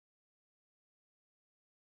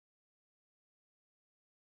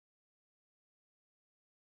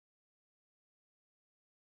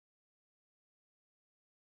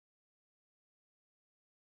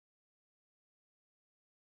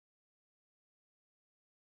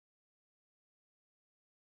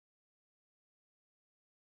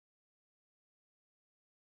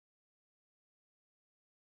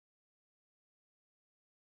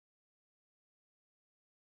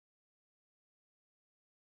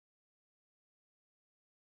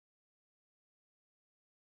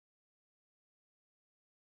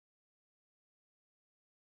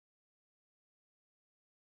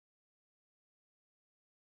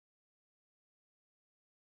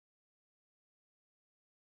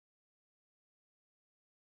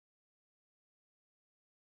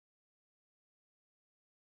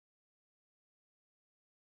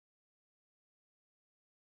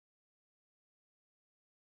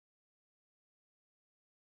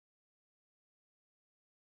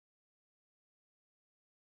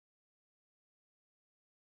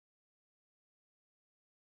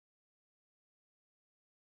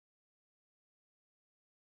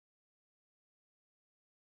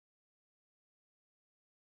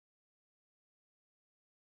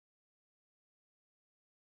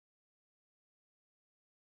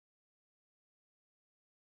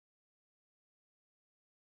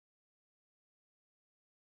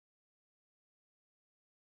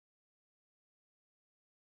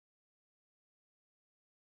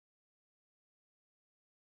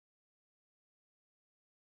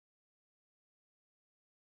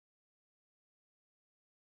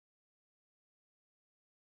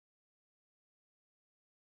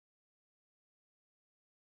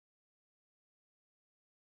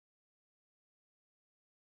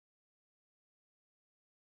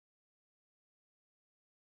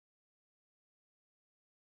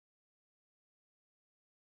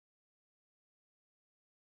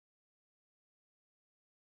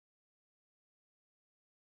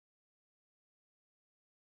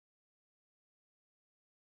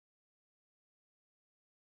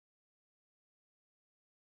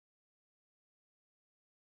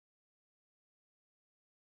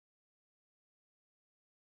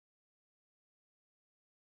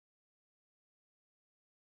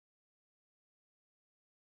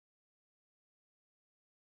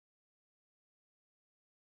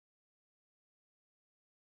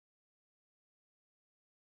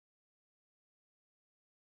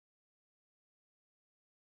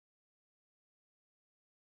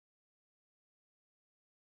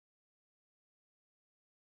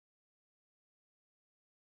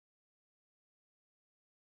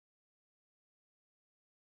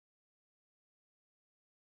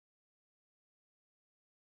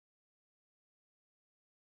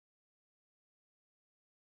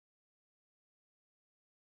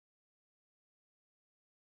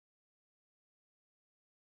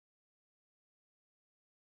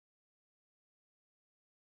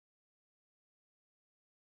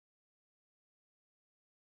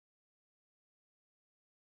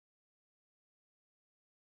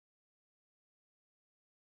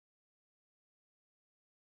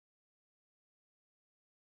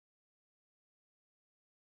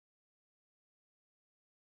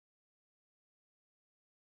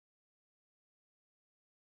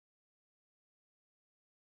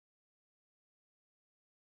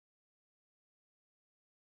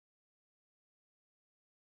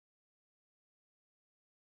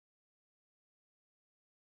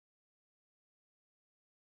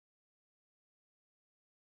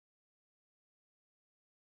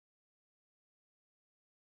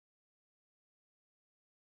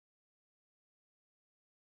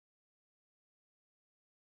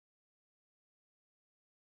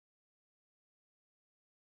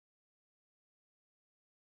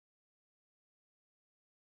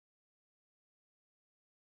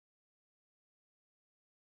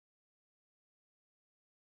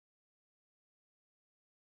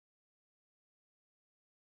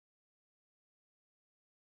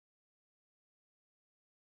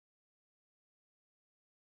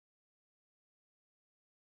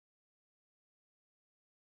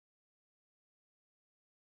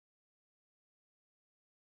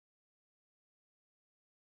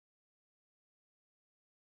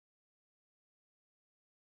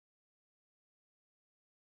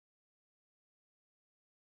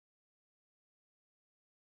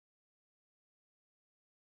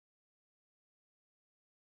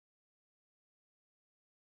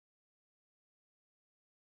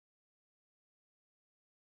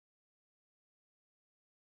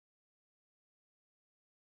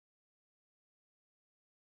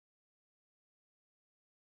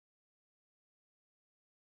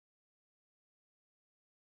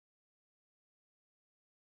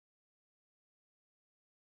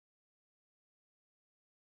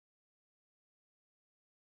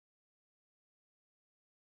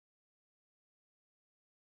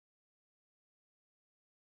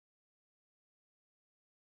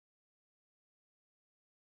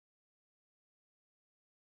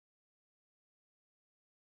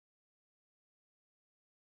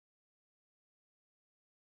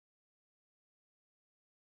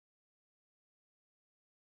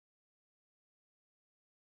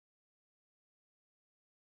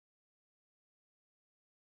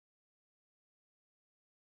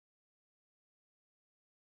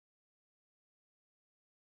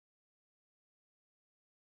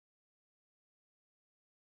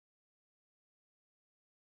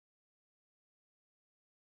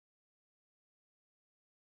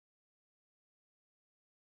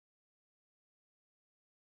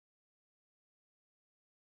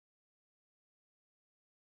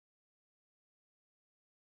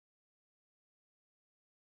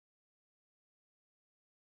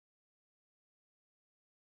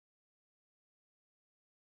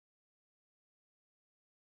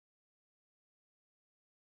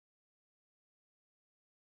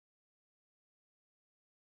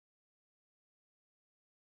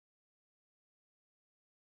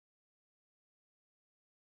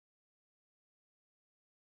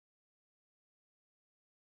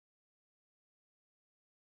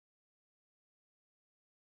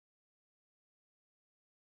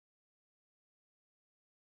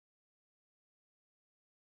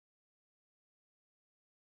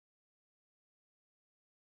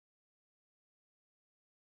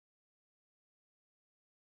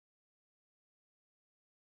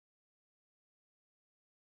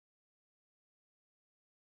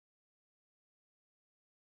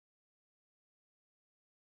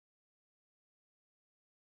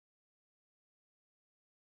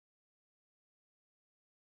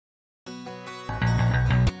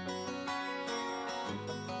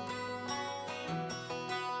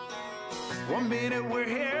1 minute we're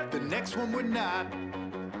here, the next one we're not.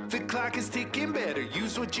 The clock is ticking, better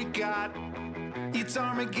use what you got. It's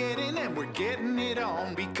Armageddon and we're getting it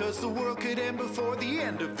on, because the world could end before the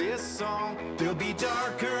end of this song. There'll be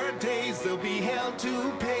darker days, there'll be hell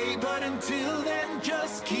to pay, but until then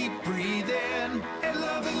just keep breathing and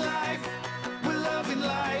loving life. We're loving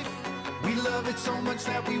life. We love it so much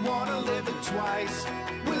that we wanna live it twice.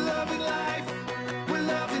 We're loving life. We're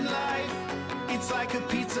loving life. It's like a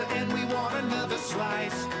pizza and we want another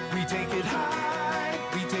slice. We take it high,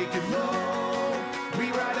 we take it low. We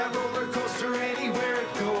ride that roller coaster anywhere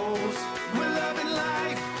it goes. We're loving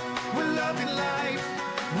life, we're loving life.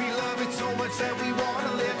 We love it so much that we want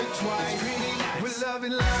to live it twice. We're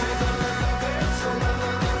loving life, we're loving life.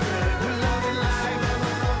 We're loving life,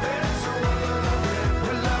 we're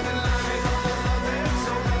loving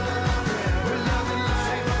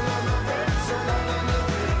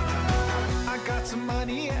life. I got some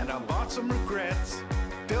money and I bought some regrets.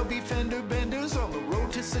 There'll be fender benders on the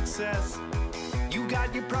road to success. You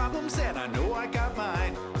got your problems and I know I got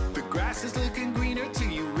mine. The grass is looking greener till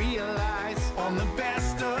you realize, on the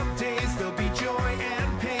best of days there'll be joy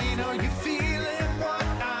and pain. Are you feeling what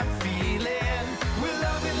I'm feeling? We're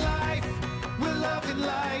loving life, we're loving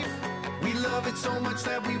life. We love it so much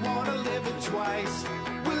that we want to live it twice.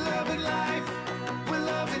 We're loving life, we're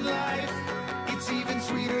loving life. It's even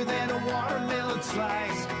sweeter than a watermelon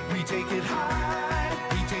slice. We take it high,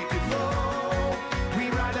 we take it low. We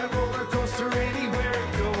ride that roller coaster anywhere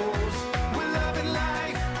it goes. We're loving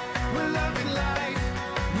life, we're loving life.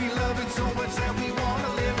 We love it so much that we want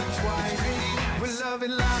to live it twice. We're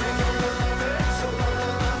loving life, we're loving life.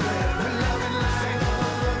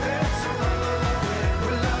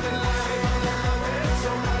 We're loving life,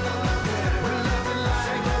 we're loving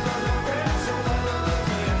life.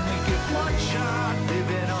 We only get one shot,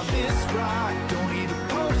 living on this rock. Don't need a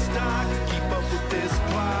postdoc to keep up with this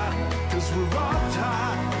plot, 'cause we're all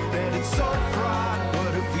taught that it's so fraught.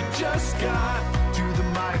 What if we just got to the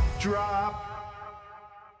mic drop?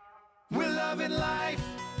 We're loving life,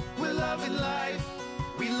 we're loving life.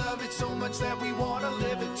 We love it so much that we want to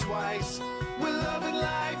live it twice. We're loving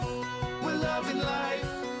life, we're loving life.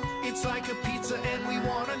 It's like a pizza and we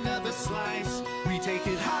want another slice. We take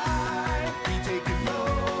it high, we take it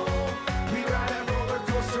low. We ride that roller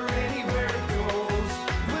coaster anywhere it goes.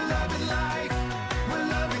 We're loving life, we're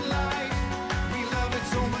loving life. We love it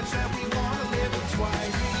so much that we want to live it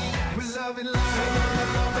twice. We're loving life,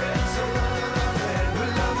 we're loving life.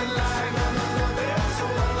 We're loving life, we're loving life.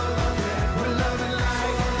 We're loving life,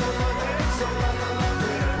 we're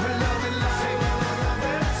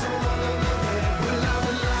loving life.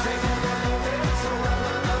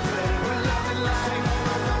 We're loving life,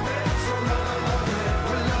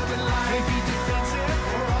 we're loving life. Can't be defensive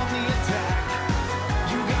or on the attack.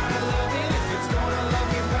 You gotta love it if it's gonna love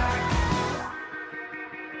you back.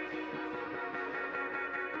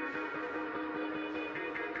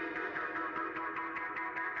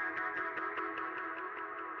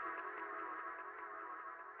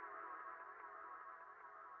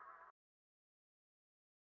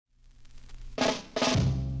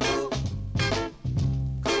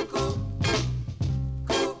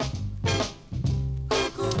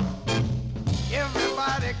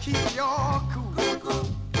 Everybody keep your cool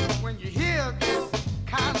when you hear this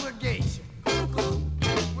congregation.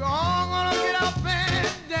 We're all gonna get up and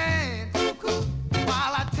dance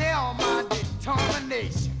while I tell my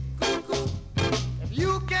determination. If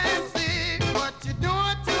you can't see what you're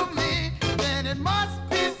doing to me, then it must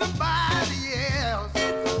be somebody else.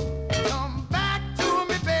 Come back to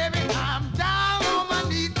me, baby, I'm down on my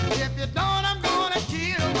knees. If you don't, I'm gonna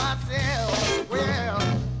kill myself. Well,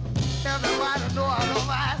 everybody know I love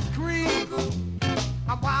ice cream.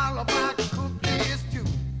 I'm wild about cookies too.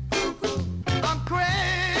 I'm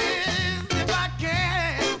crazy about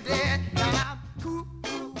candy, and I'm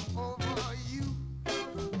cuckoo over you.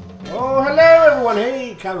 Oh, hello everyone.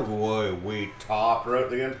 Hey, Comic Boy, we talk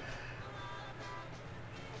right again.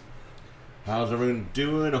 How's everyone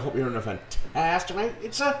doing? I hope you're having a fantastic night.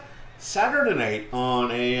 It's a Saturday night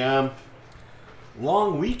on a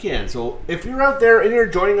long weekend. So if you're out there and you're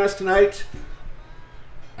joining us tonight,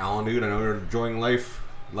 Alan, dude, I know you're enjoying life,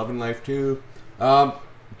 loving life too.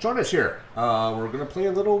 Join us here. We're going to play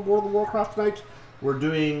a little World of Warcraft tonight. We're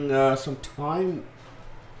doing some time,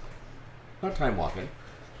 not time walking.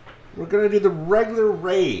 We're going to do the regular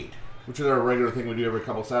raid, which is our regular thing we do every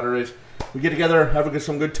couple Saturdays. We get together, have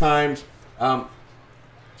some good times,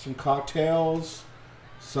 some cocktails,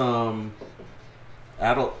 some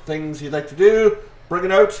adult things you'd like to do. Bring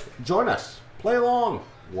it out, join us, play along,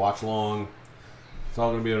 watch along. It's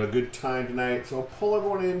all going to be a good time tonight. So I'll pull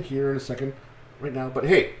everyone in here in a second right now. But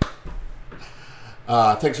hey,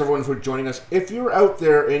 thanks everyone for joining us. If you're out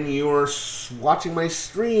there and you're watching my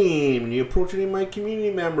stream and you approach any of my community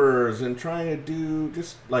members and trying to do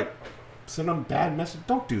just like send them bad messages,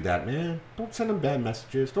 don't do that, man. Don't send them bad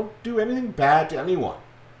messages. Don't do anything bad to anyone.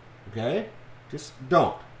 Okay? Just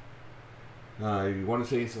don't. You want to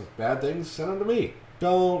say some bad things? Send them to me.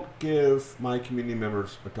 Don't give my community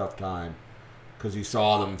members a tough time because you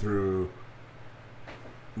saw them through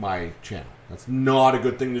my channel. That's not a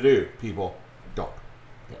good thing to do, people. Don't.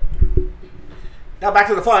 Okay. Now back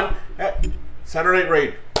to the fun. Saturday night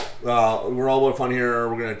raid. We're all about fun here.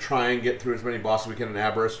 We're going to try and get through as many bosses as we can in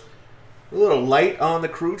Aberystwyth. We're a little light on the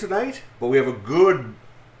crew tonight, but we have a good,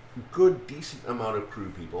 decent amount of crew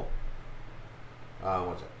people.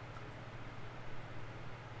 What's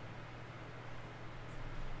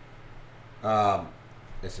that?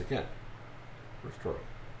 Yes, I can. Where's Tori?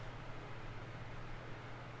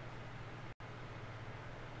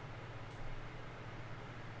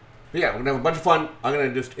 But yeah, we're going to have a bunch of fun. I'm going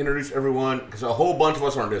to just introduce everyone, because a whole bunch of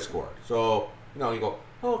us are on Discord. So, you know, you go,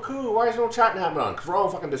 oh, cool, why is no chatting happening on? Because we're all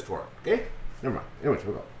on fucking Discord, okay? Never mind. Anyways,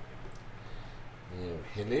 we'll go.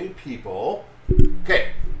 Hello, people.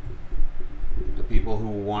 Okay. The people who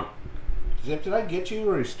want... Zip, did I get you,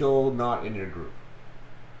 or are you still not in your group?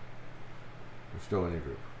 You're still in your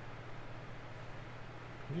group.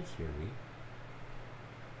 Can you just hear me?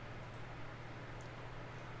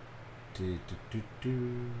 Do, do, do, do,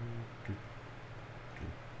 do, do,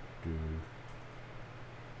 do.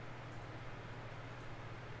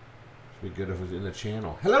 It'd be good if it was in the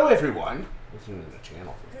channel. Hello, everyone. Wasn't in the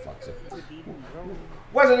channel, for fuck's sake.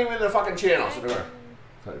 Wasn't even in the fucking channel.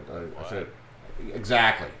 So I said,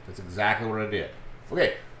 exactly. That's exactly what I did.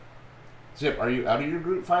 Okay. Zip, are you out of your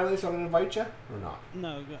group finally, so I'm going to invite you? Or not?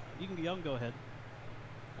 No, y'all can go ahead.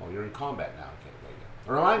 Oh, you're in combat now. Okay, there you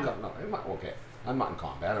go. Or am I? No, I'm not, okay. I'm not in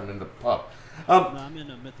combat. I'm in the pub. No, I'm in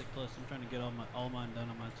a Mythic Plus. I'm trying to get all mine done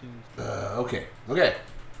on my tunes. Okay. Okay.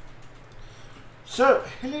 So,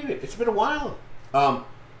 hello. It's been a while.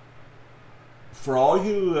 For all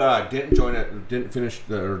you didn't join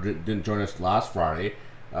us last Friday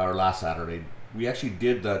or last Saturday, we actually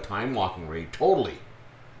did the time walking raid. Totally.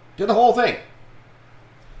 Did the whole thing.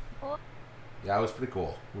 Yeah, it was pretty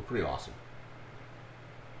cool. We're pretty awesome.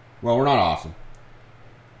 Well, we're not awesome.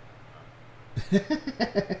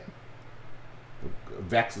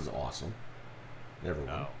 Vex is awesome.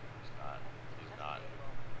 Everyone. No,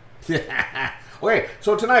 he's not. Okay,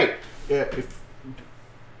 so tonight, we're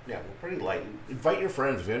pretty light. Invite your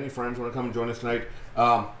friends. If you have any friends who want to come and join us tonight.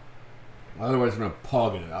 Otherwise, we're going to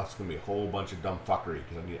pug and it's going to be a whole bunch of dumb fuckery.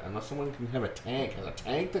 Unless someone can have a tank, has a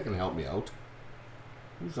tank that can help me out.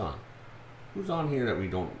 Who's on? Who's on here that we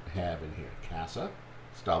don't have in here? Casa?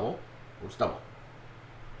 Stubble? Where's Stubble?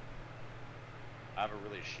 I have a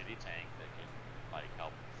really shitty tank that can like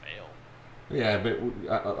help fail. Yeah, but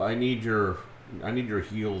I need your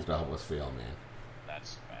heals to help us fail, man.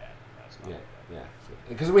 That's bad. That's not bad. Yeah.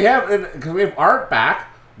 Because we have Art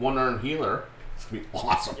back, one-armed healer. It's gonna be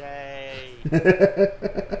awesome. Yay!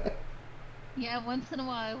 Yeah, once in a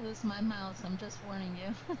while I lose my mouse. I'm just warning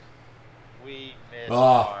you. We missed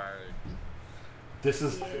Oh. Art. This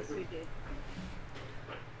is. Yes, we did.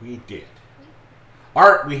 We did.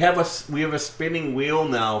 Art, we have a spinning wheel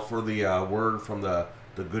now for the word from the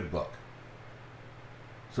good book.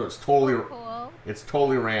 So it's totally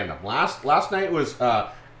random. Last night was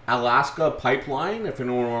Alaska Pipeline. If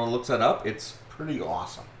anyone looks that up, it's pretty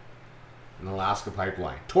awesome. An Alaska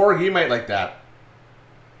Pipeline. Tor, you might like that.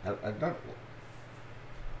 I don't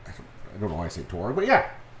know why I say Tor, but yeah,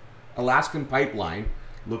 Alaskan Pipeline.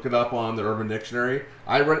 Look it up on the Urban Dictionary.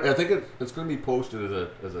 I think it's going to be posted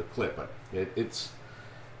as a clip, but it's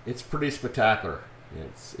pretty spectacular.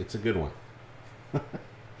 It's a good one.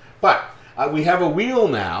 But we have a wheel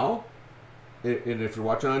now, and if you're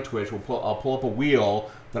watching on Twitch, I'll pull up a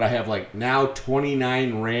wheel that I have like now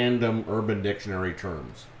 29 random Urban Dictionary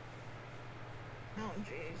terms. Oh,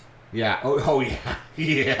 jeez. Yeah. Oh yeah.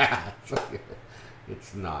 Yeah.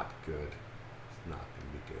 It's not good. It's not going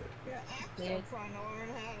to be good. Yeah, I'm still trying to learn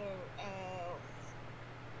how to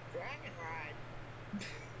dragon ride.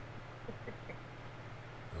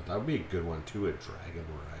 Oh, that would be a good one too. A dragon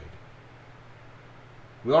ride.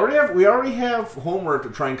 We already have homework to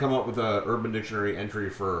try and come up with a Urban Dictionary entry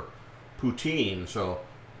for poutine. So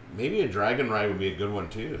maybe a dragon ride would be a good one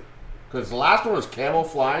too. Because the last one was camel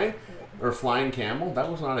flying or flying camel. That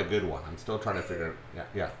was not a good one. I'm still trying to figure it.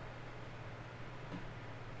 Yeah.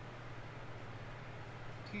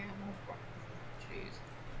 Camel. Jeez.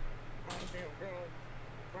 I feel good.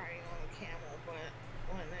 riding on a camel, but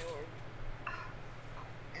when they were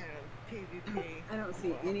in a PvP. I don't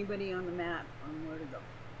see anybody on the map on where to go.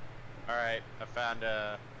 All right, I found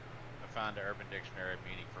a Urban Dictionary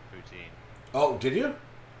meaning for poutine. Oh, did you?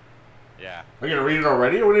 Yeah. Are you gonna read it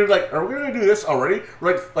already? Are we gonna do this already?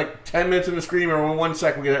 Like 10 minutes in the stream, or in 1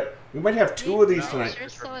 sec we might have 2 of these tonight. You're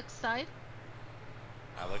so excited.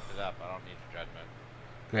 I looked it up. I don't need your judgment.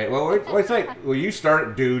 Okay, well, wait a second. Well, you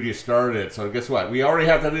started, dude. You started it. So guess what? We already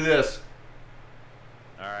have to do this.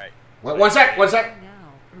 All right. One sec. Now,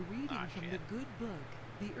 a reading from shit. the good book,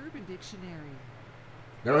 the Urban Dictionary.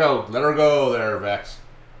 There we go. Let her go there, Vex.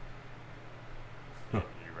 You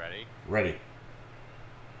ready? Ready.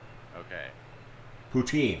 Okay.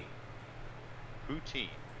 Poutine. Poutine,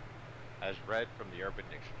 as read from the Urban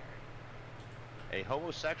Dictionary. A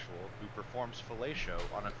homosexual who performs fellatio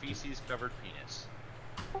on a feces-covered penis.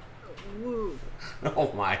 Woo.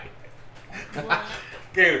 Oh my.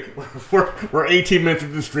 Okay, we're 18 minutes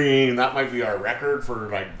into the stream. That might be our record for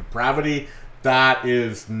like depravity. That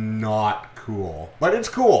is not cool, but it's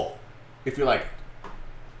cool if you like it.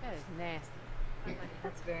 That is nasty.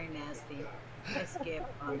 That's very nasty. I skip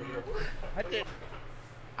on that.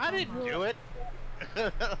 I didn't do it.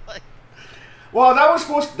 Like, Well, that was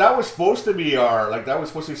supposed to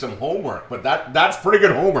be some homework, but that's pretty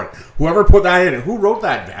good homework. Whoever put that in, who wrote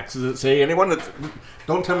that, Vex? Does it say anyone?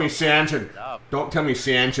 Don't tell me Sanchin. Don't tell me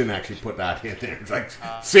Sanchin actually put that in there. It's like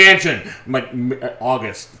Sanchin, like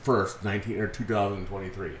August 1st,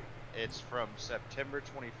 2023. it's from September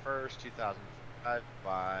 21st, 2005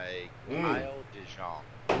 by Kyle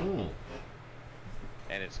Dijon.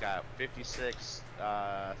 And it's got 56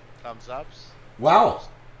 thumbs ups. Wow.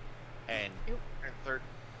 And third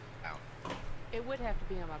down. It would have to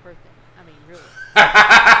be on my birthday. I mean, really.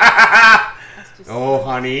 That's just Oh,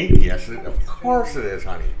 honey. Yes, of course it is,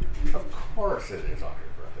 honey. Of course it is on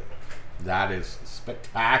your birthday. That is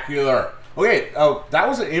spectacular. Okay, that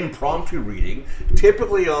was an impromptu reading.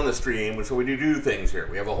 Typically on the stream, so we do things here.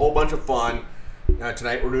 We have a whole bunch of fun.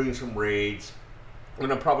 Tonight we're doing some raids. I'm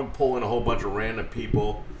going to probably pull in a whole bunch of random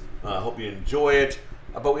people. Hope you enjoy it.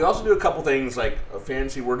 But we also do a couple things like a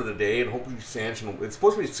fancy word of the day, and hopefully Sanchin. It's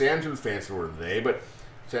supposed to be Sanchin's fancy word of the day, but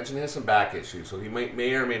Sanchin has some back issues, so he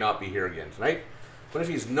may or may not be here again tonight. But if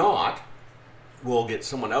he's not, we'll get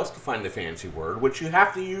someone else to find the fancy word, which you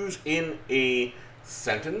have to use in a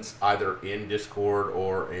sentence, either in Discord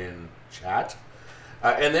or in chat.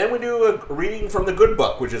 And then we do a reading from the good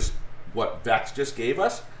book, which is what Vex just gave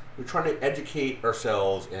us. We're trying to educate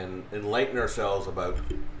ourselves and enlighten ourselves about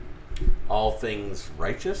all things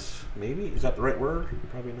righteous, maybe? Is that the right word?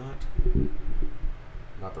 Probably not.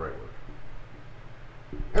 Not the right word.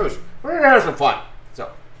 Anyways, we're going to have some fun. So,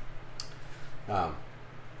 I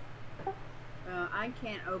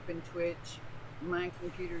can't open Twitch. My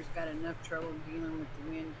computer's got enough trouble dealing with the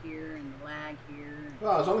wind here and the lag here.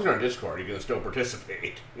 well, as long as you're on Discord, you can still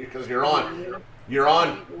participate because you're on. You're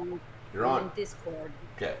on. You're I'm on. in Discord,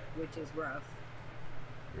 Okay. which is rough.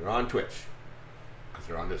 You're on Twitch because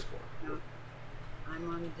you're on Discord. No, I'm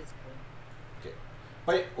on Discord. Okay.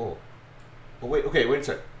 Wait. Oh. Wait. Okay. Wait a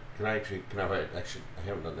sec. I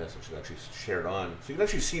haven't done this. I should actually share it on so you can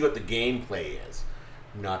actually see what the gameplay is.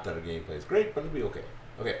 Not that a gameplay is great, but it'll be okay.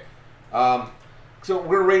 Okay. So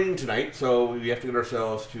we're raiding tonight, so we have to get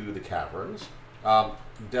ourselves to the caverns.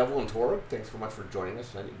 Devil and Torg, thanks so much for joining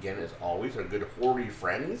us tonight. Again, as always, our good hoardy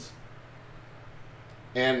friends.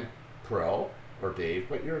 And Perel or Dave,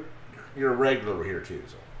 but you're a regular here too.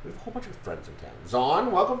 So we have a whole bunch of friends in town.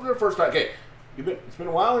 Zon, welcome to the first time. Okay, it's been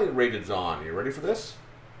a while. You raided Zon. Are you ready for this?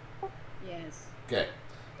 Yes. Okay.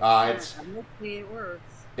 Hopefully it works.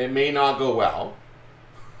 It may not go well.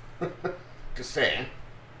 Just saying.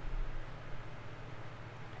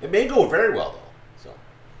 It may go very well though.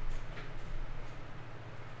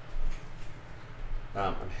 So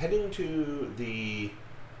I'm heading to the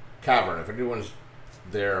cavern. If anyone's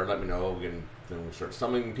there, let me know. Then we start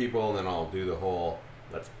summoning people, and then I'll do the whole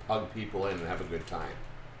let's pug people in and have a good time.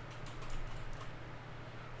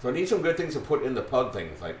 So I need some good things to put in the pug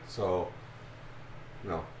things,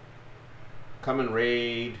 come and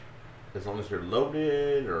raid as long as you're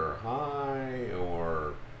loaded or high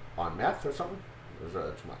or on meth or something. Or is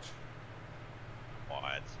that too much?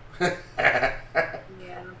 What? Yeah,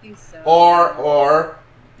 I don't think so. Or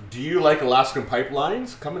do you like Alaskan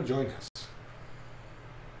pipelines? Come and join us.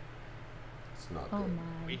 It's not Oh good.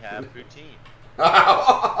 my. We have poutine.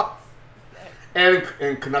 and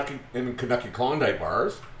Kentucky Klondike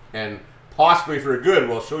bars, and possibly if you're good,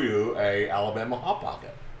 we'll show you a Alabama Hot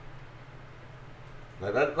Pocket.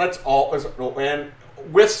 That's all, and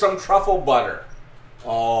with some truffle butter.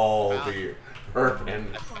 Oh,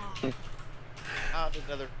 Urban. Found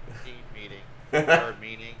another team meeting. Or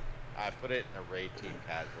meeting. I put it in the raid team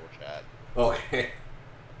casual chat. Okay.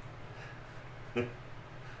 Okay,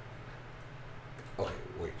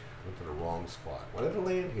 wait. Went to the wrong spot. Why did it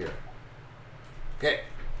land here? Okay.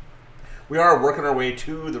 We are working our way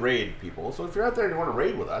to the raid, people. So if you're out there and you want to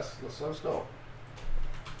raid with us, let us know.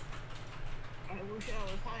 I wish I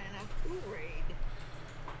was high enough to raid.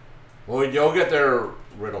 Well, you'll get there,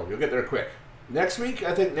 Riddle. You'll get there quick. Next week,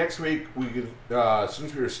 I think next week, we can,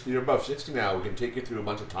 since you're above 60 now, we can take you through a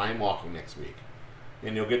bunch of time walking next week.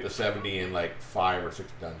 And you'll get to 70 in like 5 or 6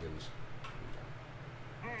 dungeons.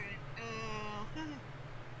 Alright,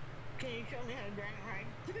 can you show me how to dragon ride?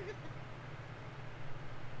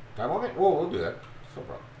 Time walking? Well, we'll do that. No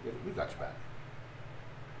problem. We got you back.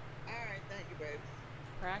 Alright, thank you, babe.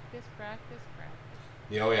 Practice, practice, practice.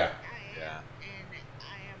 Yeah, oh, yeah. Yeah. And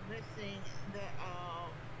I am missing the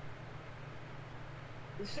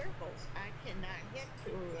circles. I cannot get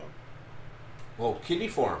to them. Well, kitty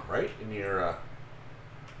form, right? In your,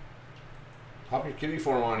 pop your kitty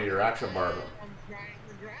form onto your action bar. I'm riding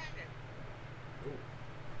the dragon.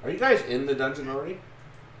 Are you guys in the dungeon already?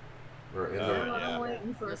 Or in the... I'm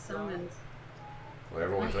waiting for a summons. Well,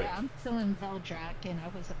 everyone's like... I'm still in Veldrak, and I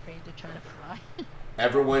was afraid to try to fly.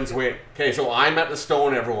 Everyone's waiting. Okay, so I'm at the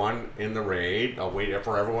stone, everyone, in the raid. I'll wait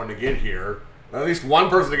for everyone to get here. At least one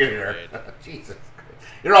person to get here. Jesus Christ.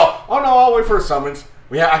 You know, oh no, I'll wait for a summons.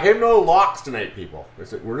 I have no locks tonight, people.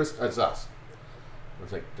 It's us.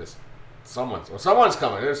 It's like just someone's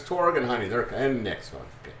coming. There's Torg and Honey. They're and next one.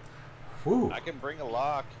 Okay. Whew. I can bring a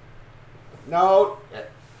lock. No,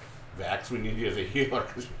 Vax, we need you as a healer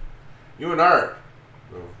because you and Art.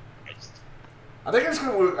 I think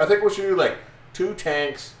we should do like 2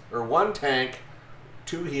 tanks or 1 tank,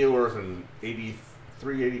 2 healers, and 38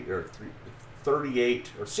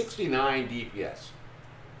 or 69 DPS.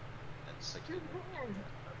 That's 60. Yeah,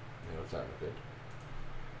 that sounded good.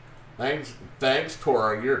 Thanks,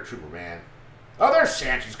 Tora. You're a trooper, man. Oh, there's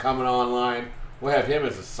Sanchez coming online. We'll have him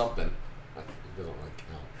as a something. He doesn't really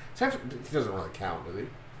count. Sanchez, he doesn't really count, does he?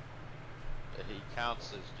 He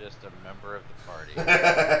counts as just a member of the party.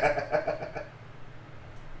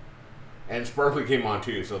 And Sparkly came on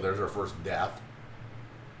too, so there's our first death.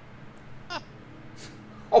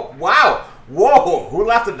 Oh, wow! Whoa! Who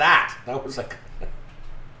laughed at that? That was like...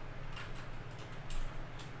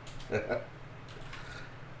 None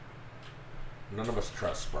of us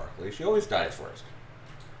trust Sparkly. She always dies first.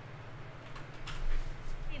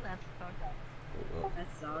 He left. Oh,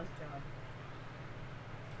 That's Saw's job.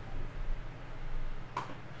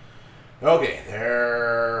 okay,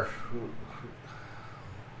 there...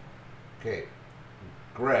 Okay.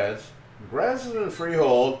 Grez is in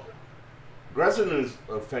Freehold. Grezin is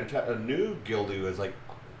a new guild who has like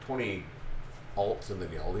 20 alts in the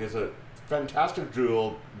guild. He has a fantastic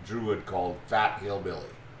druid called Fat Hillbilly.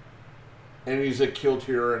 And he's a kill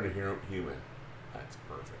tier and a human. That's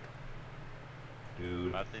perfect.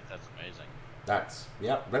 Dude. I think that's amazing. That's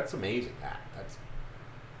amazing. That's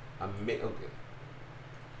amazing. Okay.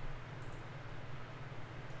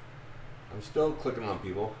 I'm still clicking on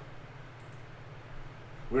people.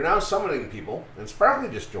 We're now summoning people, and Sparkly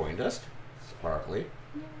just joined us. Sparkly.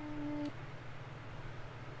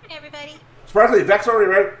 Hey everybody. Sparkly, Vex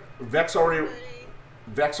already read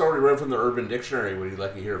from the Urban Dictionary. Would you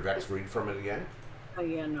like to hear Vex read from it again? Oh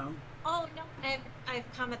yeah, no. Oh no, I've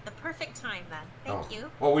come at the perfect time then. Thank you.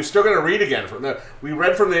 Well, we're still going to read again from the. We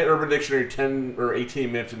read from the Urban Dictionary 10 or 18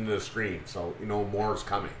 minutes into the screen, so you know more is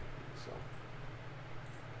coming. So.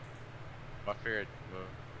 My favorite move.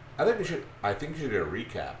 I think you should do a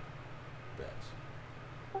recap, Vex.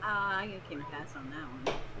 I can pass on that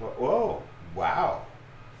one. Whoa! Wow!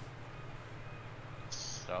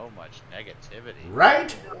 So much negativity.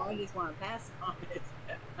 Right? No, I just want to pass on it.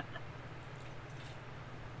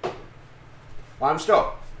 Well, I'm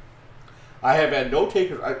stoked. I have had no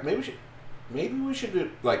takers. Maybe we should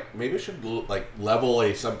do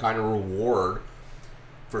level some kind of reward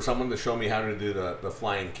for someone to show me how to do the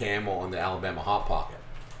flying camel on the Alabama Hot Pocket.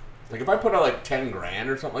 Like if I put out like 10 grand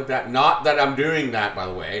or something like that. Not that I'm doing that, by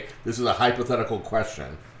the way. This is a hypothetical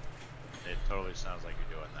question. It totally sounds like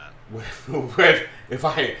you're doing that. If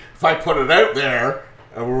I put it out there,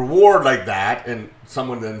 a reward like that, and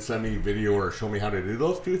someone then send me a video or show me how to do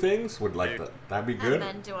those 2 things, that'd be good. And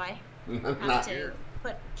then do I have to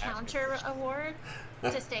put counter award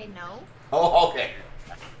to say no? Oh, okay.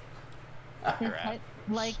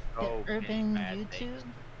 Like the urban YouTube?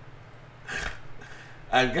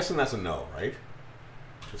 I'm guessing that's a no, right?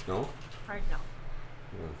 Just no? Hard no.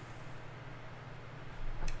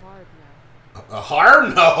 A hard no. A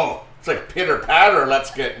hard no! It's like pitter patter. Let's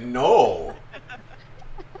get no.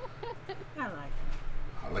 I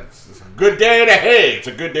like Like it's a good day to hey. It's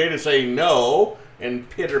a good day to say no and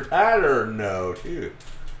pitter patter no too.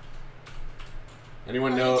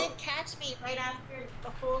 Anyone Well, know? you did catch me right after a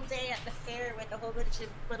whole day at the fair with a whole bunch of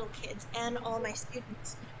little kids and all my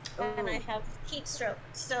students, and I have heat stroke,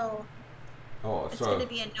 so Oh, it's so going to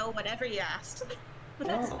be a no whatever you asked.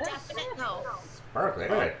 That's a definite no. Sparkly, I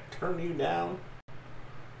gotta turn you down.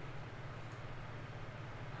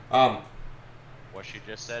 What she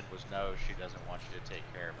just said was no, she doesn't want you to take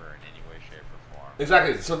care of her in any way, shape, or form.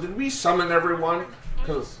 Exactly. So did we summon everyone?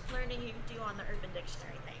 Because Learning you do on the Urban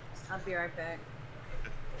Dictionary things. I'll be right back.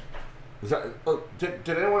 is that? Oh, did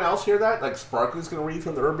anyone else hear that? Like Sparkly's gonna read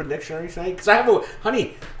from the Urban Dictionary tonight? Because I have a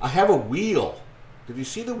I have a wheel. Did you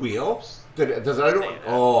see the wheel? Does anyone?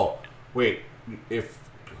 Oh, wait.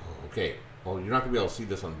 Okay. Oh, you're not gonna be able to see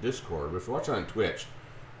this on Discord, but if you're watching on Twitch,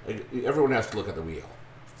 everyone has to look at the wheel.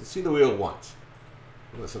 To see the wheel once.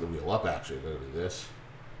 I'm gonna set the wheel up actually. I'm gonna do this.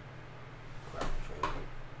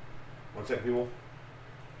 One second, people.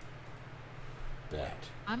 That.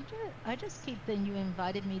 I just keep thinking you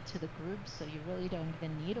invited me to the group, so you really don't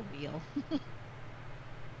even need a wheel.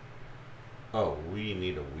 Oh, we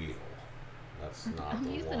need a wheel. That's not I'm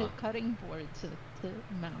the using one. a cutting board to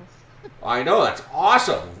mouse. I know, that's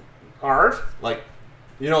awesome, Art. Like,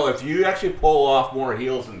 you know, if you actually pull off more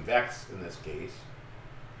heels than Vex in this case.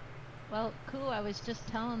 Well, cool. I was just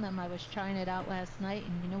telling them I was trying it out last night,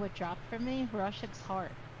 and you know what dropped for me? Rushik's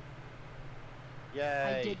heart.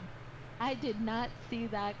 Yay! I did not see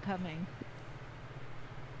that coming.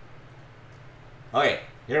 Okay,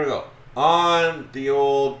 here we go. On the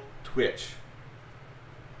old Twitch,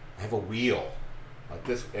 I have a wheel like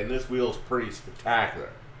this, and this wheel is pretty spectacular.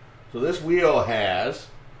 So this wheel has,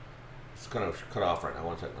 it's kind of cut off right now.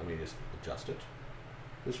 One second, let me just adjust it.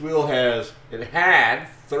 This wheel had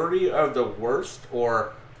 30 of the worst,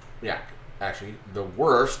 or yeah, actually the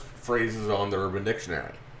worst phrases on the Urban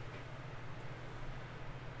Dictionary.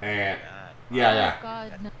 And yeah. Oh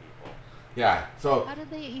God, no. Yeah, so How do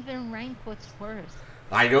they even rank what's worse?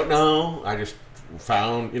 I don't know. I just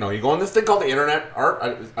found, you go on this thing called the internet, Art.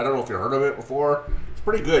 I don't know if you've heard of it before. It's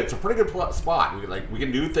pretty good. It's a pretty good spot. We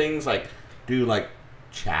can do things like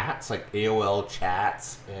chats, like AOL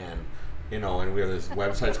chats, and and we have this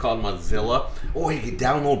website called Mozilla. Oh, you can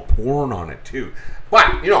download porn on it too.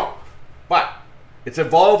 But it's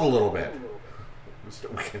evolved a little bit.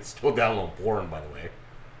 We can still download porn, by the way.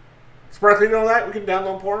 Sparkly, you know that we can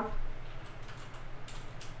download porn?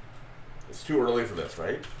 It's too early for this,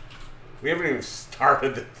 right? We haven't even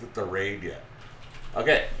started the raid yet.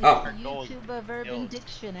 Okay. It's the YouTube of Urban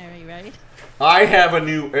Dictionary, right? I have a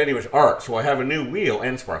new, anyways, Art. So I have a new wheel,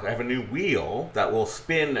 and Sparkle. I have a new wheel that will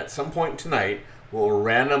spin at some point tonight. Will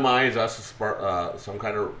randomize us some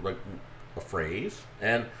kind of a phrase,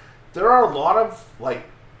 and there are a lot of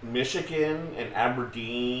Michigan and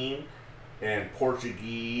Aberdeen and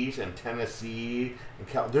Portuguese and Tennessee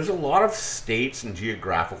and there's a lot of states and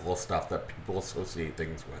geographical stuff that people associate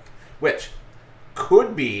things with, which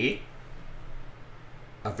could be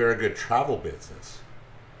a very good travel business.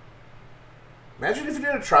 Imagine if you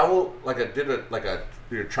did a travel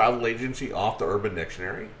your travel agency off the Urban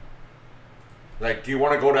Dictionary. Like, do you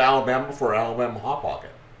want to go to Alabama for Alabama Hot Pocket?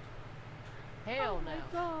 Hell no.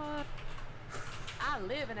 God. I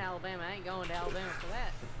live in Alabama. I ain't going to Alabama for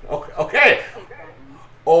that. Okay.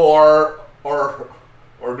 Or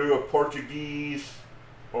do a Portuguese.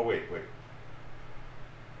 Oh wait.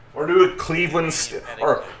 Or do a Cleveland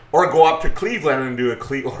or go up to Cleveland and do a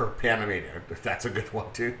or Panamanian. That's a good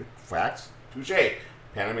one too. Facts. Touche.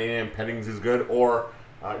 Panamanian Pettings is good. Or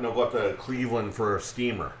go up to Cleveland for a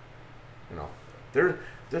steamer.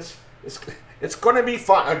 It's going to be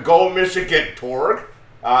fun. Go Michigan, Torg.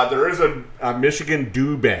 There is a Michigan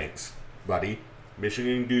Dew Banks, buddy.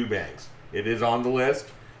 Michigan Dew Banks. It is on the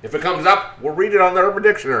list. If it comes up, we'll read it on the Urban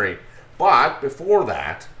Dictionary. But before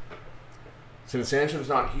that, since Sanchez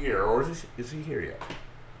not here, or is he here yet? Did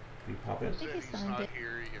he pop in? He's not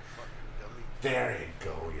here, you fucking dummy. There you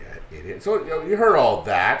go, you idiot. So you heard all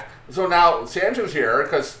that. So now Sanchez here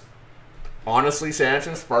because honestly,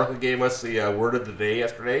 Sanchez, Sparkly gave us the word of the day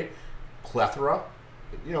yesterday. Plethora.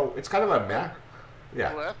 It's kind of a meh.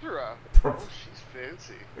 Yeah. Plethora. Oh, she's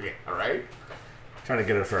fancy. Okay, all right. Trying to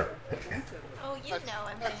get her for. Oh, I'm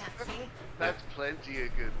fancy. That's plenty a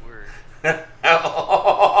good word. I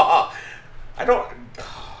don't.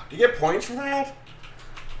 Do you get points for that?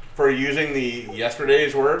 For using the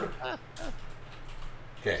yesterday's word?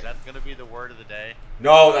 Okay. Is that going to be the word of the day?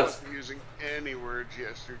 No, that's wasn't using any words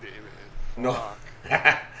yesterday, man. no. Fuck.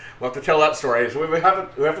 We'll have to tell that story. So we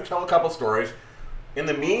have to tell a couple stories. In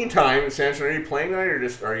the meantime, Samson, are you playing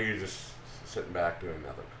tonight, or are you just sitting back doing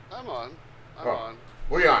nothing? I'm on. I'm Oh. on.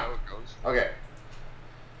 What are you on? See how it goes. Okay.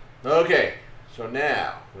 Okay. So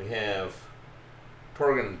now we have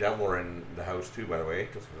Torgan and Devil are in the house too, by the way,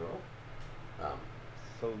 just as well.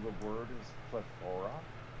 So the word is plethora?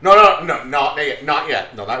 No, not yet.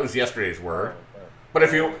 No, that was yesterday's word. But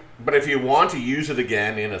if you want to use it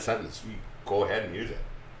again in a sentence, you go ahead and use it.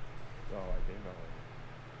 Oh, I didn't know.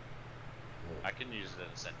 I can use it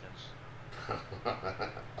in a sentence.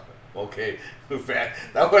 Okay,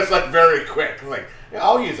 that was like very quick. Like, yeah,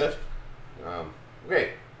 I'll use it.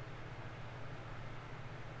 Okay,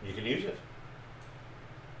 you can use it.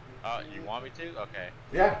 You want me to? Okay.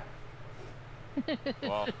 Yeah.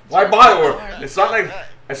 Well, why bother? It's not like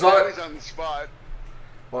He's on the spot.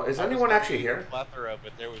 Well, is anyone actually here? Plethora,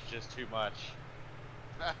 but there was just too much.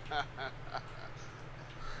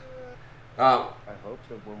 I hope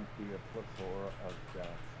there won't be a plethora of deaths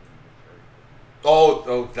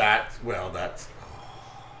in this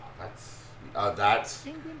that's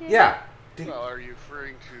yeah. Well, are you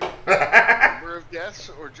referring to the number of deaths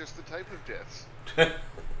or just the type of deaths?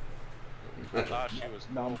 I thought she was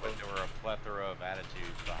cool, but there were a plethora of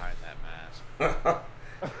attitudes behind that mask.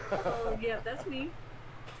 Oh, yeah, that's me.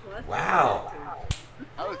 Wow.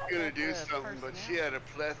 I was gonna do something, but she had a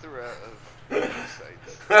plethora of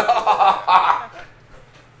insights. I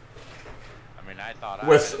mean, I thought I had a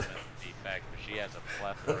mental defect, but she has a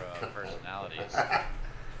plethora of personalities.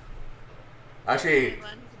 Actually,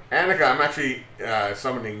 Annika, I'm actually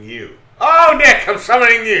summoning you. Oh, Nick, I'm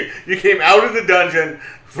summoning you. You came out of the dungeon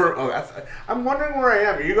for. I'm wondering where I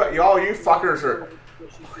am. All you fuckers are.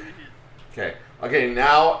 Okay. Okay.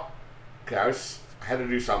 Now. Okay. I had to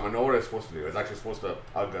do something. I know what I was supposed to do. I was actually supposed to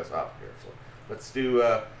hug us up here. So let's do.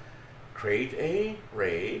 Create a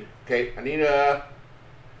raid. Okay. I need a.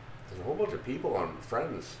 There's a whole bunch of people on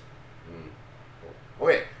friends.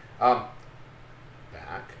 Okay.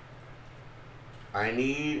 Back. I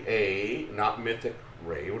need a not mythic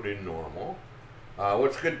raid. We'll do normal.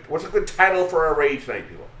 What's a good title for our raid tonight,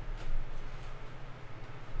 people?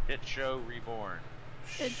 Hit Show Reborn.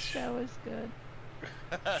 Shit show is good.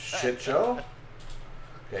 Shit show?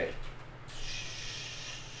 Okay.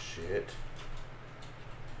 Shit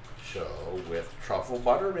show with truffle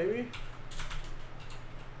butter, maybe?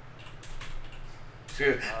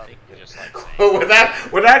 Just like would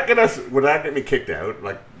that get me kicked out?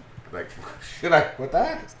 Like should I with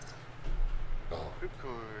that? Oh.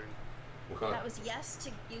 That was yes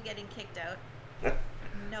to you getting kicked out.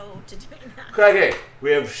 No to doing that. Okay,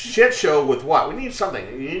 we have shit show with what? We need something.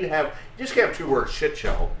 You need to have. You just can't have 2 words. Shit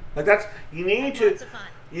show. Like that's. You need to.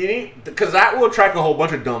 You need because that will attract a whole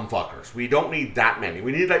bunch of dumb fuckers. We don't need that many.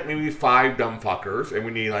 We need like maybe 5 dumb fuckers, and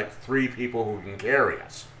we need like 3 people who can carry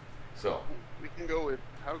us. So. We can go with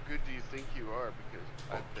how good do you think you are? Because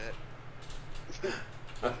I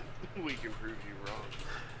bet we can prove you wrong.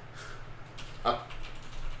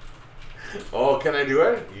 Oh, can I do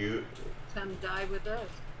it? You. Come die with us.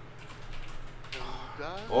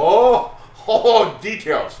 Oh,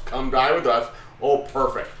 details. Come die with us. Oh,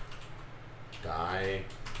 perfect. Die.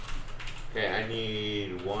 Okay, I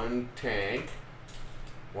need 1 tank,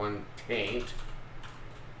 1 taint,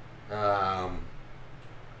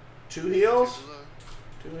 2 heals,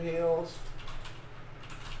 2 heals,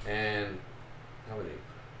 and how many?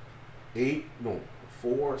 8, no,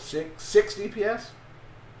 4, 6 DPS.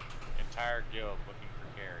 Entire guild looking for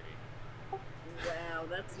carry. Wow,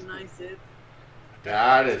 that's a nice zip.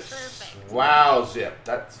 That is wow, Zip.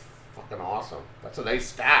 That's fucking awesome. That's a nice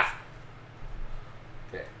staff.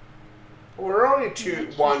 Okay. Well, we're only 2.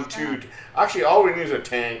 Actually, all we need is a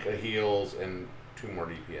tank, a heals, and 2 more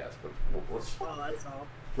DPS. But let's that's all.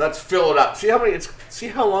 Let's fill it up. See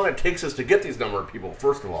how long it takes us to get these number of people.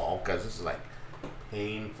 First of all, because this is like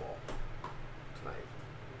painful tonight.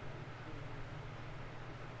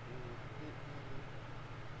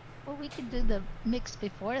 Well, we could do the mix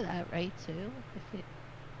before that, right? Too, if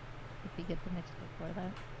we get the mix before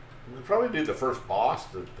that. We'll probably do the first boss.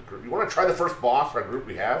 The group. You want to try the first boss our group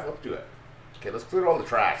we have? Let's do it. Okay, let's clear all the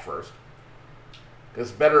trash first.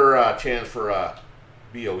 Because better chance for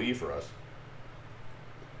BOE for us.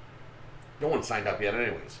 No one signed up yet,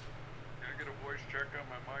 anyways. Can I get a voice check on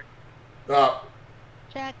my mic?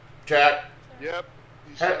 Check. Check. Yep.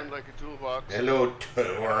 You sound like a toolbox. Hello,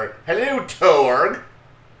 Torg. Hello, Torg.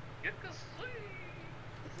 Get to sleep.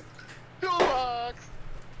 Toolbox.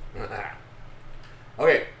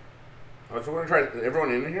 Okay. So we're gonna try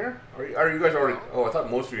everyone in here. Are you guys already? Oh, I thought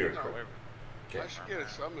most of you. I should get a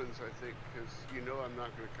summons, I think, because you know I'm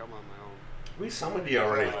not going to come on my own. We summoned you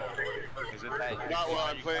already. Is it that Not while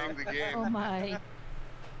I'm playing the game. Oh my.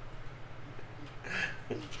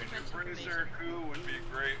 Producer coup would be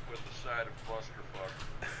great with the side of clusterfuck.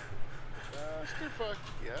 Clusterfuck,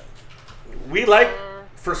 yeah. We like,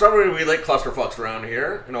 for some reason, we like clusterfucks around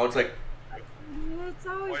here. You know, it's like It's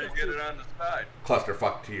always Why do you get it on the side?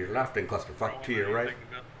 clusterfuck to your left and clusterfuck to your right. Into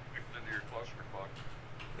your clusterfuck.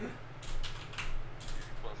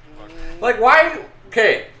 Like, why?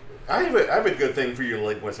 Okay, I have a good thing for you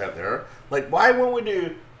linguists out there. Like, why won't we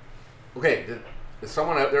do? Okay, is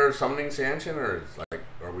someone out there summoning Sanchin, or is like,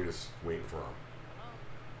 are we just waiting for him?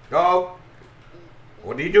 Oh,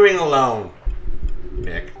 what are you doing alone,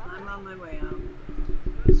 Nick? I'm on my way out.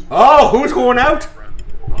 Oh, who's going out?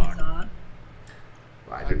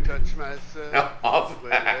 I touch myself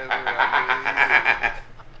whenever I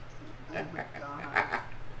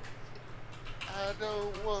I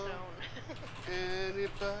don't want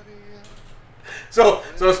anybody else. So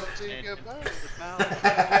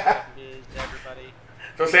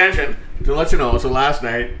Sanchin, to let you know, so last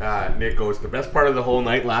night, Nick goes, the best part of the whole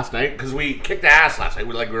night last night, because we kicked ass last night,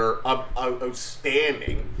 we were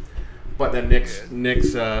outstanding, but then Nick's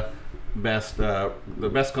best, the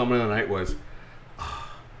best comment of the night was,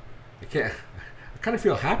 I kind of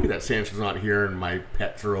feel happy that Sanchin's not here and my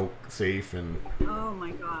pets are all safe and... Oh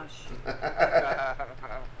my gosh.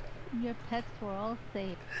 Your pets were all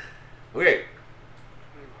safe. Okay.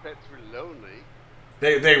 Your pets were lonely.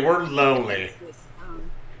 They were lonely.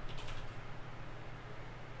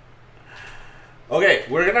 Okay,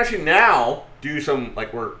 we're gonna actually now do some,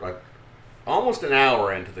 like, we're like almost an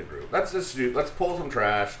hour into the group. Let's pull some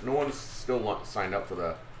trash. No one's still signed up for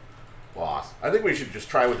the boss. I think we should just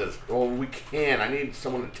try with this. Well, we can. I need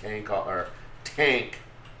someone to tank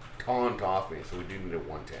taunt off me, so we do need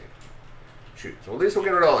one tank. Shoot. So at least we'll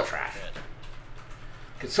get rid of all the trash.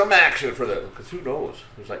 Get some action for the, because who knows?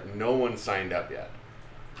 There's like no one signed up yet.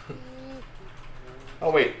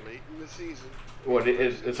 Oh wait. Late in the season. What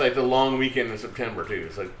it's like the long weekend in September too.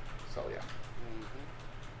 It's like, so yeah.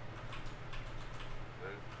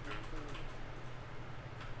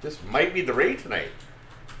 This might be the raid tonight.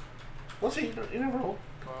 We'll see. You never know.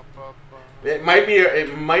 It might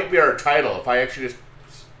be our title if I actually just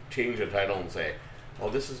change the title and say, "Oh,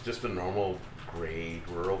 this is just a normal grade.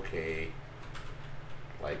 We're okay."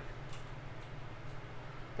 Like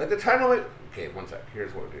the title. Okay, one sec.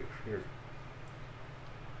 Here's what we do. Here's.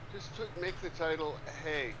 Just make the title,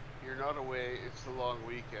 hey, you're not away, it's the long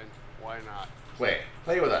weekend, why not? Play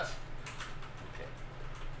with us. Okay.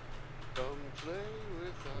 Come play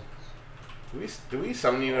with us. Do we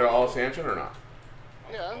summon you at all, Sanchin, or not?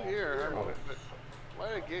 Yeah, I'm here. Okay. But why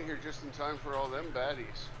did I get here just in time for all them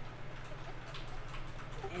baddies?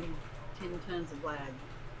 And 10 tons of lag.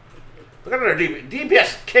 Look at our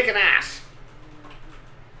DPS kicking ass.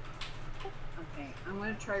 Okay, I'm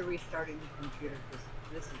going to try restarting the computer because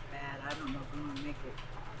this is bad. I don't know if I'm going to make it.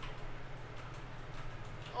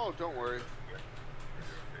 Oh, don't worry.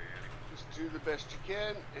 Just do the best you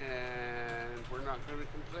can, and we're not going to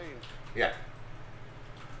complain. Yeah.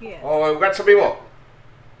 Yeah. Oh, we've got some people.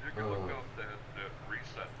 You can look up that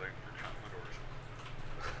reset thing for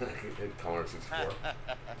Commodore. Commodore 64.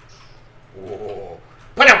 Whoa.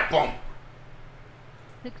 Boom.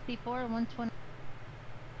 64, 120.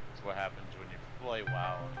 That's what happens when you play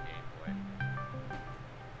WoW on Game Boy.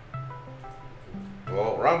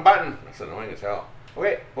 Oh, wrong button. That's annoying as hell.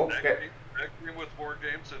 Okay. Okay. That game with 4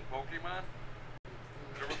 games in Pokemon?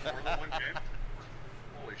 There was more than 1 game?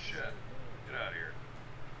 Holy shit. Get out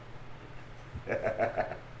of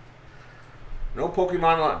here. No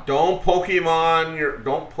Pokemon. Don't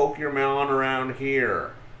poke your melon around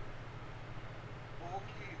here.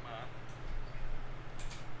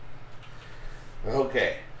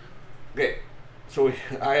 Okay. So we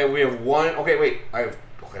have one. Okay, wait. I have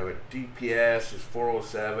DPS is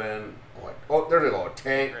 407. Oh, there they go. A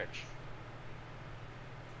tank.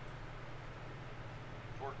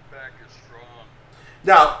 Fork back is strong.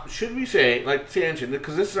 Now, should we say, like, Sanchin,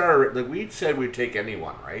 because this is our, like, we said we'd take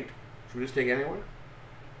anyone, right? Should we just take anyone?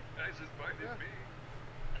 Guys, invited me.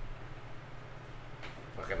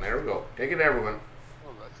 Okay, there we go. Take it, everyone.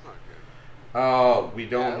 Oh, that's not good. Oh, we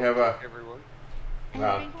don't have a. Everyone.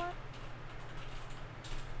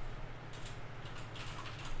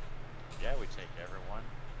 Yeah, we take everyone.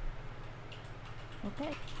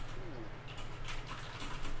 Okay.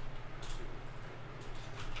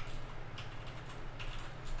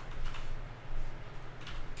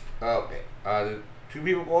 Okay. Did 2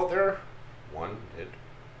 people go out there? 1 did.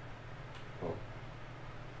 Oh.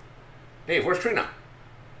 Dave, where's Trina?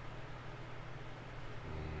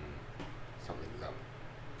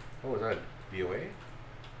 Oh, is that BOA?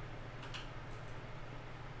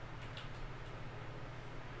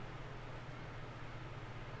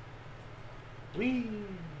 Whee!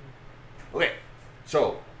 Okay,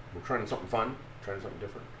 so we're trying something fun, trying something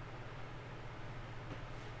different.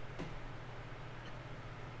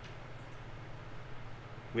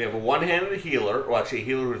 We have a one-handed healer. Well, actually, a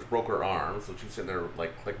healer who's broke her arm, so she's sitting there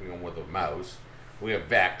like clicking on with a mouse. We have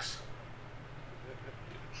Vex.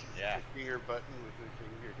 Yeah. Finger button with a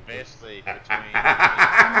finger. Basically, between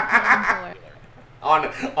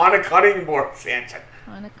on a cutting board, Santa.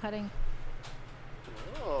 On a cutting.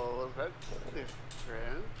 Oh, that's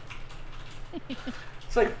different.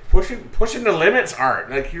 It's like pushing the limits, Art.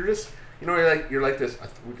 Like you're just, you're like this.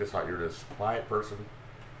 We just thought you're this quiet person.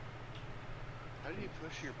 How do you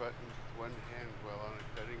push your buttons with one hand while on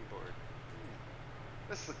a cutting board?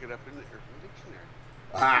 Let's look it up in the Urban Dictionary.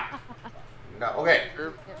 Ah. No. Okay.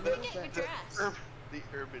 The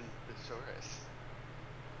Urban Thesaurus.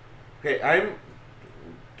 Okay.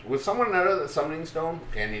 Was someone out of the summoning stone?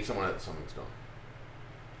 Okay, I need someone at the summoning stone.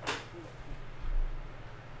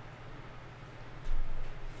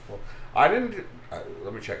 Well, I didn't.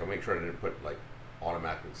 Let me check. I'll make sure I didn't put like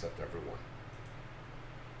automatically accept everyone.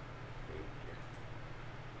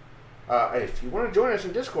 If you want to join us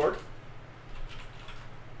in Discord,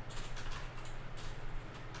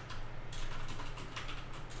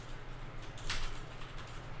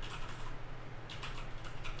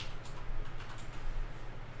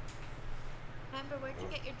 Amber, where'd you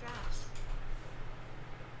get your dress?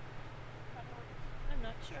 I'm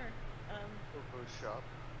not sure. Popo shop.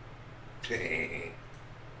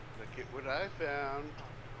 Look at what I found.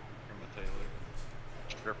 from a tailor.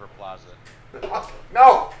 Stripper Plaza.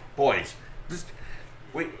 no, boys.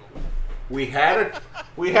 We had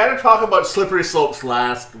a talk about slippery slopes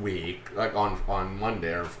last week, like on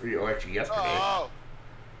Monday or actually yesterday. Oh.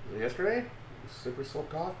 Yesterday, slippery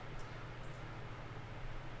slope talk.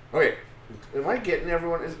 Okay, am I getting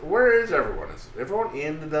everyone? Where is everyone? Is everyone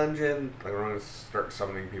in the dungeon? Like we're gonna start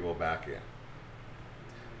summoning people back in.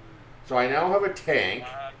 So I now have a tank.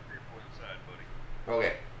 People inside, buddy.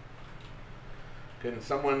 Okay. Can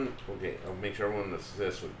someone? Okay, I'll make sure everyone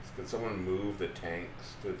assists. Can someone move the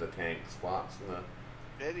tanks to the tank spots in the?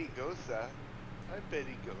 Betty Gosa. Hi,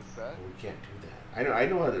 Betty Gosa. Oh, we can't do that. I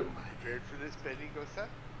know how to. Prepared for this, Betty Gosa?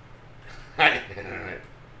 Alright.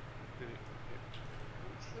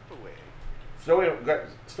 Slip away.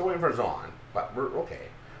 Still waiting for Zon, but we're okay.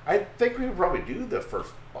 I think we could probably do the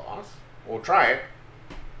first boss. We'll try it.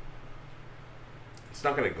 It's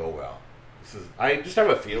not going to go well. I just have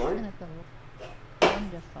a feeling.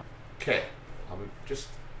 Wonderful. Okay, I'll be just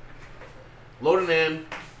loading in,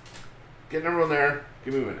 getting everyone there.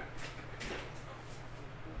 Give me a minute.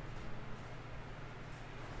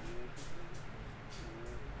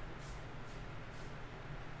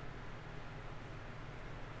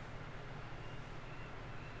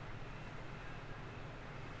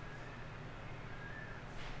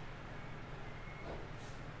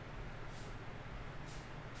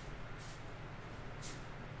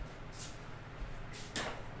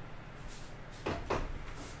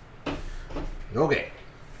 Okay.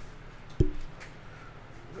 I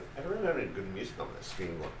don't have any good music on this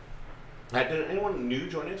screen going. Did anyone new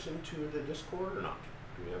join us into the Discord or not?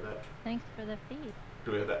 Do we have that? Thanks for the feed.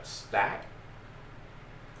 Do we have that stat?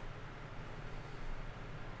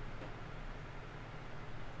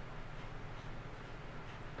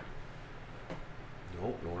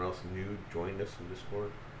 Nope, no one else new joined us in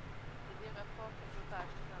Discord.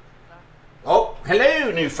 Oh,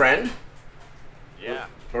 hello, new friend. Yeah.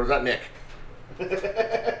 Or was that Nick?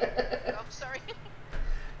 I'm sorry.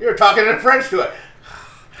 You were talking in French to it.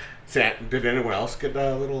 Did anyone else get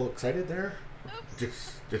a little excited there?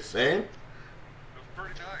 Just saying. It was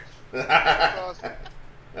pretty nice. That's awesome.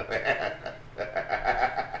 It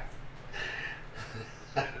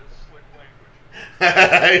is slick language.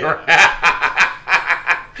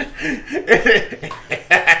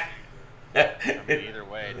 I mean, either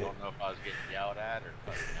way, I don't know if I was getting yelled at or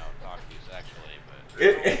talk to you sexually, but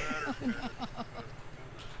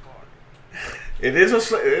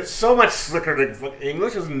it's so much slicker than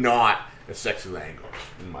English is not a sexy language,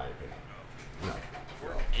 in my opinion. No.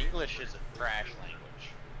 English is a trash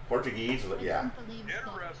language. Portuguese, yeah.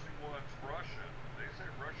 Interesting one's Russian. They say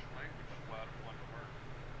Russian language is a lot of fun to learn.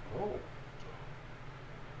 Oh. So,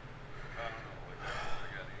 I don't know, like I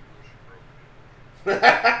got English broken.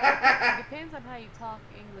 It depends on how you talk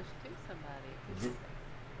English to somebody.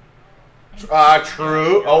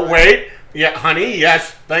 True. Oh, wait. Yeah, honey.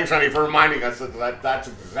 Yes. Thanks, honey, for reminding us that that's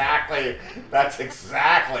exactly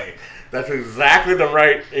the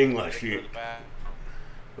right English.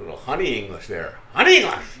 A little honey English there. Honey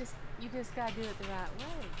English! You just gotta do it the right way.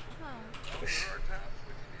 Come on.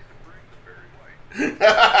 Right.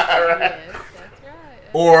 Yes, that's right.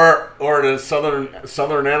 Or the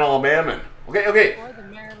southern Alabama. Okay. Or the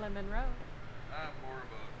Marilyn Monroe.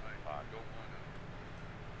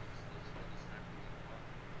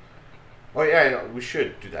 Oh yeah, we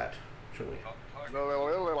should do that, shouldn't we?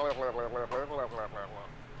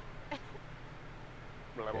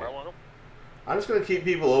 Okay. I'm just gonna keep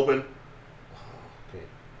people open. Okay.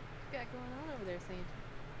 What's got going on over there,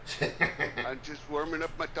 Santa? I'm just warming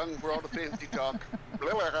up my tongue for all the fancy talk.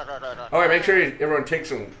 All right, make sure everyone takes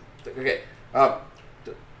some. Okay. Yeah.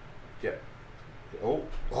 Oh.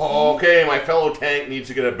 Okay. My fellow tank needs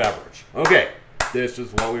to get a beverage. Okay. This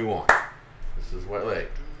is what we want. This is what like.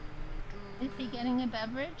 Is he getting a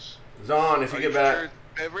beverage? Zon, if you get back. Sure it's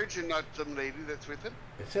beverage and not some lady that's with him.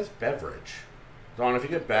 It says beverage. Zon, if you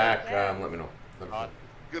get back, let me know.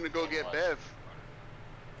 Gonna go get Bev.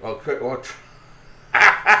 Oh,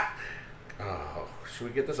 oh, should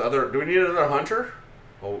we get this other? Do we need another hunter?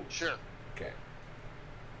 Oh, sure. Okay.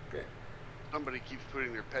 Somebody keeps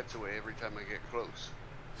putting their pets away every time I get close.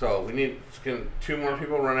 So we need. Can 2 more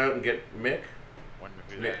people run out and get Mick?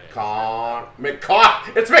 McCock.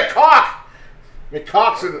 It's McCock.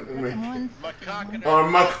 McCock's in. McCock.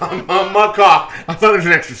 I thought it was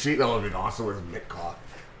an extra seat. That would have been awesome. It was McCock.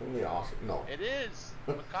 That would be awesome. No. It is.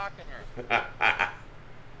 McCockiner.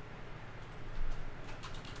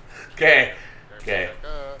 Okay.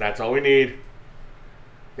 That's all we need.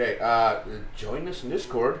 Okay. Join us in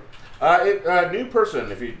Discord. New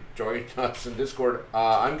person, if you join us in Discord.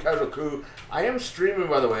 I'm Casual Coup. I am streaming,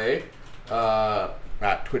 by the way,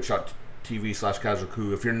 at twitch.tv/Casual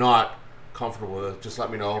Coup. If you're not comfortable with it, just let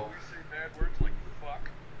me know.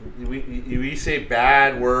 We say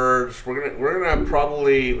bad words. We're gonna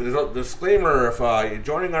probably, there's a disclaimer, if you're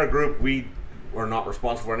joining our group, we are not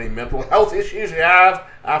responsible for any mental health issues you have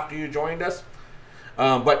after you joined us.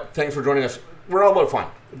 But thanks for joining us. We're all about fun.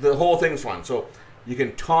 The whole thing's fun. So you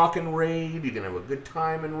can talk in raid. You can have a good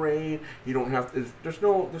time in raid. You don't have to, there's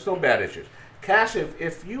no bad issues. Cash,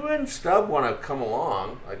 if you and Stub want to come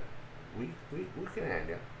along, like we can handle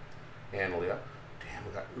you. Damn, we got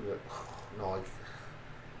no.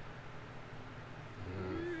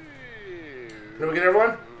 Did we get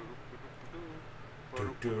everyone?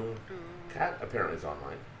 Cat apparently is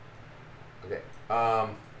online. Okay. How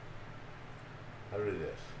do we do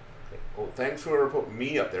this? Okay. Oh, thanks whoever put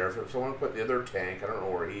me up there. If someone put the other tank, I don't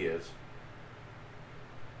know where he is.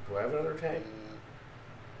 Do I have another tank?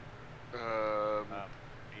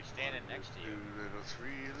 He's standing next to you.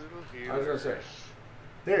 I was gonna say.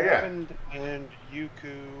 There, yeah. And Yuku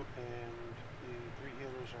and the 3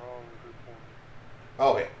 healers are all in group 1.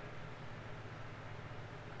 Oh, okay.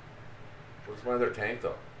 What's my other tank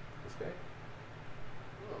though? This guy?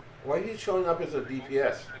 Oh. Why is he showing up as a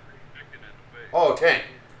DPS? Oh, tank.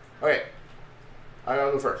 Okay. I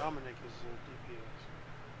gotta go first. Dominic is a DPS.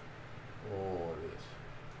 Oh, it is.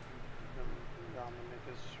 Dominic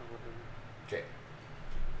is or whatever. Okay.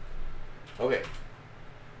 Okay.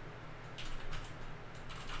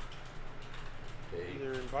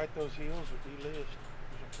 Either invite those heals or delist. There's a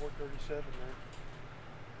 437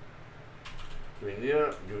 there. Do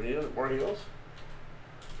we need more heals?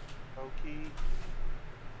 Okay.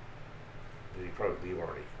 Did he probably leave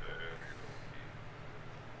already?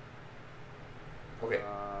 Okay.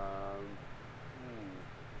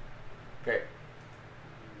 Okay.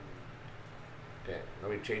 Okay,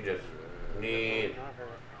 let me change it. Need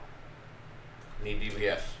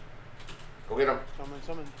DPS. Go get him.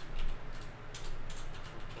 Summon.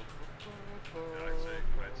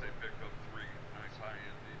 I'd say pick up 3 nice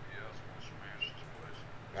high-end DPS and smash this place.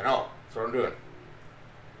 I know. That's what I'm doing.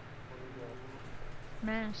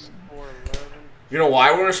 Smash. You know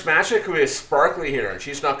why we're going to smash it? Because we have Sparkly here, and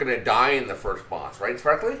she's not going to die in the first boss. Right,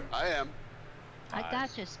 Sparkly? I am. I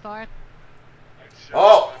got you, Spark.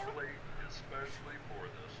 Oh! Especially for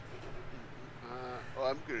this. Oh,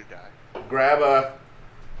 I'm going to die. Grab a...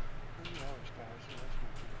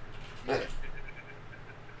 I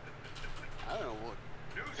don't know what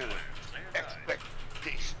kind of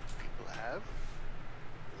expectations people have.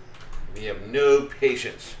 We have no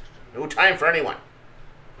patience. No time for anyone.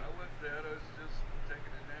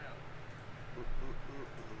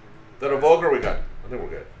 The Vulgar we got. I think we're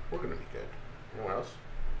good. We're going to be good. Anyone else?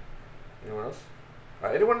 Anyone else?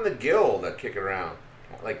 Anyone in the guild that kick around?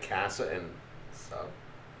 Like Casa and Sub?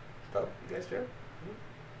 Stub? You guys there?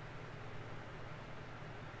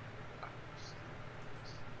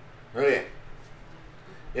 Oh yeah.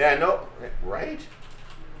 Yeah, no. Right?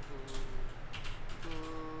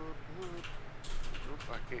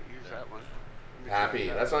 Can't use that one. Let me Happy. try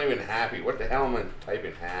that. That's not even happy. What the hell am I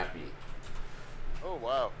typing happy? Oh,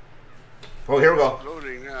 wow. Oh, here we go.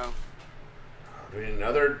 Loading now. Do we need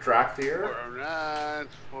another track here? 409s,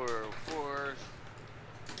 404s.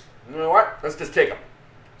 You know what? Let's just take them.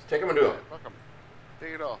 Let's take them and do them. Fuck 'em.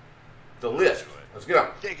 Take it all. The list. Let's get them.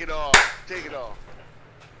 Take it all. Take it all.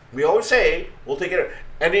 We always say we'll take it.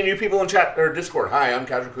 Any new people in chat or Discord? Hi, I'm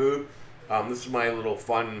Casual Coo. This is my little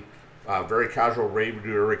fun, very casual raid we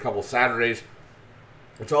do every couple Saturdays.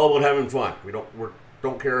 It's all about having fun. We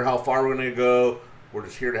don't care how far we're gonna go. We're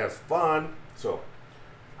just here to have fun. So,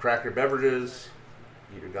 crack your beverages,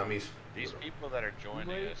 eat your gummies. These people that are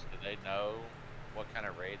joining us, do they know what kind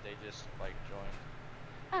of raid they just like joined?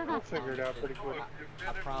 We'll figure it out pretty quick.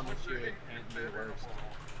 I promise you it can't be worse.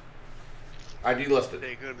 I delisted.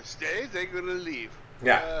 They gonna stay? They gonna leave?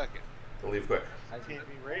 Yeah. Okay. They'll leave quick. As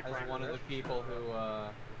one of the people who,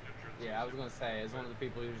 yeah, I was gonna say, as one of the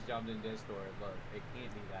people who just jumped in Discord, look, it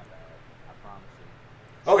can't be that bad. I promise you.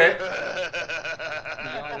 Okay.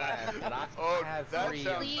 Y'all laugh, but I have that 3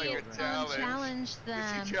 sounds young like a children. challenge. Challenge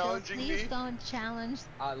them. Is he challenging Please me? don't challenge.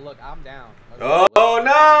 Look, I'm down. Oh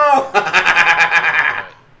no!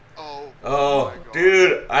 Oh. Oh,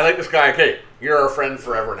 dude, I like this guy. Okay, you're our friend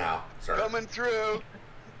forever now. Sorry. Coming through.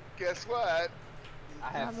 Guess what? I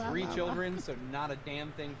have Blah, blah, 3 blah, children, so not a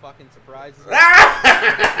damn thing fucking surprises me.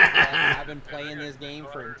 I've been playing this game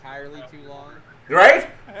for entirely too long. Right?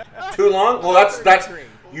 Too long? Well, that's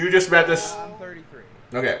you just met this. I'm 33.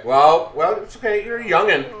 Okay. Well, it's okay. You're a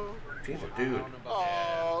youngin. Jesus, dude.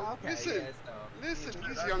 Oh, Okay, listen, yeah, so- listen.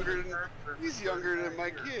 He's younger than my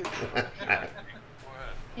kids.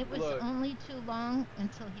 It was only too long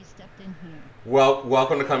until he stepped in here. Well,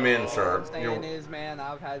 welcome to come in, What sir. I'm saying is, man,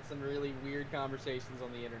 I've had some really weird conversations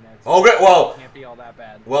on the internet. Okay, well- it can't be all that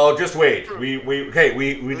bad. Well, just wait. We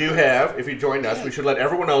do have. If you joined us, we should let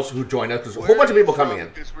everyone else who joined us. There's a whole bunch of people coming in.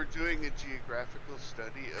 Because we're doing a geographical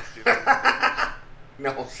study of different things.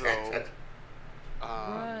 No, So,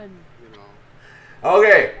 Run. you know.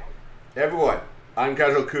 Okay, everyone. I'm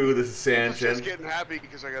Casual Coo. This is I was just Sanchin. getting happy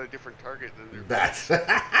because I got a different target than their That's But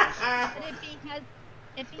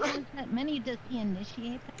if he has that many, does he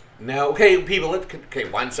initiate that? now. Okay, people. Okay,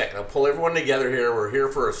 1 second. I'll pull everyone together here. We're here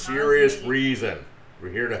for a serious reason. We're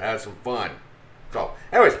here to have some fun. So,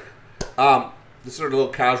 anyways, this is a little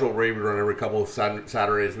casual raid we run every couple of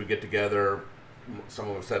Saturdays. We get together. Some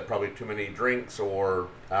of us said probably too many drinks or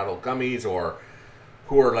adult gummies, or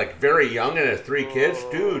who are like very young and has 3 kids.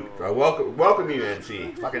 Dude, I welcome you,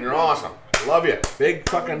 NC. Fucking, you're awesome. Love you. Big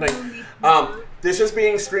fucking thing. This is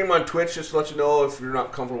being streamed on Twitch. Just to let you know, if you're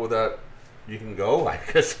not comfortable with that, you can go. I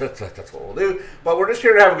guess that's what we'll do. But we're just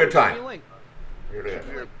here to have a good time. Here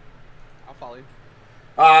to I'll follow you.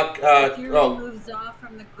 If you moves off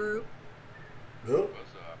from the group, who?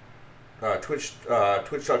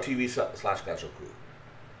 Twitch.tv/casualcoo.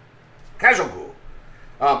 Casualcoo.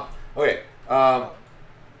 Okay.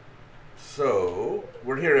 So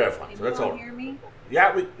we're here to have fun. can So that's you all all. hear me?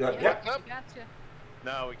 Yeah, we. Yeah. Yeah. Gotcha.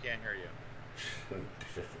 No, we can't hear you.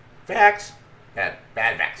 Facts. Bad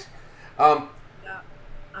facts. Yeah,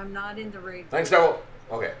 I'm not in the raid. Thanks, Devil.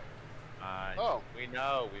 Okay. We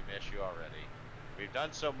know we miss you already. We've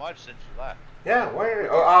done so much since you left. Yeah. Why are you?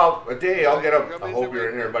 Oh, a day. I'll get up. I hope you're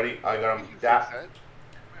in here, buddy. I got him.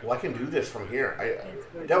 Well, I can do this from here.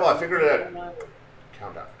 Devil, I figured it out.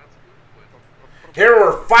 Countdown. Here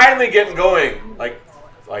we're finally getting going. Like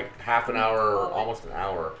half an hour, almost an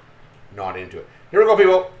hour, not into it. Here we go,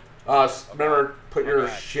 people. Remember, put your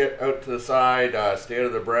shit out to the side. Stay out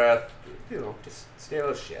of the breath. You know, just stay out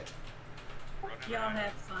of shit. Y'all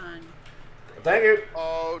have fun. Thank you.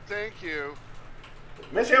 Oh, thank you.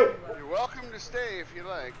 Miss you. You're welcome to stay if you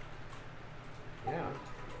like. Yeah.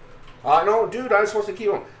 No, dude, I was supposed to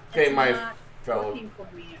keep them. Okay, It's my not fellow. working for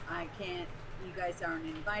me. I can't. You guys aren't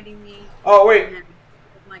inviting me. Oh, wait. I'm having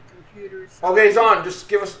with my computer. Okay, Zon, just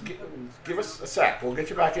give us a sec. We'll get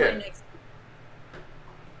you back in.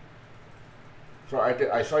 So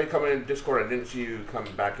I saw you come in Discord. I didn't see you come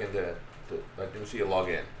back into. I didn't see you log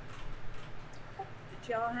in. But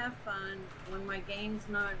y'all have fun. When my game's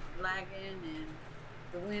not lagging and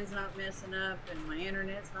the wind's not messing up and my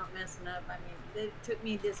internet's not messing up, I mean, it took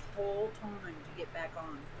me this whole time to get back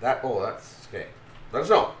on. That's okay. Let us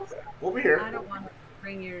know. We'll be here. I don't want to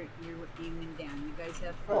bring your evening down. You guys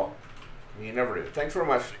have fun. Oh, you never do. Thanks very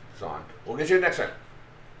much, Zon. We'll get you next time.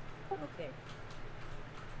 Okay.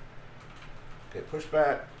 Okay, push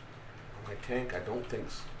back. My tank, I don't think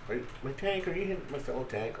so. My tank, are you hitting my fellow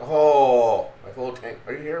tank? Oh, my fellow tank.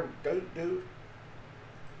 Are you here, dude?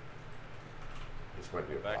 This might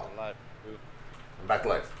be a Back problem. to life. Ooh. I'm back to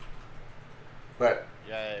life. But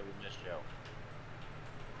Yeah, we missed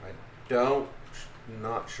Joe.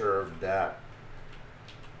 Not sure of that.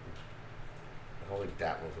 I don't think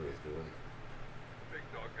that knows what he's doing. Big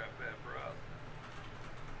dog got bad breath.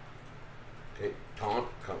 Okay, taunt.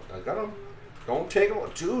 Come, I got him. Don't take him,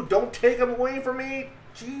 dude. Don't take him away from me.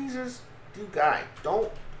 Jesus, you guy.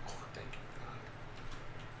 Don't. Oh, thank you,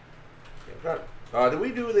 God. Okay, got it. Did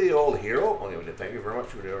we do the old hero? Oh, yeah, we did. Thank you very much.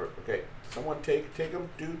 Okay, someone take him,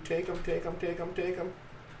 dude. Take him.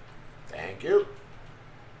 Thank you.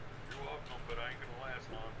 You're welcome, but I ain't gonna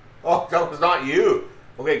last long. Oh, that was not you.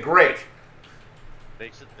 Okay, great.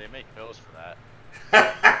 They make pills for that.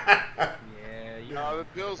 Yeah, you No, know the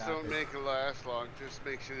pills about don't this. make it last long. Just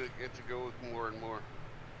makes you get to go with more and more.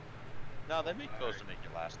 No, they make pills to make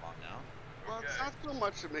it last long now. Well, it's not so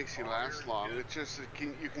much that makes you last long. It's just that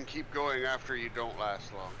you can keep going after you don't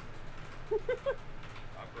last long. I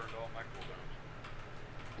burned all my cooldowns.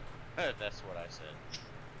 That's what I said.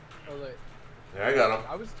 Oh, look. Yeah, I got him.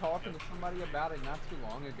 I was talking to somebody about it not too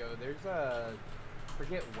long ago. There's a,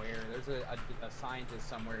 forget where, there's a scientist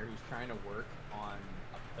somewhere who's trying to work on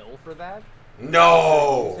a pill for that.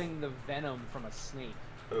 No! Using the venom from a snake.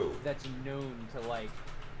 Ooh. That's known to, like,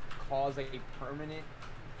 cause a permanent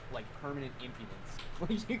impotence.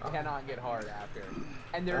 Like, you cannot get hard after.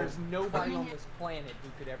 And there is nobody on this planet who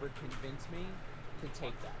could ever convince me to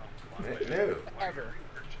take that. No. Ever.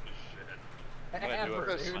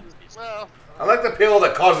 Ever, dude. Well, I like the pill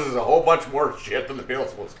that causes a whole bunch more shit than the pill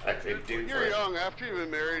is supposed to actually do. when you're young, after you've been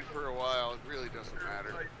married for a while, it really doesn't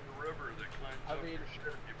matter. The river that climbs up your shit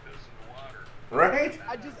if you piss in the water. Right?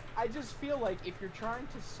 I just feel like if you're trying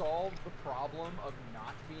to solve the problem of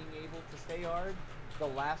not being able to stay hard, the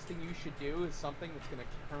last thing you should do is something that's going to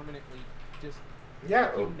permanently just make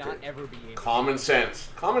you not ever be able Common to. sense.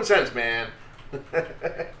 Common sense, man.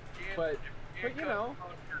 But you know.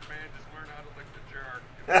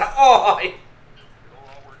 Oh,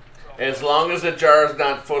 as long as the jar's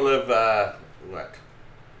not full of what?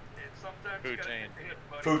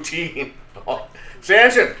 Poutine. Oh.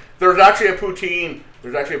 Sanson, there's actually a poutine.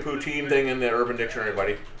 There's actually a poutine thing in the Urban Dictionary,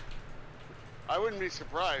 buddy. I wouldn't be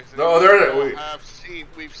surprised. No,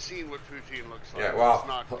 We've seen what poutine looks like. Yeah, well, It's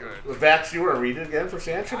not good. Vax, you want to read it again for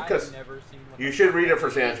Sanson? Because you should read it for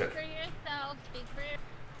Sanson. For yourself, speak for yourself.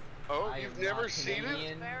 Oh, I you've am never not seen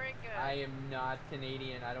Canadian. it? Very good. I am not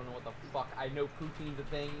Canadian. I don't know what the fuck. I know poutine's a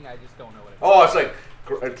thing. I just don't know what it is. Oh, it's like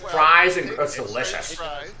fries and it's delicious.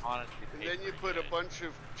 Fries, and then you put a bunch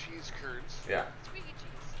of cheese curds. Yeah.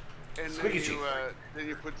 And Squeaky then cheese. then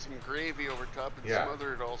you put some gravy over top and Yeah.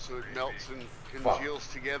 smother it all so it melts and Fuck. congeals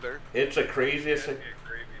together. It's the craziest thing.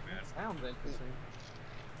 Sounds interesting.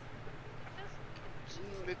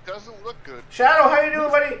 It doesn't look good. Shadow, how you doing,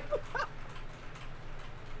 buddy?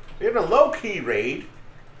 You're in a low-key raid.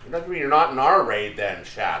 It doesn't mean you're not in our raid then,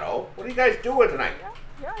 Shadow. What are you guys doing tonight?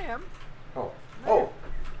 Yeah, I am. Oh.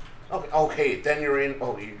 Okay, then you're in...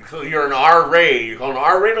 so you're in our raid. You're calling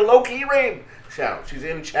our raid a low-key raid. Shadow, she's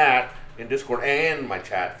in chat, in Discord, and my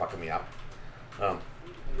chat fucking me up.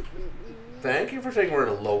 Thank you for saying we're in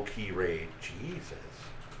a low-key raid. Jesus.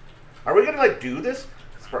 Are we gonna, do this?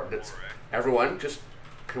 Everyone,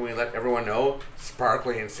 can we let everyone know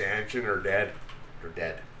Sparkly and Sanchin are dead? They're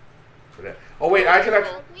dead. Oh, wait, I can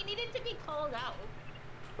actually... We needed to be called out.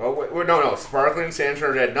 Oh, wait, no. Sparkly and Sanchin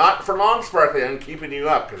are dead. Not for long, Sparkly. I'm keeping you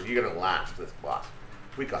up, because you're going to last this boss.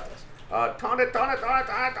 We got this. Taunt it.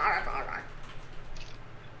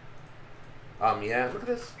 Yeah, look at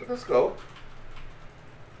this. Let us go.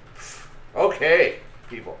 Okay,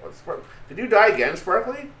 people. Did you die again,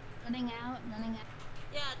 Sparkly? Running out.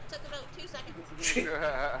 Yeah, it took about 2 seconds.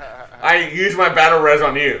 I used my battle res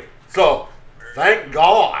on you. So, thank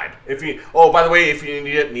God. By the way, if you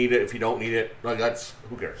need it, need it. If you don't need it, that's,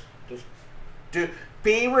 who cares? Just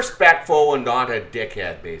be respectful and not a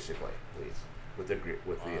dickhead, basically, please. There we go.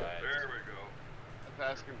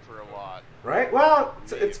 That's asking for a lot. Right? Well,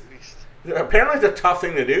 it's apparently it's a tough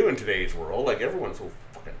thing to do in today's world. Like, everyone's so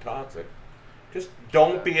fucking toxic. Just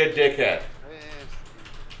don't be a dickhead.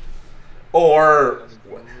 Or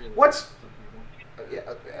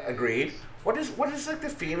agreed. What is the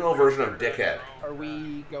female version of dickhead? Are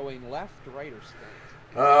we going left, right, or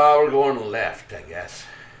straight? We're going left, I guess.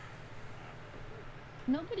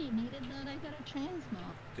 Nobody needed that. I got a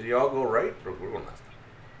transmog. Did you all go right, or we're going left?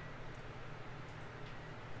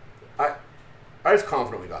 I was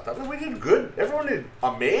confident we got that. We did good. Everyone did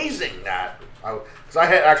amazing. Because I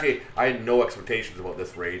had no expectations about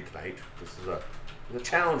this raid tonight. This is a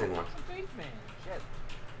challenging one. Thanks, man. Shit.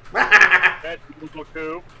 That Google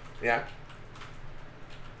too. Yeah.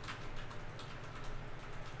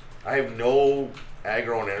 I have no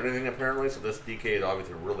aggro and everything apparently. So this DK is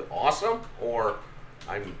obviously really awesome, or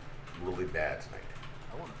I'm really bad tonight.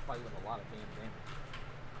 I want to fight with a lot of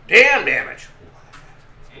damn damage. Damn damage!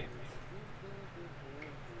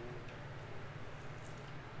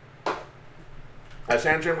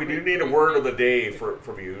 Sanchin, we do need a word of the day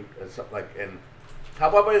from you. And how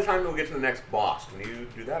about by the time we get to the next boss? Can you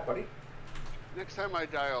do that, buddy? Next time I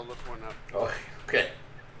die, I'll look one up. Oh, okay.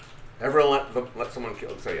 Everyone let someone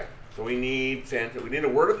kill. So yeah. So we need Sanchin. We need a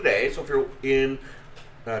word of the day. So if you're in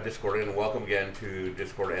Discord, and welcome again to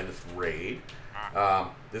Discord and this raid.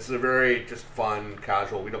 This is a very just fun,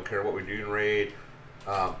 casual. We don't care what we do in raid.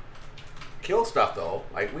 Kill stuff though.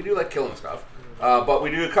 Like we do like killing stuff. But we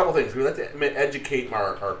do a couple things. We like to educate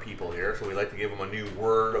our people here, so we like to give them a new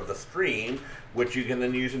word of the stream, which you can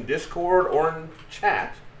then use in Discord or in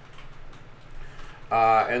chat.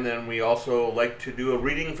 And then we also like to do a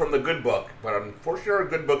reading from the good book, but unfortunately our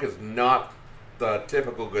good book is not the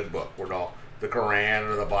typical good book. We're not the Quran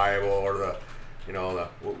or the Bible or the,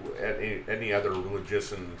 any other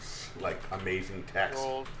religious and like amazing text.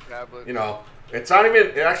 Gold tablet. It's not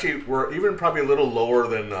even, actually, we're even probably a little lower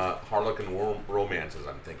than Harlequin romances,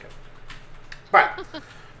 I'm thinking.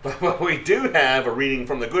 But we do have a reading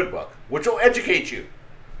from the good book, which will educate you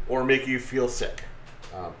or make you feel sick.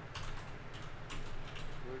 We're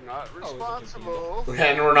not responsible.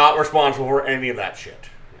 And we're not responsible for any of that shit.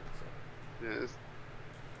 Yes.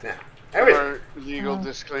 Yeah. Anyways, our legal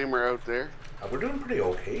disclaimer out there. We're doing pretty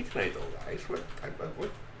okay tonight, though, guys. We're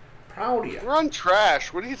proud of you. We're on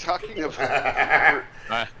trash. What are you talking about?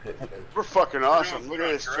 we're fucking awesome. Look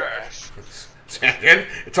at this trash.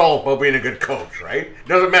 It's all about being a good coach, right?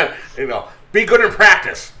 Doesn't matter. Be good in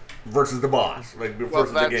practice versus the boss,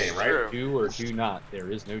 versus the game, right? True. Do or do not.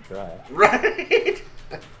 There is no try. Right.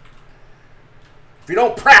 If you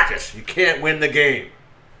don't practice, you can't win the game.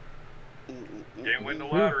 Can't win the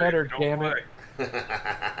lottery. Better, Don't damn play.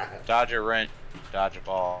 Dodge a wrench, dodge a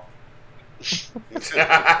ball.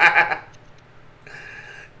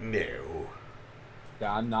 No.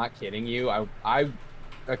 I'm not kidding you.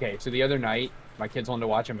 Okay, so the other night, my kids wanted to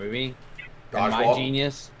watch a movie. And my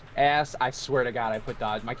genius ass, I swear to God, I put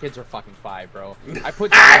dodge. My kids are fucking 5, bro. I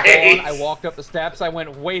put dodgeball on, I walked up the steps, I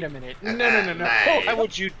went, wait a minute. No. Nice. Why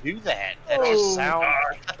would you do that? That just sounds...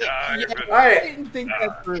 I didn't think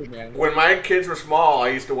that through, man. When my kids were small, I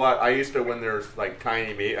used to when there's like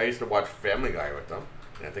tiny me, I used to watch Family Guy with them.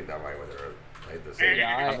 And I think that might be like the same.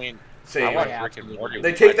 I mean, Rick and Morty.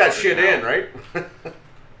 They take that shit in, right?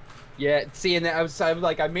 Yeah, see, and I was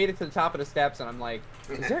like, I made it to the top of the steps, and I'm like,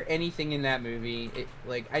 is there anything in that movie?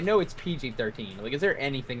 I know it's PG-13. Like, is there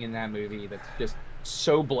anything in that movie that's just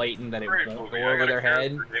so blatant that it won't go over their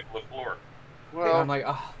head? Well, I'm like,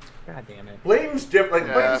 oh, god damn it. Blame's different.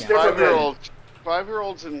 Like, Blame's different than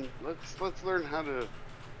 5-year-olds, and let's learn how to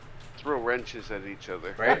throw wrenches at each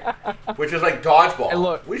other, right? Which is like dodgeball. And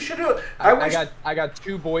look, we should have. I got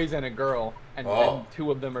 2 boys and a girl, and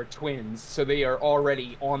 2 of them are twins, so they are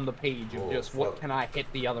already on the page of just what can I hit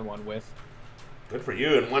the other one with. Good for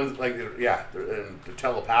you. And one and the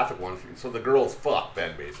telepathic one. So the girl's fucked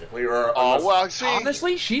then, basically. Or see,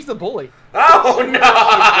 honestly, she's the bully. Oh no!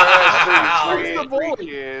 She's the bully.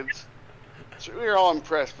 Kids. So we were all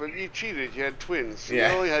impressed, but you cheated. You had twins.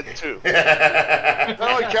 Yeah. You only had 2. That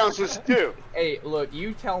only counts as 2. Hey, look,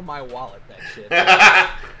 you tell my wallet that shit.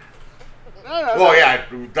 No. Yeah,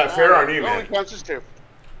 that's fair on you, man. Only counts as 2.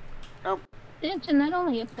 Sanchin, that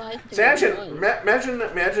only applies to Sanchin,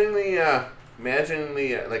 imagine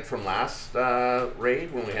the like from last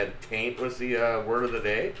raid when we had taint was the word of the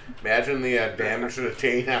day. Imagine the damage to the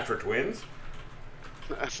taint after twins.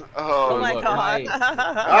 Oh my god.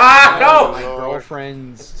 No! My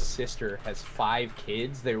girlfriend's sister has 5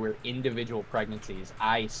 kids. They were individual pregnancies.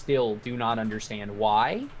 I still do not understand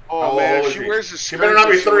why. Oh man, if she wears a skirt, she better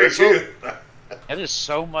not be 3 too. That is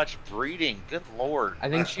so much breeding. Good lord. I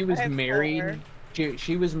think she was married.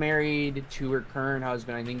 She was married to her current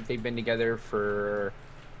husband. I think they've been together for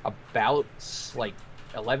about like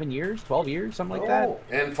 11 years, 12 years, something like that.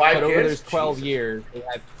 And 5 but kids? over those 12 years, they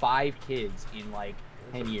had 5 kids in like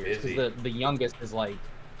 10 years. Because the youngest is like...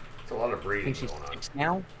 It's a lot of breeding. I think she's 6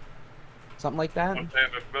 now. Something like that. They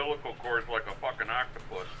have a umbilical cord like a fucking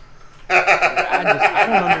octopus. I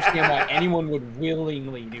don't understand why anyone would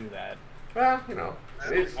willingly do that. Well, you know.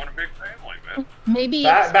 It's one big family, man. Maybe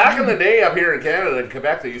back in the day up here in Canada and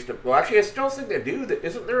Quebec, they used to. Well, actually, I still think they do.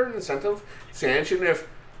 Isn't there an incentive sanction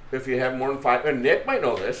if you have more than 5? And Nick might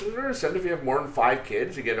know this. Is there an incentive if you have more than 5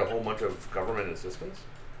 kids? You get a whole bunch of government assistance.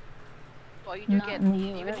 Well, you do Not get, in the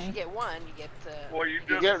even if you US. get one, you get. Well, you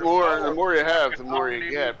You get more. The more you have, the more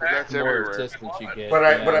you get. But that's The more everywhere. assistance you get. But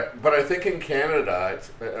yeah. I think in Canada,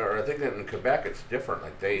 or I think that in Quebec, it's different.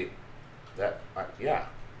 Like yeah,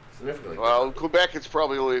 significantly. Well, Quebec, it's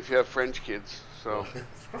probably only if you have French kids. So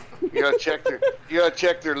you gotta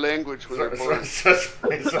check their language when they're born.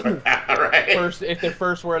 Right. First, if their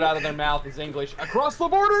first word out of their mouth is English, across the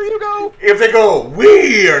border you go. If they go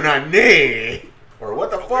we or not nay, or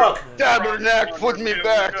what the fuck? Tabernacle, put me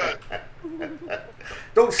back.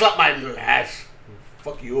 Don't slap my little ass.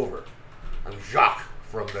 Fuck you over. I'm Jacques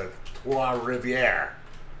from the Trois Rivières.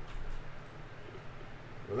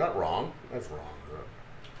 Was that wrong? That's wrong.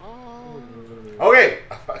 Okay.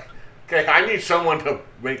 Okay, I need someone to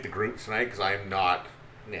make the group tonight because I'm not.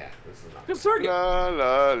 Yeah, this is not. Just circuit. La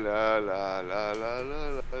la la la la la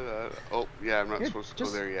la la. Oh, yeah, I'm not supposed to go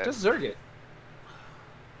there yet. Just zerg it.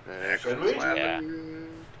 Should we? Yeah.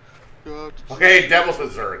 Okay, Devil's a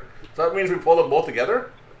Zerg. So that means we pull them both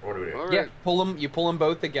together? Or what do we do? All Yeah, right. you pull them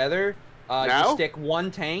both together. Now? You stick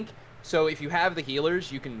one tank. So if you have the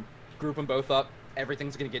healers, you can group them both up.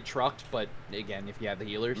 Everything's gonna get trucked, but again, if you have the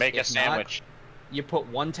healers, Make a if not, sandwich. you put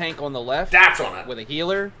one tank on the left Daps on it. with a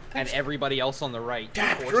healer, and everybody else on the right.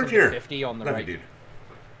 Daps, Force you're them to here. 50 on the Love right. you, dude.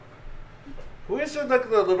 Who is the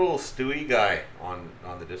little Stewie guy on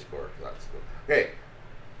the Discord? That's cool. Okay,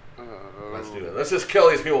 let's do it. Let's just kill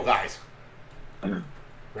these people, guys.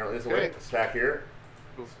 Apparently, this way. Stack here.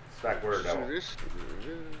 Stack where, Devil?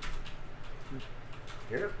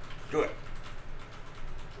 Here. Do it.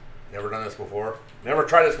 Never done this before. Never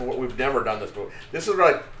tried this before. We've never done this before. This is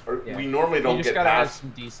like we normally don't You just get gotta have past.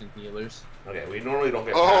 some decent healers. Okay, we normally don't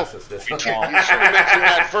get past this. You should have mentioned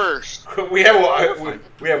that first. we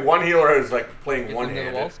have one healer who's like playing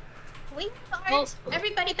one-handed. Wait, guards,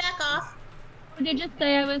 everybody back off. What did you just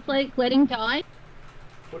say? I was like letting die.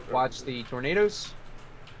 Watch the tornadoes.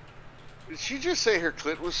 Did she just say her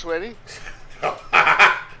clit was sweaty?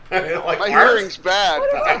 Like my ours? hearing's bad.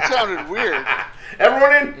 That sounded weird.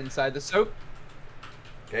 Everyone in? Inside the soap.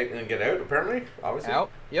 Okay, and then get out, apparently. Obviously.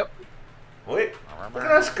 Out. Yep. Wait. Look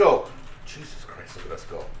at us go. Jesus Christ, look at us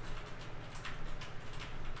go.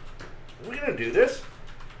 Are we going to do this?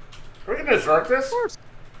 Are we going to zerk this? Of course.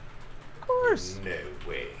 Of course. No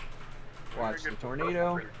way. Watch the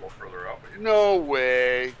tornado. No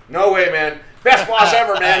way. No way, man. Best boss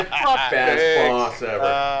ever, man. Best boss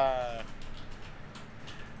ever.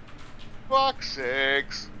 Fuck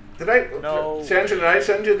sakes. Did I No. send you? Did I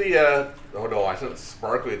send you the? Oh no, I sent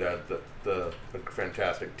Sparkly the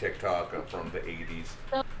fantastic TikTok from the '80s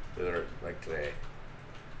that are like today.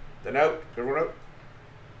 Then out, everyone out.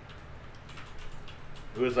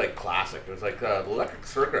 It was like classic. It was like the Electric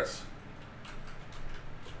Circus.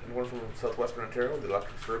 Anyone from Southwestern Ontario? The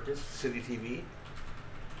Electric Circus, City TV,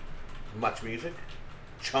 Much Music,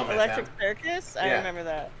 Chum Electric FM. Circus? I Yeah. remember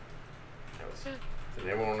that. Did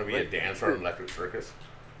everyone want to be a dancer on Electric Circus?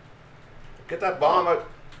 Get that bomb out.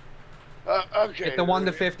 Okay. Get the 1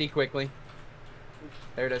 to 50 quickly.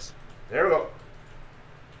 There it is. There we go.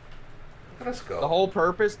 Let us go. The whole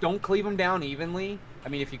purpose, don't cleave them down evenly. I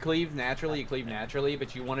mean, if you cleave naturally, you cleave naturally,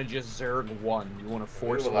 but you want to just zerg one. You want to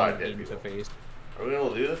force have a lot of one dead into people. phase. Are we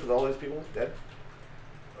going to do this with all these people dead?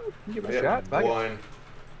 Give it We a have shot. Fuck it. one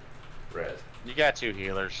res. You got 2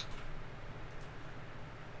 healers.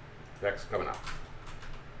 Vex coming up.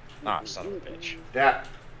 Ah, son of a bitch. Dat.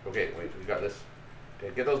 Okay, wait, we got this.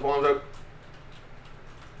 Okay, get those bombs out.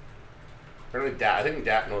 Apparently, Dat. I think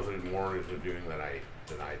Dat knows what more is doing than I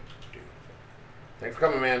do. Thanks for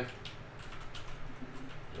coming, man.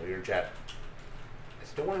 Know you're in chat. I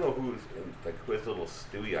still want to know who's in, like who has the little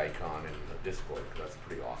Stewie icon in the Discord because that's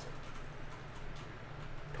pretty awesome.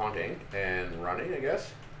 Taunting and running, I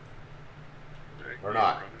guess, or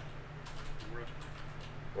not.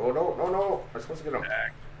 Oh no! I'm supposed to get him.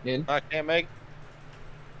 In. I can't make.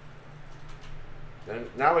 Then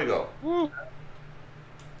now we go. Woo. Look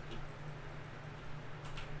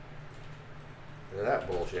at that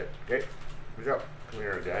bullshit. Okay, good job. Come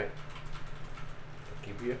here, guy. I'll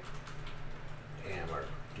keep you. Damn, our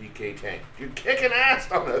DK tank. You're kicking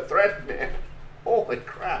ass on the thread, man. Holy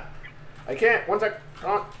crap. I can't. One sec.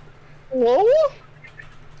 Come on. Whoa?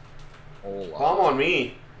 Bomb on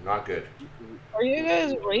me. Not good. Are you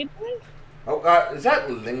guys raiding? Oh, is that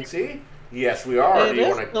Lindsay? Yes, we are. It Do you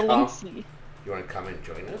is want to the come? Lindsay. You want to come and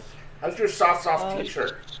join us? How's your soft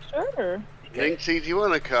T-shirt? Sure. Linksy, do you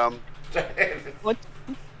want to come? What?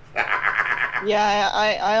 Yeah,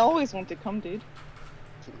 I always want to come, dude.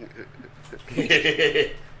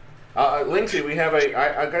 Lindsay, we have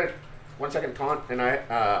I got 1 second taunt,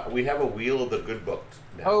 and we have a wheel of the good books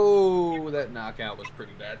now. Oh, that knockout was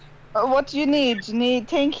pretty bad. What do you need? Do you need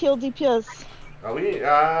tank, heal, DPS? We need,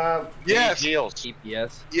 Yes. Heals.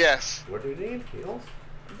 DPS. Yes. What do we need? Heals?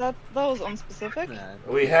 That was unspecific.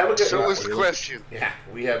 We have a good... So was the question. Yeah,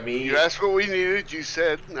 we have me... You asked what we needed, you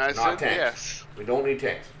said, and I said tanks. yes. We don't need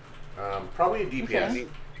tanks. Probably a DPS. Okay.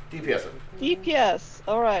 DPS. DPS.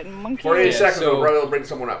 Alright, monkey. 48 seconds, so... we'll probably bring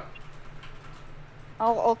someone up.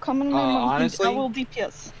 I'll come in my monkey. Honestly, I will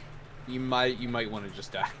DPS. You might want to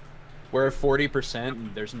just die. We're at 40%,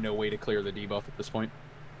 and there's no way to clear the debuff at this point.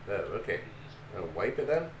 Okay. Wipe it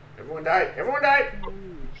then. Everyone died. Everyone died.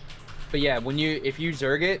 But yeah, if you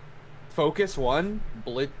Zerg it, focus one,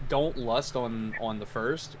 don't lust on the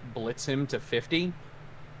first, blitz him to 50,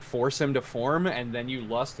 force him to form, and then you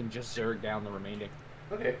lust and just Zerg down the remaining.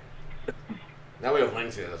 Okay. Now we have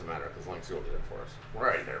Lynxie, it doesn't matter, because Lynxie will do it for us.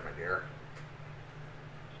 Right there, my dear.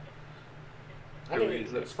 I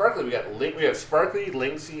mean, Sparkly, we have Sparkly,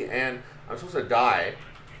 Lynxie, and I'm supposed to die.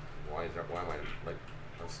 Why am I, like,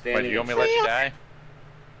 I'm standing... Wait, do you want me to let you die?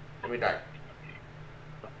 Let me die.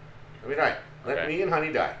 Let me die. Let me and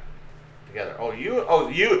Honey die. Together.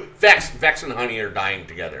 You, Vex and Honey are dying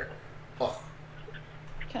together. Oh.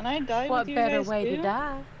 Can I die what with you better guys way too? to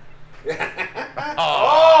die?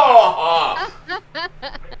 Oh!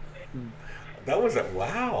 That was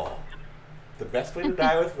wow. The best way to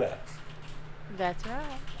die with Vex. That's right.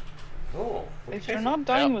 Oh. If you're not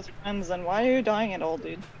dying with friends, then why are you dying at all,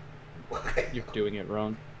 dude? You're doing it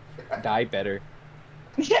wrong. Die better.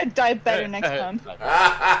 Yeah, die better next time.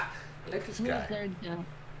 I like this guy.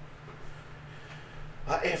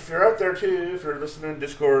 If you're out there too, if you're listening in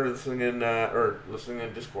Discord, listening in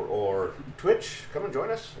Discord or Twitch, come and join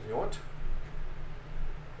us if you want.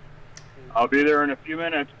 I'll be there in a few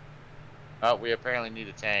minutes. Oh, we apparently need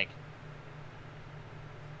a tank.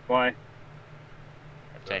 Why?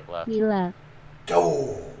 A tank left. He left.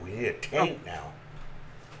 Oh, we need a tank now.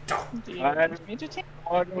 Do you want me to tank?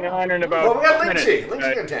 Well, we got Lynxie.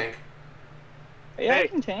 Lynxie can tank. Yeah, Hey. I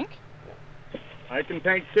can tank. I can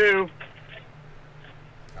tank too.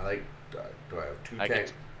 I like. Do I have two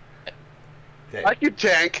tanks? I can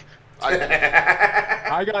tank.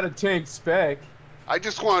 I got a tank spec. I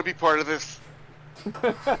just want to be part of this.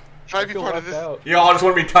 Can I be part of this? You all just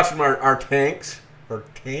want to be touching our tanks? Our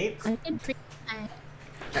tanks? I can pre-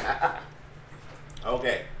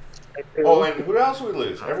 Okay. Oh, and who else we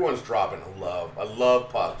lose? Everyone's dropping. I love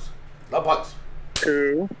pugs. Love pugs.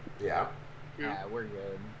 Two. Yeah. Yeah, we're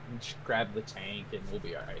good. Just grab the tank and we'll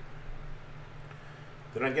be alright.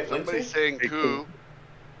 Did I get Somebody Lynxie? saying coup.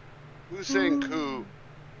 Who's saying coup?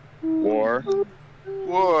 War.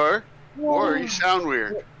 War, you sound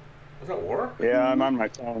weird. Was that War? Yeah, I'm on my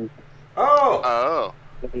phone. Oh!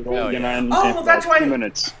 Oh, that's why. 2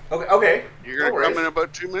 minutes. Okay. You're going to come in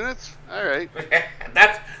about 2 minutes? Alright.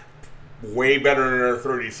 That's way better than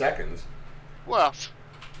 30 seconds. Well.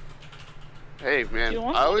 Hey, man. Do you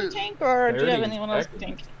want me to tank, or do you have anyone else to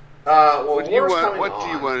tank? Well, what do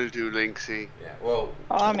you want to do, Lynxie? Yeah, well...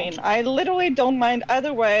 I mean, I literally don't mind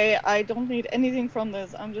either way. I don't need anything from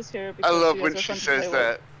this. I'm just here because I love you when guys she are fun to says play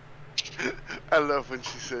that. I love when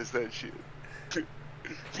she says that shit.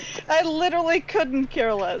 I literally couldn't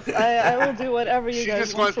care less. I will do whatever you She guys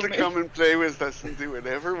just want wants to from me. come and play with us and do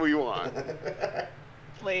whatever we want.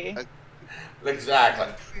 Play.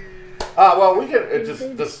 Exactly. Well, we can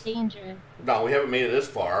just danger. No, we haven't made it this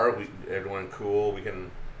far. Everyone cool. We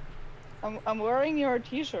can. I'm wearing your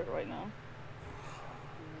T-shirt right now.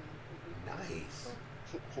 Nice.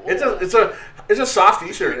 It's a soft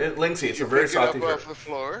T-shirt, Lynxie. It's a very soft Pick it up T-shirt. off the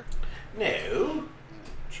floor? No.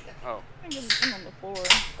 Oh. I think it's on the floor.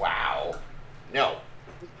 Wow. No.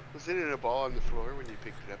 Was it in a ball on the floor when you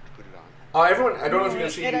picked it up to put it on? Oh, everyone! I don't know if you can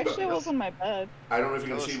see. It actually was on my bed. I don't know if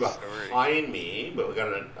you can see behind me, but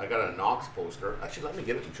I got a Knox poster. Actually, let me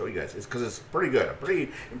get it and show you guys. It's because it's pretty good. I'm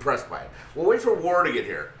pretty impressed by it. We'll wait for War to get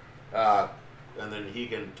here, and then he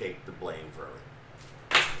can take the blame for it.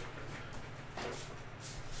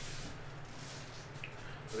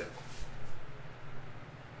 Okay.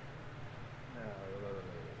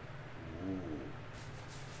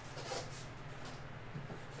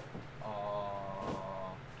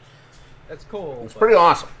 That's cool. It's pretty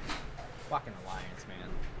awesome. Fucking Alliance, man.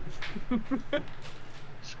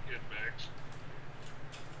 Skid bags.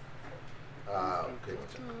 Okay,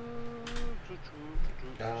 what's up?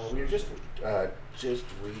 We're just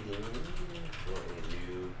waiting for a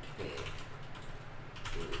new tank.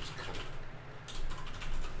 It is coming.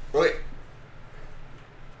 Okay.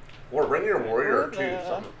 Or bring your warrior too.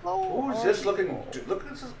 Who's this looking? Look at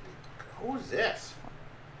this. Who is this?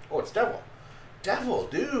 Oh, it's Devil. Devil,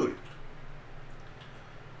 dude.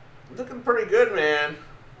 Looking pretty good, man.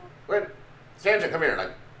 Wait, Sanja, come here.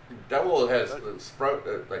 Like, Devil has sprout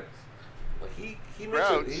like he makes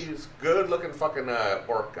it, he's good looking fucking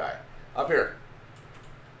orc guy up here.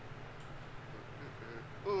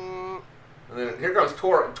 And then here comes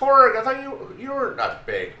Tor. Tor, I thought you were not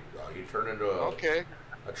big. You turned into a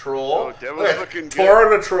troll. Oh, Devil's looking good. Tor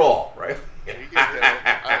and a troll, right? There you go, Devil.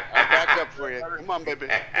 I'll back up for you. Come on, baby.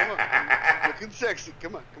 Come on. Looking sexy.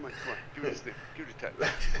 Come on. Do this thing. Do the touch.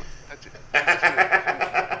 That's it.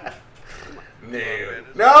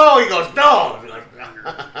 No, he goes, no.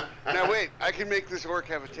 Now wait, I can make this orc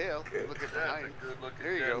have a tail. Look at behind.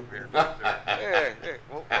 There you go. There.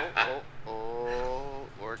 Oh,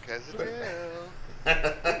 orc has a tail.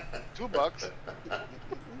 $2.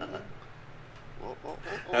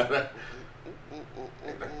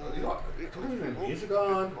 Music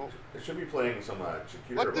on. It should be playing some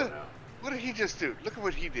Shakira right now. What did he just do? Look at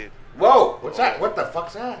what he did. Whoa! What's that? What the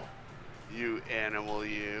fuck's that? You animal,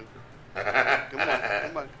 you. Come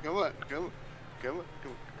on.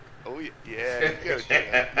 Oh yeah, you got a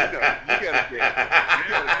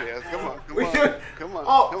tail. Come on.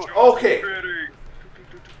 Oh, okay.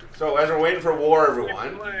 So as we're waiting for war,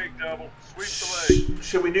 everyone.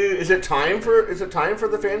 Should we do? Is it time for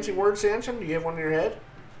the fancy word, Sanchin? Do you have one in your head?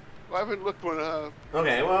 Well, I haven't looked one up.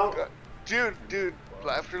 Okay, well. Dude.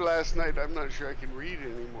 After last night, I'm not sure I can read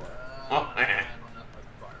anymore.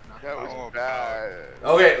 That was bad.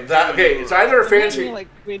 Okay, it's either a fancy. Like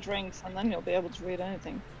 3 drinks, and then you'll be able to read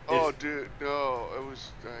anything. Oh, dude, no, it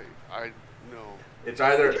was no. It's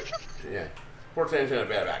either poor Sanchin and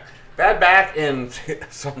bad back. Bad back and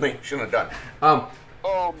something shouldn't have done.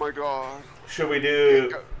 Oh my God. Should we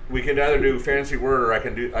do? We can either do fancy word, or I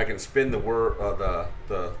can spin the word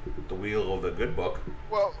the wheel of the good book.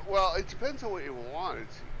 Well, it depends on what you want.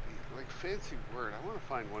 It's like fancy word. I want to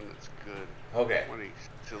find one that's good. Okay. One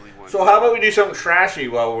silly one. So how about we do something trashy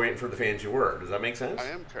while we're waiting for the fancy word? Does that make sense? I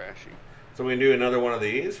am trashy. So we can do another one of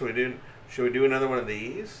these. Should we do another one of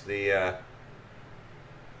these? What are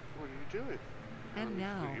you doing? And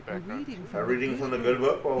now, a reading from the good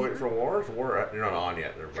book while waiting for war. So you're not on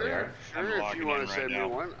yet, everybody. Sure, if you want to send me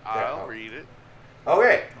one, I'll read it.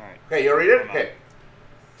 Okay. Okay, you'll read it? Okay.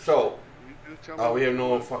 So, we have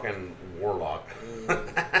no fucking warlock.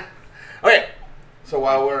 Okay. So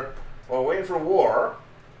while we're waiting for war,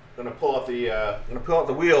 I'm gonna pull out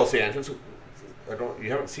the wheel, Sanchin. So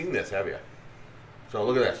you haven't seen this, have you? So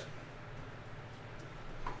look at this.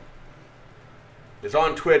 It's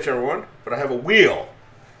on Twitch, everyone, but I have a wheel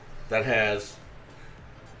that has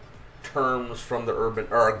terms from the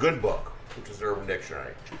a good book, which is the Urban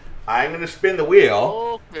Dictionary. I'm going to spin the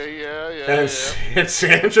wheel. Okay, yeah. And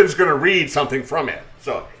Sanchin's going to read something from it.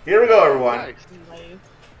 So here we go, everyone. Nice.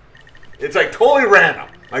 It's like totally random.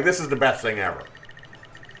 Like, this is the best thing ever.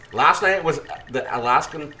 Last night was the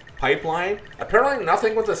Alaskan pipeline. Apparently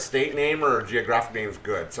nothing with a state name or a geographic name is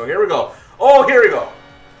good. So here we go. Oh, here we go.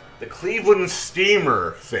 The Cleveland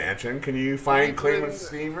Steamer, Sanchin. Can you find Cleveland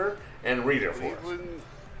Steamer and read it for us? Cleveland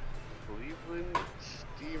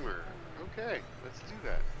Steamer. Okay, let's do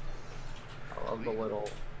that. I love the little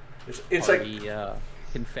it's party, like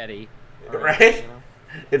confetti. Right?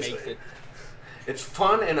 You know, it's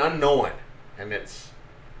fun and unknown. And it's...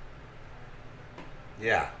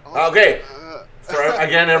 Yeah. Okay. For,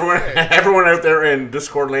 again, everyone out there in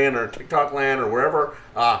Discord land or TikTok land or wherever...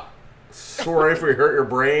 sorry if we hurt your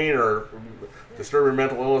brain or disturb your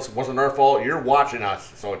mental illness. It wasn't our fault. You're watching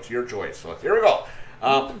us, so it's your choice. So here we go.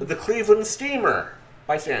 The Cleveland Steamer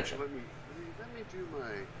by Sanchin. Let me get into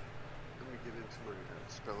my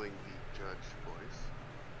spelling bee judge voice.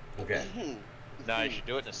 Okay. No, you should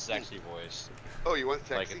do it in a sexy voice. Oh, you want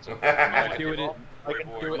sexy? do it.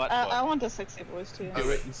 I want a sexy voice too. Do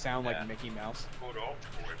it and sound like Mickey Mouse.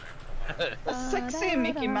 A sexy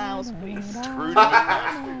Mickey Mouse, please.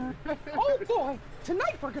 Oh boy!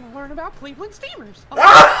 Tonight we're gonna learn about Cleveland steamers.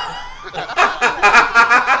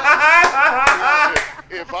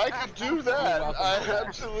 If I could do that, I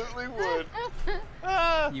absolutely would.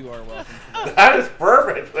 You are welcome. That is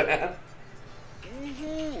perfect, man.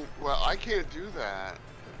 Well, I can't do that.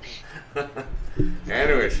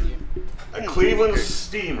 Anyways, a Cleveland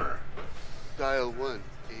Steamer. Dial 1-800.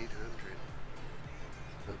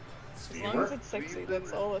 As long as it's sexy,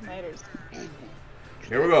 that's all that matters.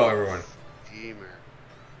 Here we go, everyone. Steamer,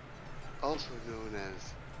 also known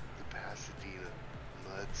as the Pasadena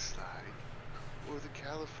mudslide or the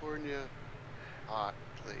California hot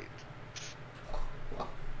plate,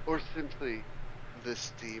 or simply the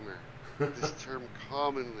steamer. This term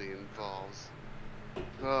commonly involves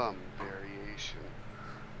some variation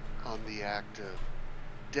on the act of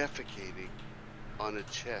defecating on a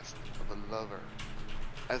chest of a lover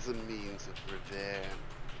as a means of revenge.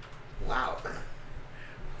 Wow.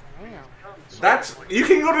 That's you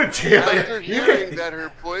can go to jail. After You hearing can, that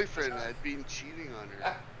her boyfriend had been cheating on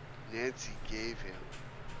her, Nancy gave him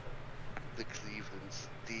the Cleveland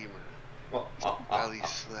steamer while he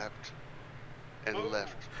slept and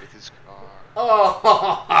left with his car.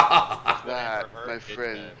 Oh. That, my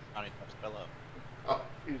friend,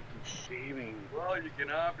 He's deceiving. Well, you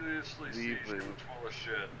can obviously see she was full of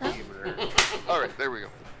shit. All right, there we go.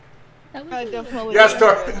 I definitely Yes, didn't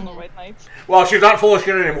Tor- do it on the right nights. Well, she's not full of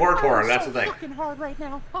shit anymore, Torin. That's the thing. Fucking hard right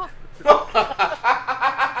now.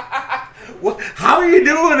 How are you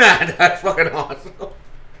doing that? That's fucking awesome.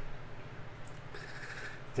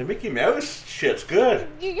 The Mickey Mouse shit's good.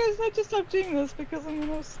 You guys need to stop doing this because I'm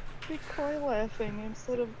gonna be cry laughing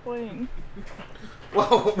instead of playing.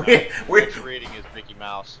 Well, He's reading his Mickey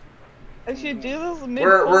Mouse. If you do this,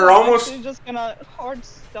 we're almost. I'm just gonna hard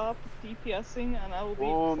stop DPSing, and I will be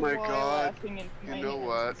Oh my cry god! laughing into my You know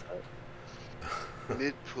hands what?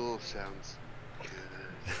 Mid-pool sounds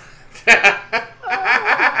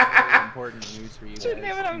Important news for you guys. Shouldn't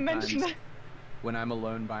even have mentioned Sometimes it. when I'm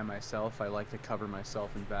alone by myself, I like to cover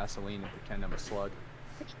myself in Vaseline and pretend I'm a slug.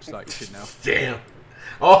 Just thought you should know. Damn.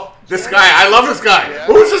 Oh, this guy. I love this guy. Yeah.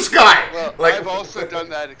 Who's this guy? Well, Like, I've also done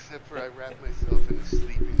that, except for I wrap myself in a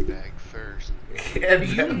sleeping bag first. and, Do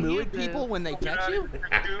you mood people when they catch you?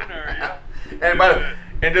 and by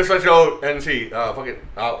and just let you know, and see, fucking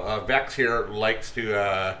Vex here likes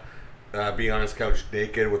to be on his couch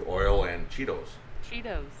naked with oil and Cheetos.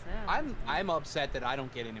 Cheetos, yeah. I'm upset that I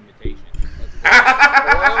don't get an invitation. Oil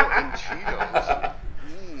and Cheetos.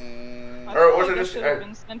 I Or feel was like it I just- should have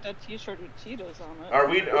been sent a T-shirt with Cheetos on it. Are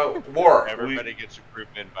we War? Everybody gets a group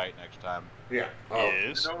invite next time. Yeah.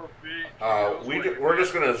 Yes. We're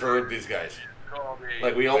just gonna observe these guys.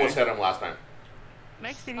 Like we almost had them last time.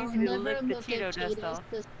 Makes it I'll easy to never lick the look Cheeto at dust Cheetos off.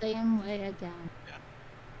 the same way again.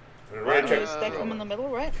 Right, check. Stack them in the middle,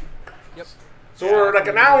 right? Yep. So we're like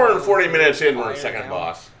an hour and 40 minutes in. We're second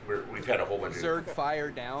boss. We've had a whole bunch of. Zerg fire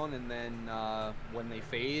down, and then when they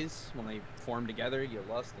phase, when they form together, you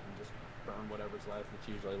lust and just burn whatever's left. It's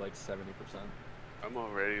usually like 70%. I'm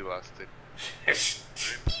already lusted.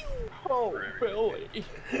 Oh, really?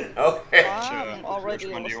 Okay. I'm already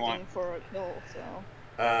which one do you listing want? for a kill,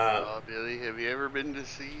 so. Billy, have you ever been to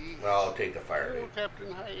sea? Well, I'll take the fire. Oh,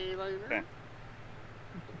 Captain High A-Liner.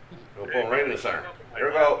 We'll pull right in the center. Here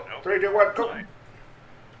we go. 3, 2, 1, go.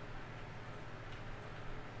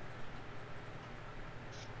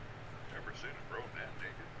 Never seen a grown man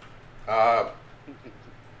naked.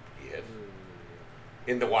 Yes.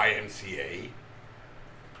 In the YMCA.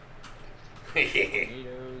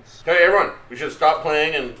 Okay, everyone, we should stop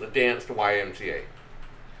playing and dance to YMCA.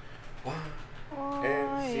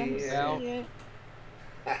 YMCA.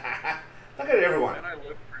 Look at everyone. And I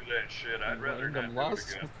lived through that shit. I'd rather not do it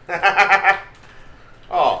again.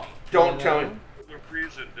 Oh, don't tell me. The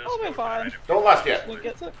reason I'll be fine. Don't lust yet. We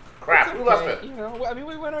get to- Crap, It's who okay, lusted? You know, I mean,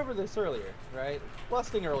 we went over this earlier, right?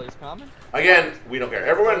 Lusting early is common. Again, we don't care.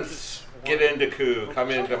 Everyone get into coup.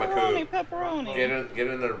 Come into my coup. Pepperoni. Get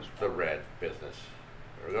in the red business.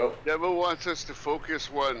 There we go. Devil wants us to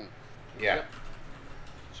focus one. Yeah.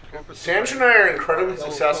 Samson and I are incredibly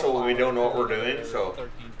successful when we don't know what we're doing, so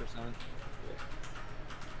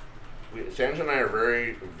 13%. Samson and I are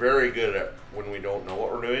very, very good at when we don't know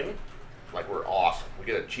what we're doing. Like, we're awesome. We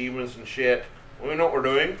get achievements and shit. When we know what we're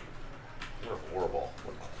doing, we're horrible.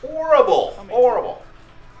 We're horrible. Horrible.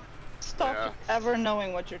 Stop ever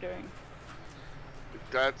knowing what you're doing.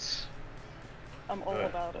 That's. I'm all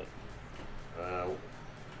about it. There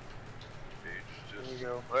you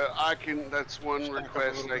go. Well, I can. That's one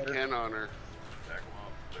request I can honor.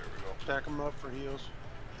 Stack them up for heals.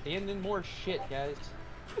 And then more shit, guys.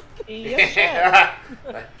 Yes,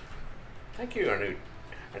 Thank you, our new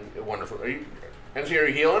and wonderful. Are you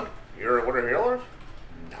healing? You're one of the healers?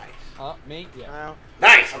 Nice. Me? Yeah.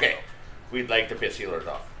 Nice. Okay. We'd like to piss healers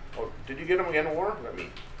off. Oh, did you get him again, War? Let me.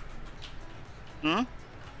 Hmm?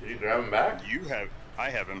 Did you grab him back? I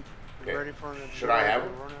have him. Okay. Ready for an Should I have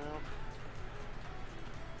him?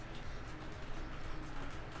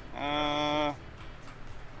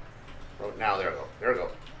 Oh, now there we go. There we go.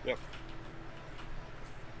 Yep.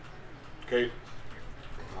 Okay.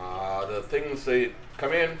 The things they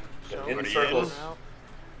come in circles.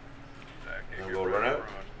 And we'll run out.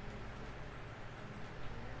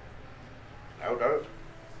 Out.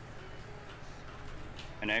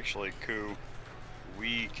 And actually, Koo,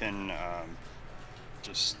 we can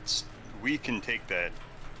we can take that.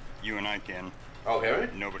 You and I can. Okay.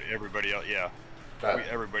 Everybody else, yeah.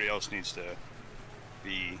 Everybody else needs to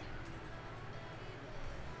be.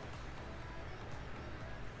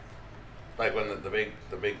 Like when the big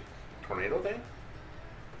tornado thing?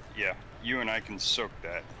 Yeah, you and I can soak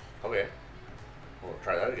that. Okay. We'll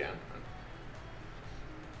try that again.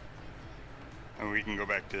 And we can go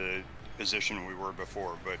back to the position we were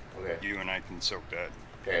before, but you and I can soak that.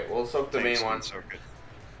 Okay, we'll soak the main Tanks one. can soak it.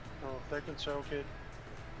 Oh, if they can soak it.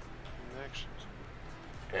 Next.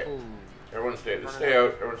 Okay. Ooh. Everyone stay Run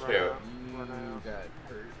out. Everyone stay out. You got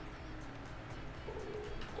hurt.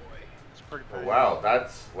 It's pretty Oh, bad. wow,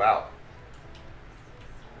 that's wow.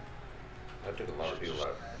 That took a lot of people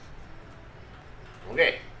out.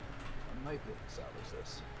 Okay. I might be able to salvage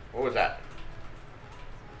this. What was that?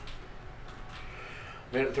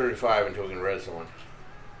 Minute 35 until we can res someone.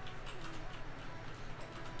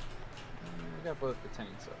 We got both the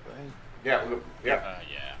tanks up, right? Yeah, yeah.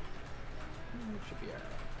 Yeah. Should be alright.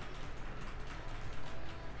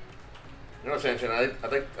 You know, Sanchin, I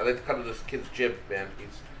like to cut to this kid's jib, man.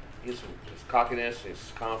 He's cockiness,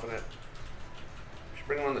 he's confident. You should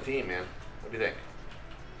bring him on the team, man. What do you think?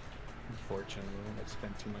 Unfortunately, I've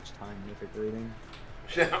spent too much time mythic rating.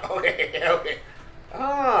 Okay.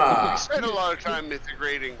 Ah. We spend a lot of time mythic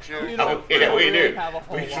rating too. You don't yeah, we really do. have a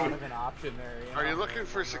whole We lot do. of an option there. Are you looking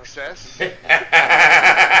for success?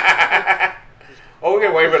 Oh, we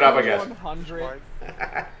can wave it up, I guess. 100.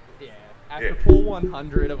 Yeah. After pull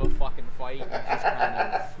 100 of a fucking fight, you just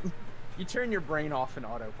kind of you turn your brain off in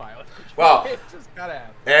autopilot. Well, it just gotta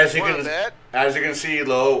happen. as you can see,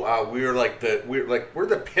 Lo, we're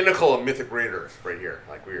the pinnacle of mythic raiders right here.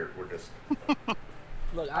 Like we're just.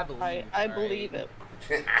 Look, I believe. I believe it.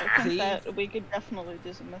 I think that we could definitely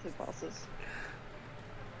do some mythic bosses.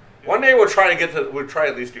 One day we'll try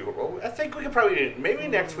at least do heroic. I think we could probably maybe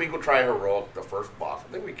next week we'll try heroic, the first boss.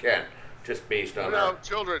 I think we can, just based on. No,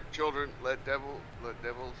 children, let devil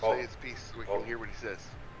Oh. say its piece so we can hear what he says.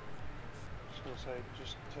 I was gonna say,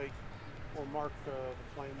 just we'll mark the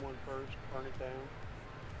flame one first, burn it down,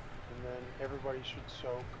 and then everybody should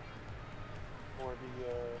soak for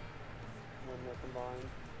when they're combined,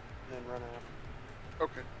 and then run out.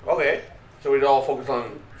 Okay. Okay, so we'd all focus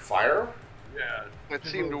on fire. Yeah. That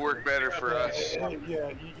seemed to work better for us. Yeah, you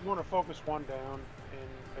want to focus one down, and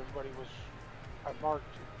everybody was. I marked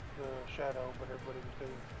the shadow, but everybody was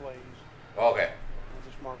doing blaze. Okay. I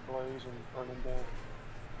just marked blaze and burn them down.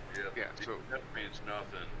 Yeah, so that means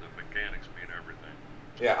nothing. The mechanics mean everything.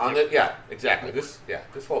 Yeah, exactly. This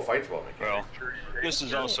whole fight's about mechanics. Well, this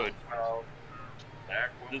is also.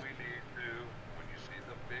 Act when we need to. When you see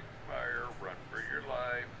the big fire, run for your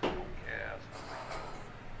life. Don't cast.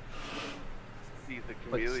 See the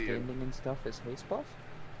But chameleon. standing and stuff is haste buff?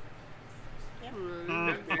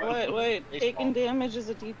 Wait, taking damage is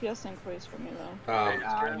a DPS increase for me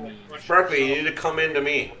though. Sparkly, you need to come into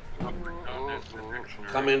me.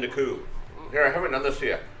 Come into Coup. Here, I haven't done this to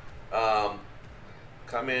you.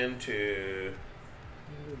 Come into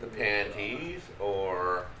the panties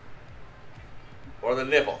or the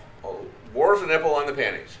nipple. Oh, war's the nipple on the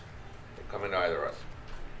panties. Come into either of us.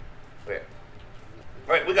 Okay.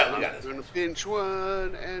 All right, we got this. I'm gonna pinch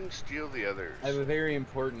one and steal the others. I have a very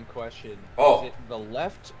important question. Oh. Is it the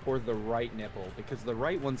left or the right nipple? Because the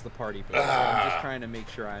right one's the party boost. So I'm just trying to make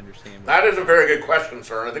sure I understand. That is a very good question,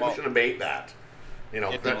 sir. I think we should debate that. You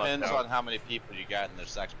know, It depends on how many people you got in the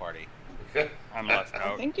sex party. I'm left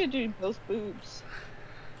I think you do both boobs.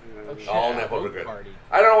 All nipples are good.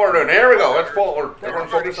 I don't know what we're doing. There we go. Let's pull. Everyone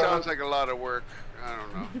Party focus on. sounds like a lot of work. I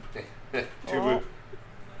don't know. Two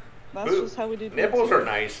That's boob. just how we do Nipples things. are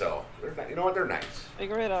nice, though. You know what? They're nice.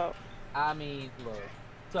 Figure it out. I mean, look.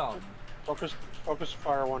 So, Focus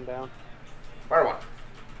fire one down. Fire one.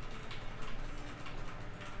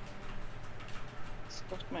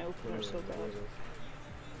 Stuffed my opener so bad.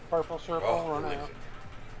 Purple circle, Oh, run really? out.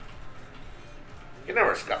 You can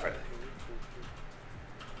never scuff it.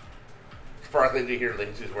 Sparkly, do you hear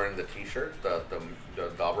Lindsay's wearing the t-shirt? The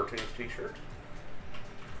Daubertines t-shirt?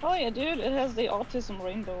 Oh yeah, dude, it has the autism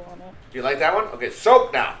rainbow on it. Do you like that one? Okay,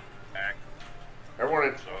 soak now. Everyone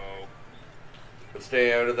in. Let's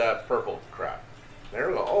stay out of that purple crap. There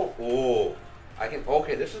we go. Oh, I can.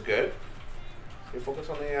 Okay, this is good. Can you focus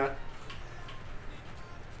on the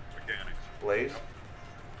Mechanics. blaze?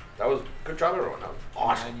 That was good job, everyone. That was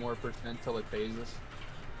awesome. 9 more % till it phases.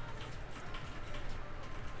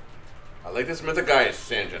 I like this mythic guys,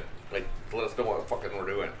 Sanjin. Like, let us know what fucking we're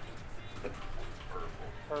doing.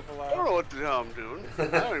 Purple I out. don't know what the hell I'm doing. I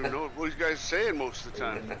don't even know what you guys are saying most of the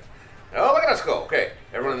time. Oh, look at us go. Okay,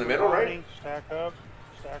 everyone in the middle, right? Stack up.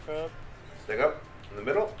 Stack up in the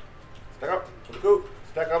middle. Stack up with the goop.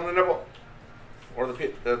 Stack up on the nipple. Or the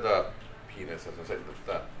penis, as I say,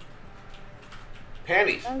 the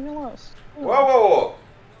panties. Fabulous. Whoa.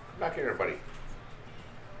 Come back here, buddy.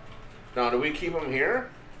 Now, do we keep them here?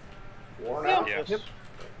 Worn out? Yeah. Yep.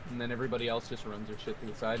 And then everybody else just runs their shit to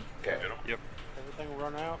the side. Okay. Yep. Everything will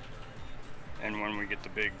run out. And when we get the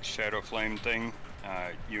big shadow flame thing,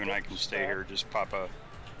 you and I can stay here. Just pop a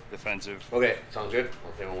defensive. Okay, sounds good.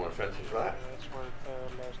 Okay, we'll want defensive for that. Yeah, that's where it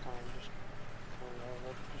failed last time.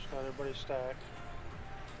 Just let everybody stack.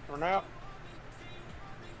 Run out.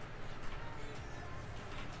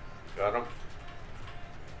 Got him.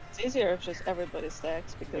 It's easier if just everybody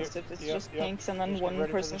stacks because if it's just pinks and then one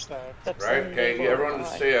person steps right, in, okay, everyone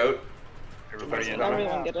stay out. Everybody in.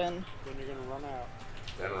 Everyone get in. Then you're gonna run out.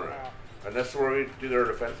 Then run out. And that's where we do their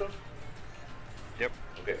defensive? Yep.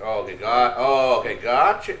 Okay, oh, okay,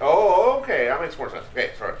 gotcha. Oh, okay, that makes more sense.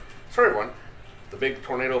 Okay, sorry. Sorry, everyone. The big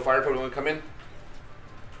tornado fire totem will come in.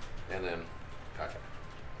 And then, gotcha.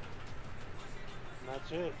 And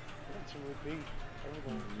that's it. That's a repeat.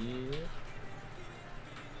 Everything. Yeah.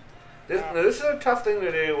 This is a tough thing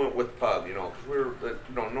to do with Pug, you know, because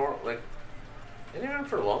and even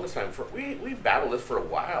for the longest time, we battled this for a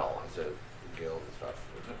while as a guild and stuff.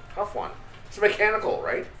 It was a tough one. It's mechanical,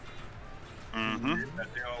 right? Mm-hmm.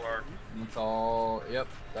 They all are. It's all, yep,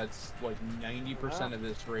 that's like 90% of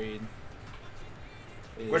this raid.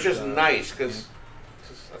 Which is nice, because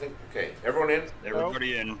I think, okay, everyone in?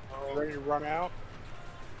 Everybody in. Ready to run out?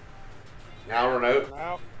 Now run out. Run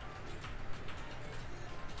out.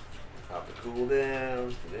 Pop the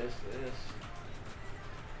cooldown. This.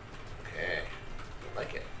 Okay. I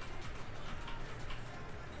like it.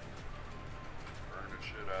 Burn the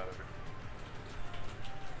shit out of it.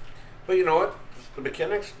 But you know what? The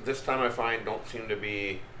mechanics this time I find don't seem to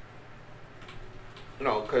be, you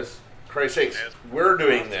know, because Christ's sakes, we're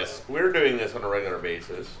doing this on a regular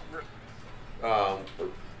basis. So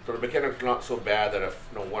the mechanics are not so bad that if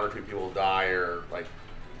one or two people die or like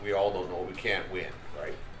we all don't know, we can't win,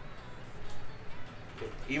 right?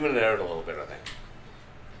 Even it out a little bit, I think.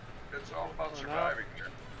 It's all about surviving.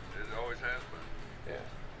 It always has been. Yeah.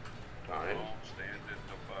 Fine. Don't stand in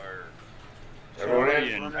the fire. Everyone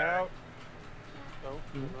in? Run out.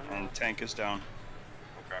 And tank is down.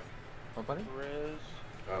 Okay. What, buddy? Riz.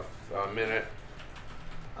 A minute.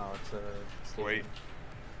 Oh, it's a... Wait.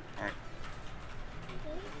 Alright.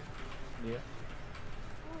 Yeah.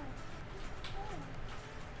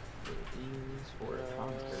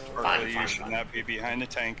 Sparkly, you should not be behind the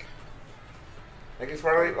tank. Thank you,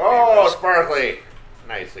 Sparkly. Oh, Sparkly!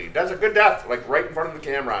 Nicely. Does a good death, like right in front of the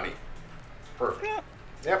camera, honey. Perfect.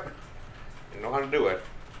 Yep. You know how to do it.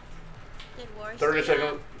 Did War 30 stay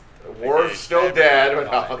seconds. up? War's still dead. But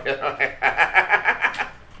okay.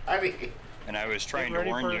 I mean, And I was trying to ready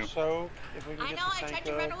warn for you. a soak. If we can I get know, the I tank tried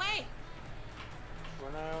to up. run away.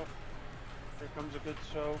 Run out. Here comes a good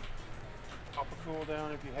soak. Pop a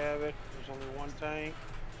cooldown if you have it. There's only one tank.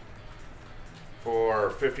 for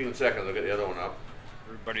 15 seconds, I'll get the other one up.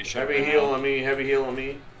 Everybody should Heavy heal on me, heavy heal on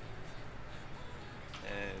me.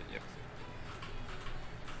 Yep.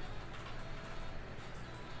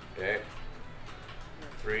 Okay.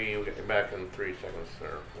 3, you'll get me back in 3 seconds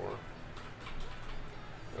there. 4.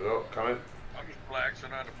 There we go, coming. I'm just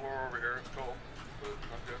relaxing on the floor over here. It's cold, but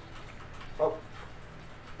I'm good. Oh.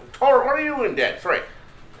 Tor, what are you doing, Dad? Sorry.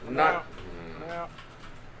 Run Not. out. Run out.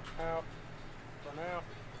 Out. Run out.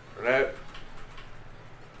 Run out.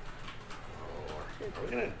 Oh, are we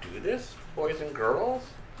gonna do this, boys and girls?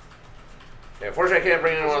 Yeah, unfortunately, I can't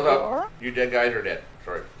bring anyone else up. You dead guys are dead.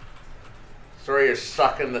 Sorry. Sorry, you're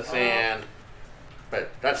stuck in the sand. But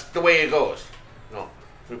that's the way it goes. No,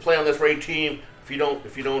 we play on this raid team. If you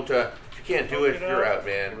can't do it, you're out,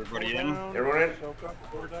 man. Everybody in? Everyone in? Soak up,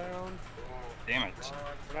 go down. Damn it.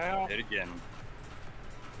 Now. Hit again.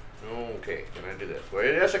 Okay, can I do this? Well,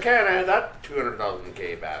 yes, I can. I had that 200,000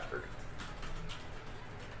 K bastard.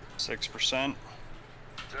 6%. 10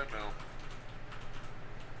 mil.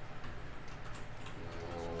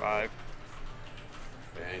 5.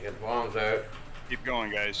 And get the bombs out. Keep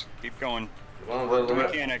going, guys. Keep going. Work the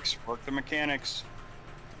mechanics. Work the mechanics.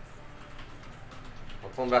 I'll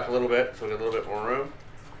pull them back a little bit so we get a little bit more room.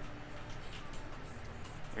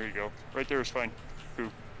 There you go. Right there is fine. Cool.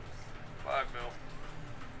 5 mil.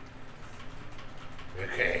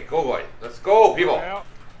 Okay, go boy. Let's go, people.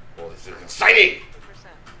 Oh, this is exciting.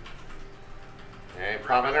 Hey,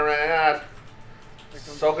 popping everything out.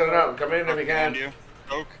 Soaking it up. Come in if you can.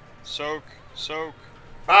 Soak, soak, soak.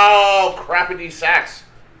 Oh, crappity sacks.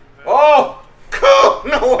 Oh, cool.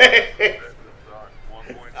 No way.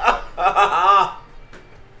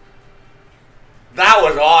 That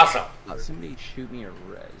was awesome. Somebody shoot me a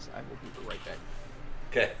res. I will be right back.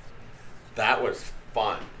 Okay. That was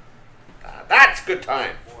fun. That's good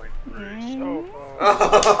time.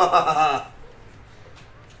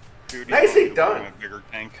 Dude, Nicely done. A bigger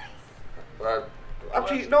tank. Up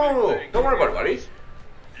to you. No, don't worry about it, buddy.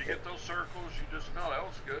 You get those circles, you just know that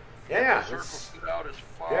was good. Yeah. Circles it out as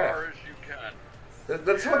far as you can.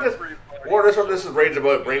 That's what this. Or that's what this is raid's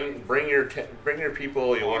about. Bring your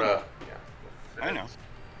people. You wanna. Yeah. I know.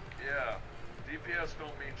 Yeah. DPS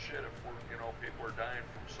don't mean shit if people are dying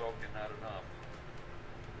from soaking not enough.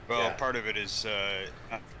 Well, part of it is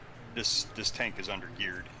this tank is under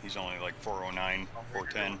geared. He's only like 409,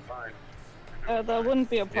 410. That wouldn't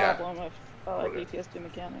be a problem if DPS do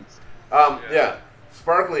mechanics. Yeah.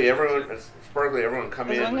 Sparkly, everyone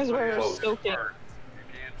come in. As long as we're close. soaking.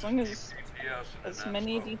 As long as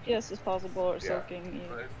many DPS as possible are soaking, you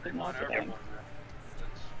could knock it down.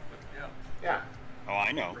 Yeah. Oh,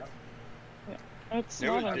 I know. Yeah. It's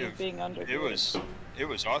not under being under. It was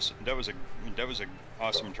awesome. That was a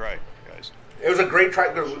awesome try, guys. It was a great try.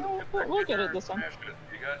 We'll get it this time.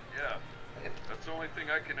 That's the only thing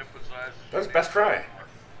I can emphasize. That's best try.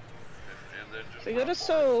 We gotta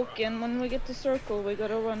soak, and when we get to circle, we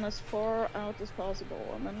gotta run as far out as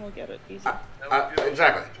possible, and then we'll get it easy.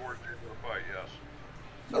 Exactly.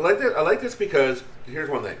 I like this because here's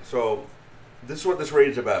one thing. So this is what this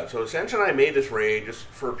raid's about. So Sanch and I made this raid just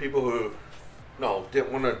for people who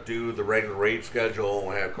didn't want to do the regular raid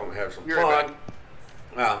schedule and have some fun.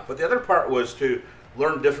 But the other part was to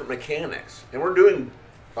learn different mechanics, and we're doing.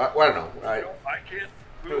 I don't know. I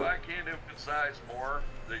can't emphasize more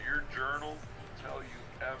that your journal will tell you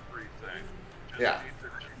everything. Just need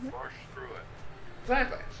to rush through it.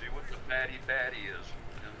 Exactly. See what the batty is,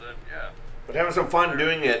 and then But having some fun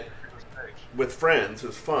doing it with friends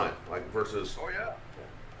is fun, versus. Oh yeah.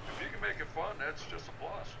 If you can make it fun, that's just a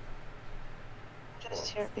plus.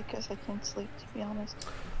 Just here because I can't sleep, to be honest.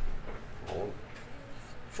 Oh.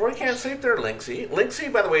 Troy can't sleep there, Linksy. Linksy,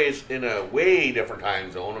 by the way, is in a way different time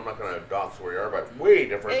zone. I'm not going to dox where you are, but way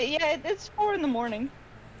different. Yeah, it's 4 in the morning.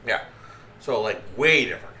 Yeah. So, way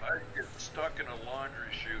different. I get stuck in a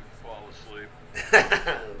laundry chute and fall asleep.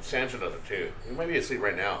 Sancha does it too. He might be asleep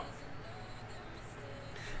right now.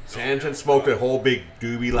 Sancha smoked a whole big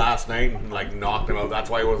doobie last night and knocked him out. That's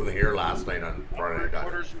why he wasn't here last night on Friday night.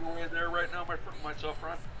 Quarters away there right now, myself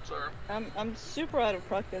front. Sorry. I'm super out of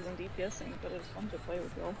practice and DPSing, but it's fun to play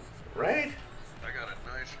with y'all. Right? I got a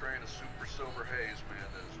nice strain of super silver haze,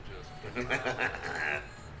 man. That's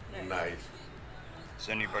just nice. Does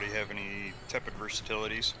anybody have any tepid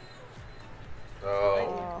versatilities?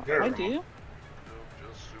 Oh, I do. No,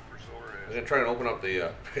 just super silver haze. I'm gonna try and open up the.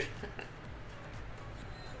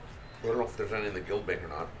 I don't know if there's any in the guild bank or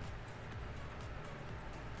not.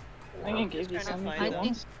 I can give you some if you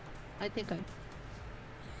want. I think I.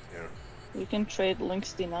 Yeah. You can trade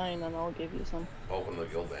links D9 and I'll give you some. Open the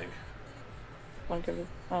guild bank. I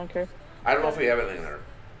don't care. I don't know if we have anything there.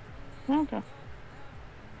 Okay.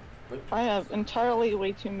 I have entirely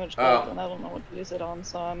way too much gold and I don't know what to use it on,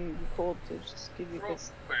 so I'm cool to just give you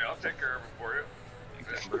this. Wait, I'll take care of it for you.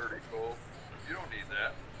 That's 30 gold. You don't need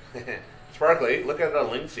that. Sparkly, look at the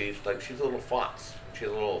Linksy. She's a little fox. She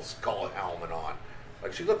has a little skull helmet on.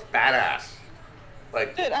 She looks badass.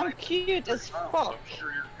 Dude, I'm cute as fuck.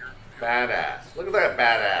 Badass. Look at that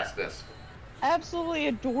badassness. Absolutely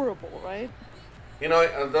adorable, right? The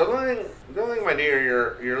only thing, my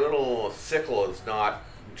dear, your little sickle is not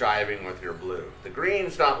jiving with your blue. The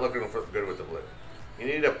green's not looking good with the blue. You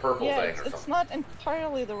need a purple thing or something. It's not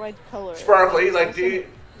entirely the right color. Sparkly, do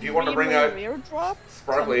you want to bring out drop?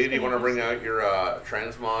 Sparkly? Do you want to bring out your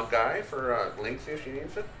transmog guy for Linksy if she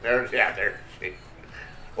needs it? There she.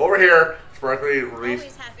 Over here, Sparkly released.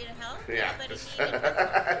 Always happy to help. Yeah, just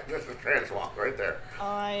a transmog right there.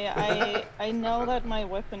 I know that my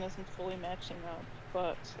weapon isn't fully matching up,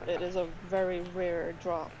 but it is a very rare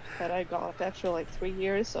drop that I got after 3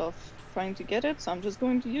 years of trying to get it, so I'm just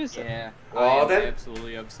going to use it. Yeah, well, I'm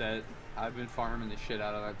absolutely upset. I've been farming the shit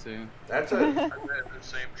out of that too. That's it. I've had the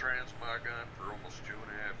same transmog on for almost 2.5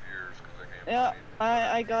 years because I can't. Yeah,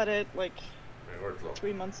 I got it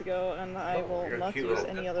 3 months ago, and I will not use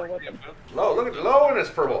any other weapon. Low, look at Low in his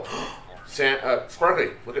purple.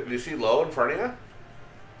 Sparkly, do you see Low in front of you?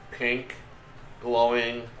 Pink,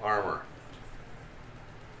 glowing armor.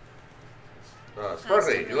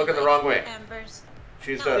 Sparkly, you're looking the wrong way.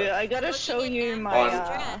 She's I gotta show you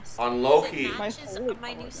my on low key. My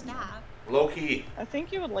new staff. Low key. I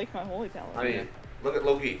think you would like my holy talent. Look at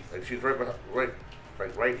low key. She's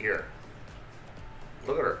right here.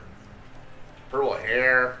 Look at her. Purple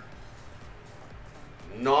hair.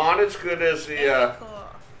 Not as good as the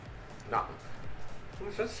not.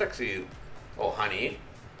 Who's that sexy? Oh, Honey.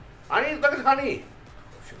 Honey, look at Honey.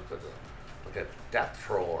 She looks like a death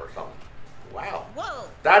troll or something. Wow. Whoa.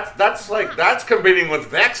 That's competing with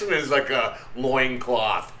Vex and is like a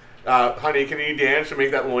loincloth. Honey, can you dance and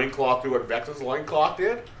make that loincloth do what Vex's loincloth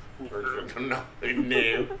did? Or, no,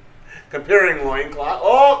 no. Comparing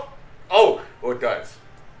loincloth. Oh, it does.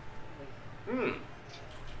 You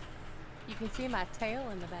can see my tail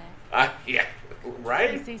in the back. Yeah,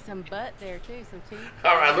 right? You see some butt there too, some teeth.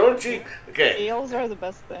 All right, little cheek. Okay. Tails are the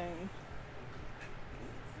best thing.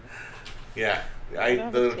 Yeah,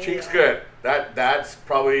 the cheek's good. That's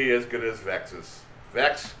probably as good as Vex's.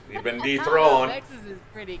 Vex, you've been dethroned. Vex's is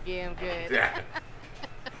pretty damn good. Yeah.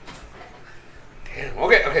 Damn.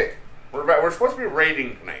 Okay. We're supposed to be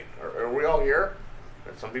raiding tonight. Are we all here?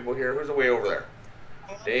 There's some people here. Who's away over there?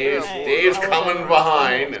 Dave's coming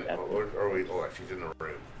behind. And, are we? Oh, she's in the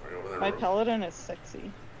room. Right over there. My paladin is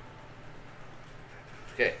sexy.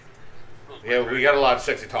 Okay. Yeah, we got a lot of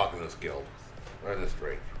sexy talk in this guild. Or in this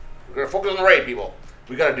raid. We're gonna focus on the raid, people.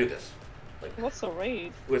 We gotta do this. Like, what's the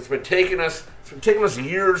raid? It's been taking us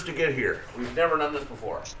years to get here. We've never done this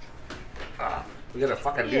before. We gotta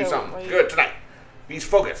fucking do something good tonight. Be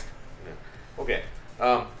focused. Yeah. Okay.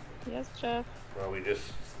 Yes, Jeff. Well,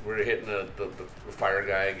 we're hitting the fire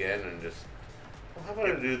guy again and just. Well, how about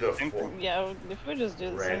I do the? Yeah, if we just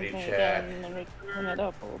do the same thing again and then we turn it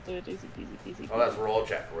up, we'll do it easy peasy. Oh, that's roll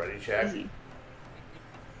check. Ready check. Easy.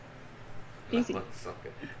 Easy.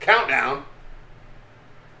 Okay. Countdown.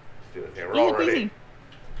 Let's do it. Okay, we're all ready.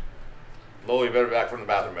 Lo, you better back from the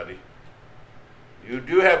bathroom, buddy. You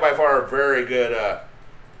do have by far a very good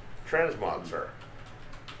transmog, sir.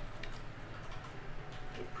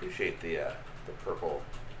 Appreciate the purple.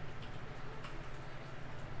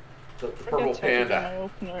 The purple panda.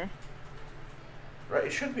 Opener. Right,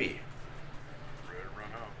 it should be. Ready to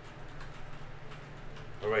run out.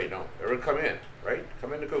 Oh wait, no. Everyone come in, right?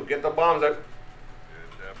 Come in to go get the bombs out.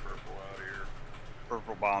 Get that purple out of here.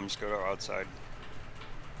 Purple bombs go outside.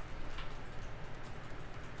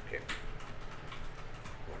 Okay.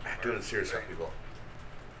 We're not doing serious stuff, people.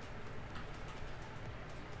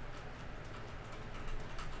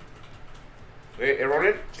 Okay, everyone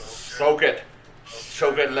in? Soak it.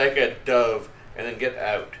 Soak it like a dove. And then get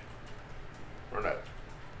out. Run out.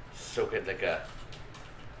 Soak it like a...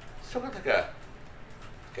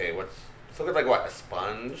 Okay, soak it like what? A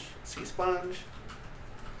sponge? Sea sponge?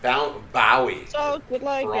 Bowie. Soak it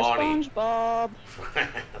like a SpongeBob.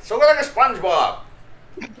 Soak it like a SpongeBob.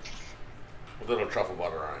 With a little truffle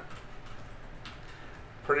butter on it.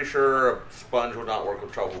 Pretty sure a sponge would not work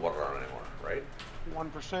with truffle butter on anymore, right?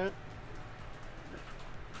 1%.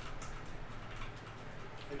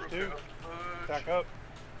 Phase 2. Stack up.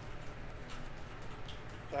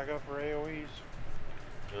 Stack up for AoEs.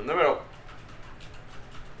 In the middle.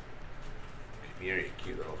 Community,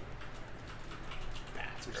 cute little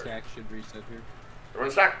bastard. Your stack should reset here.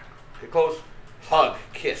 Everyone stack. Get close. Hug.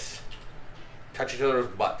 Kiss. Touch each other's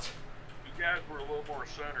butts. You guys were a little more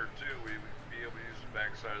centered too. We'd be able to use the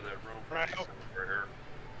backside of that room for right here.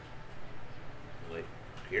 Like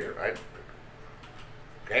here, right?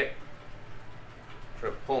 Okay. Should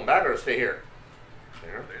I pull him back or stay here?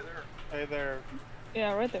 There. Stay there. Stay there.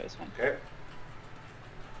 Yeah, right there is fine. Okay.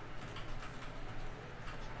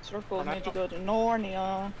 Circle need to go to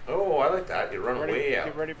Narnia. Oh, I like that. You run way out.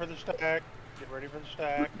 Get ready for the stack. Get ready for the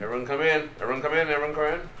stack. Everyone come in. Everyone come in. Everyone come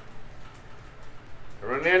in.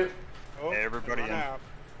 Everyone in. Oh, everybody in. Out.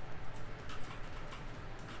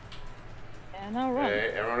 And I'll run.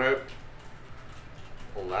 Okay, everyone out.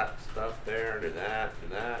 Pull that stuff there. Do that. Do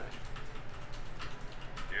that.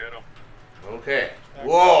 Get them. Okay. Stack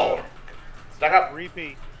Whoa. up. Stack up.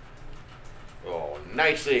 Repeat. Oh,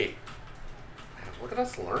 nicely. Look at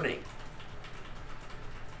us learning.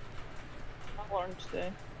 I learned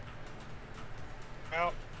today.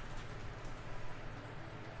 Out.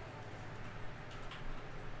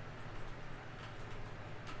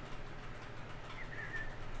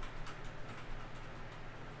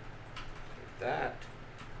 That.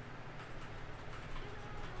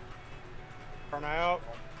 Run out.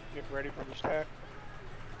 Get ready for the stack.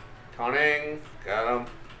 Conning. Got him.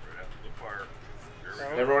 Right after the fire.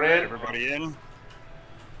 Everyone in? Everybody in.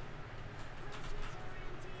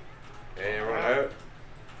 Okay, everyone out.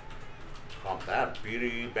 Pump that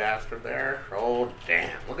beauty bastard there. Oh,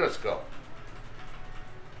 damn. Look at us go.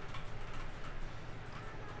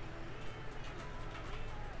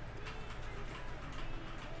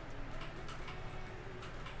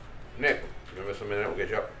 Nick, give us a minute. We'll get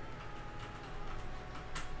you up.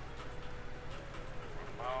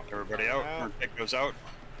 Everybody out. Or pick goes out.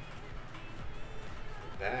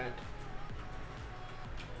 That.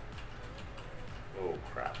 Oh,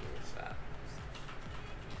 crap. What's that?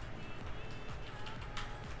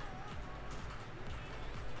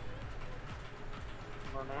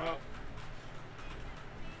 Run out.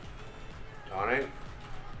 Dawning.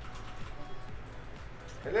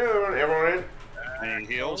 Hello, everyone in. Any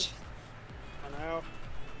heals? On out.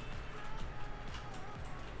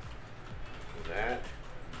 That.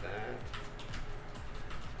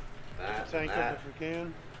 tank that. up if we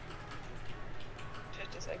can.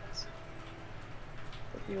 50 seconds.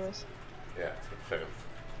 The viewers. Yeah, 50 seconds.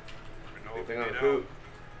 Anything on the food?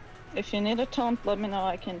 If you need a taunt, let me know.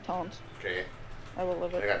 I can taunt. Okay. I will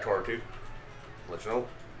live it. I got Tor too. Let you know.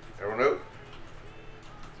 Everyone know.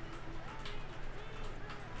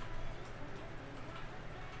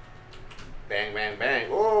 Bang, bang, bang.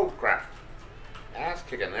 Oh, crap. Ass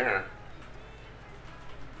kicking there.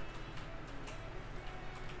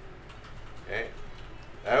 Okay.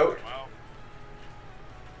 Out.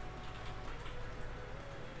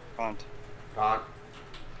 Taunt. Taunt.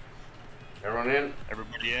 Everyone in?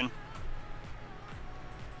 Everybody in.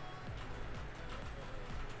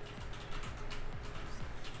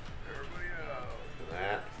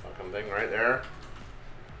 That fucking thing right there.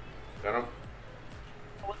 Got him.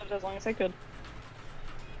 I lived as long as I could.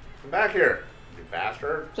 Come back here, you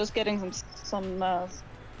bastard. Just getting some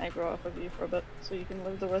aggro off of you for a bit, so you can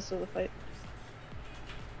live the rest of the fight.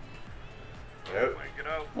 Out.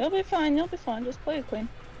 You'll be fine. You'll be fine. Just play it clean.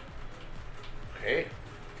 Okay.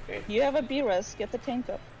 Okay. You have a B-res. Get the tank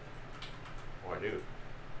up. Oh, I do.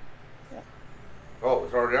 Yeah. Oh,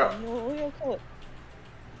 it's already up. You'll kill it.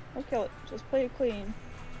 I'll kill it. Just play it clean.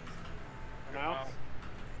 Now?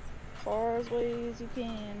 Far as way as you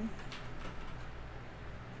can.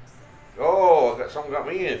 Oh, something got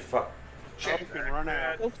me in. Fuck. Shit. Run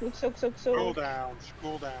out. Soak. School down.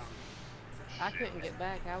 School down. I couldn't get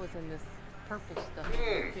back. I was in this purple stuff. I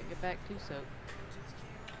couldn't get back to soak.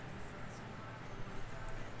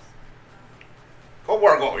 Go,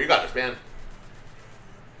 Wargo. You got this, man.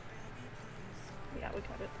 Yeah, we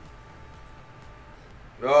got it.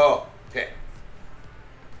 Oh, okay.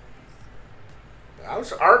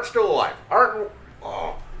 How's Art still alive? Art,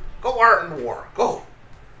 oh, go Art in the war. Go.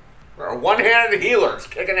 We're one-handed healers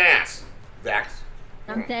kicking ass. Vex.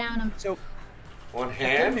 I'm down. So, one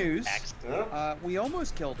hand. Good news. We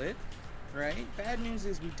almost killed it, right? Bad news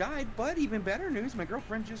is we died, but even better news, my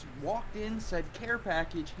girlfriend just walked in, said care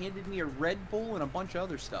package, handed me a Red Bull and a bunch of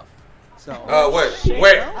other stuff. So. Wait.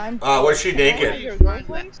 Was she naked? Where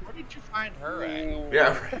did you find her at?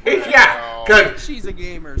 Yeah. Yeah. She's a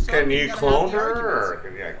gamer. So can you clone her? Or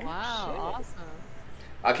can you, Wow, awesome.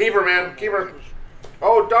 I'll keep her, man. Keep her.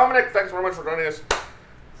 Oh, Dominic, thanks very much for joining us.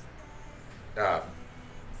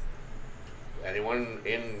 Anyone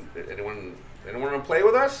want to play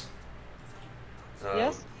with us?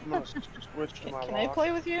 Yes. Can I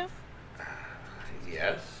play with you?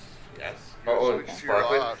 Yes. Oh,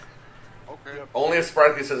 Sparkly. Okay. Only if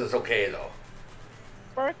Sparkly says it's okay, though.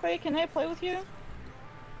 Sparkly, can I play with you?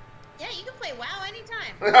 Yeah, you can play WoW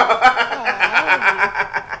anytime.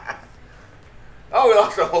 Oh, we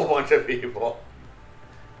lost a whole bunch of people.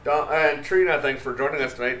 And Trina, thanks for joining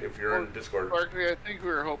us tonight. If you're in Discord, Sparkly, I think we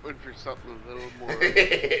were hoping for something a little more.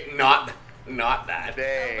 not that.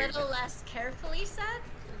 A little less carefully said.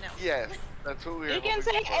 No. Yes, that's what we were. You can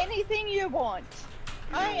say anything you want.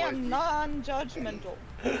 I am non-judgmental.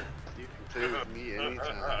 You can play with me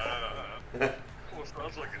anytime.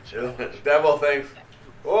 Sounds like a challenge. Devil, thanks.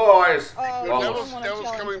 Oh,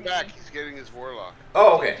 Devil's coming back. He's getting his warlock.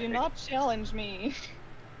 Oh, okay. Do not challenge me.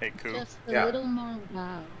 Hey, cool. Just a little more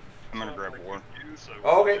wow. I'm gonna grab one.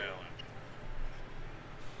 Oh, okay.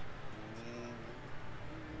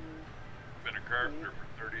 Been a carpenter for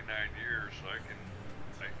 39 years, so I can.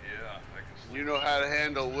 You know how to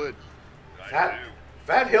handle wood.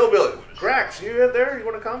 Fat Hillbilly. Grax, you in there? You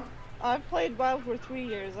want to come? I've played WoW for 3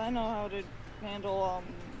 years. I know how to handle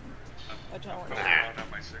a challenge. On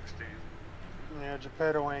my 16. Yeah,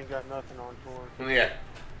 Geppetto ain't got nothing on for her. Yeah.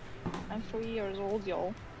 I'm 3 years old,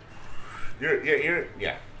 y'all.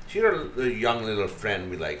 Yeah. She's the young little friend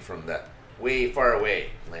we like from that way far away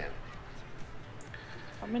land.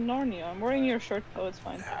 I'm in Narnia. I'm wearing your shirt, though. It's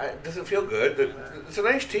fine. Does it feel good? It's a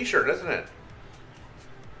nice T-shirt, isn't it?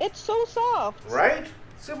 It's so soft. Right?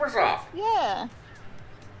 Super soft. Yeah.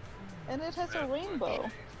 And it has a rainbow.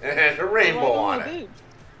 It has a rainbow on it.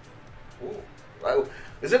 Ooh.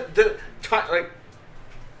 Is it like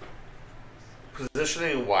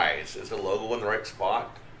positioning wise? Is the logo in the right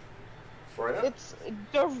spot for it? It's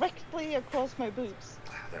directly across my boobs.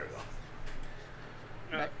 There we go.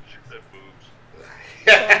 Yeah, shoot that boobs.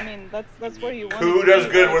 So, I mean, that's where you want. Who does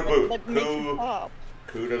good with boobs? That makes you pop.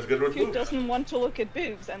 Who does good with boobs? Who doesn't want to look at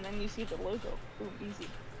boobs and then you see the logo? Boom, easy.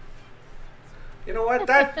 You know what?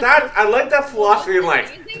 That I like that philosophy in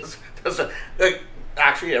life.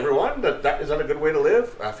 actually, everyone, that is that a good way to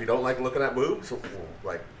live? If you don't like looking at boobs,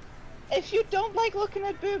 like. If you don't like looking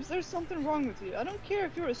at boobs, there's something wrong with you. I don't care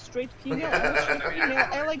if you're a straight female or a straight female.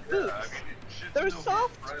 I like boobs. They're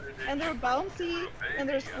soft, and they're bouncy, and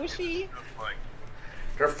they're squishy.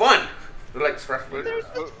 They're fun. They're like scratch.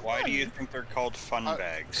 Why do you think they're called fun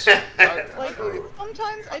bags? Like,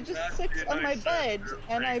 sometimes I just sit on my bed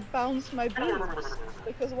and I bounce my boobs.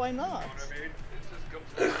 Because why not?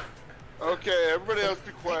 Okay, everybody else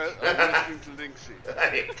be quiet. I'm listening to Linksy.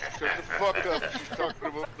 Shut the fuck up. She's talking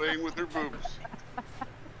about playing with her boobs. I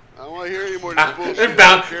don't want to hear any more of this bullshit.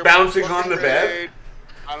 Bouncing on the bed?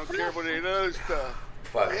 I don't care about any other stuff.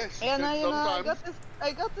 Fuck. Yes, And I sometimes.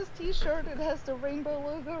 got this T-shirt. It has the rainbow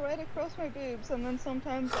logo right across my boobs, and then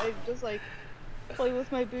sometimes I just like play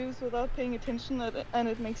with my boobs without paying attention, and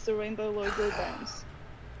it makes the rainbow logo bounce.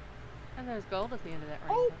 And there's gold at the end of that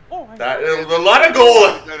rainbow. That is a lot of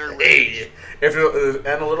gold. Hey,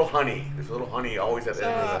 and a little honey. There's a little honey always at the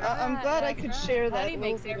end of that. I'm glad I could share that Honey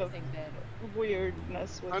little makes bit of everything better.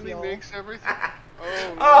 weirdness with Honey y'all. makes everything.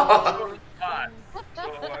 Oh. So,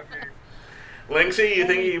 Linksy, you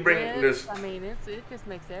think you bring Yes, this? I mean, it just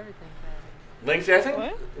makes everything better. Linksy, I think.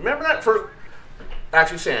 Remember that first?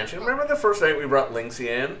 Actually, Sanch, remember the first night we brought Linksy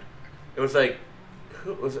in? It was like,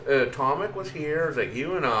 who was Atomic was here. It was like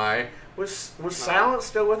you and I. Was Silent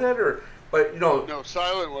still with it, or? But you know. No,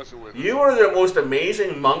 Silent wasn't with it. You were the most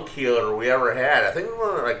amazing monk healer we ever had. I think we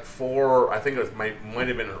were like 4. I think it was might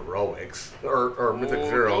have been heroics or mythic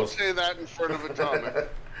zeros. Don't say that in front of Atomic.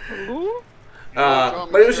 Who? But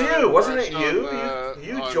it was you, wasn't it you?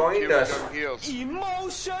 You joined us.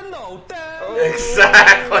 Emotional damage.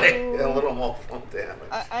 Exactly. A little emotional damage.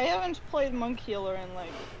 I haven't played Monk Healer in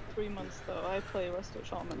like 3 months though. I play Resto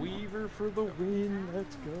Shaman. Weaver for the win.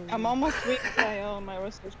 Let's go. I'm almost weak my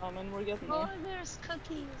Resto Shaman. We're getting there. Oh, there's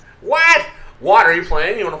cookies. What? What are you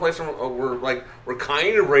playing? You want to play some? We're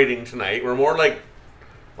kind of raiding tonight. We're more like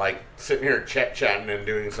sitting here chatting and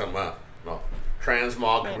doing some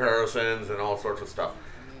transmog comparisons and all sorts of stuff.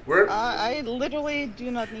 I literally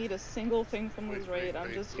do not need a single thing from this raid.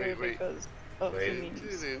 I'm just here because of the memes.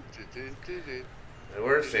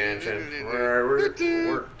 Where's Sanchin? Where are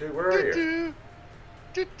you?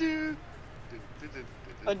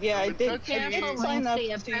 But yeah, I did sign up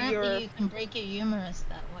to Apparently your. you can break your humerus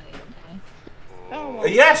that way, okay? Oh, well,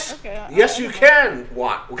 Yes. okay, Yes, you can.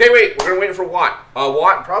 Watt. Okay, wait. We're gonna wait for Watt.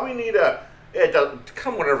 Watt probably need a. It does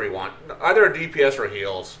come whatever you want. Either a DPS or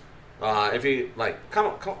heals. If you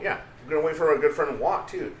come. Yeah. We're gonna wait for our good friend Watt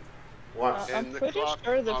too. Watt. I'm pretty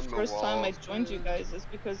sure the first time I joined you guys is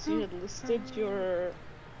because you had listed your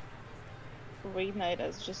raid night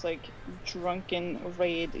as just like drunken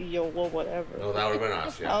raid YOLO whatever. Oh, that would have been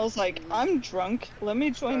us. Yeah. I was like, I'm drunk. Let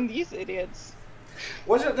me join these idiots.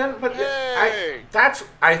 Was it then? But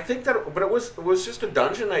I think that. But it was just a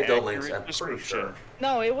dungeon night though, Lynx. I'm pretty sure.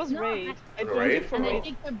 No, it was raid. I joined Raid? it for And I raid.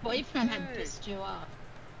 think your boyfriend had pissed you off.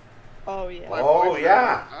 Oh yeah. Oh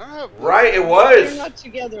yeah. Right, it was. We're not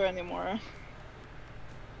together anymore.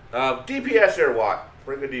 DPS there, Watt.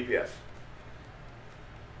 Bring the DPS.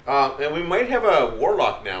 And we might have a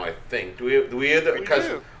warlock now. I think. Do we? Because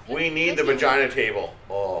we need the vagina table.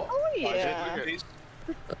 Oh. Oh yeah.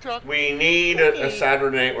 We need a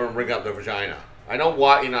Saturday night where we bring up the vagina. I know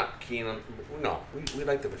Watt, you're not keen on. No, we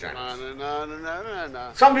like the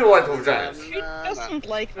vaginas. Some people like the vaginas. Who doesn't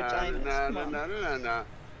like vaginas? Come on.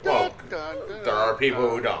 Well, there are people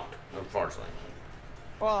who don't, unfortunately.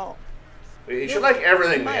 Well, You should like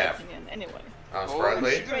everything we my have. opinion, anyway.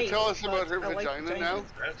 Sparkly. Is she gonna tell us about her I like vagina now?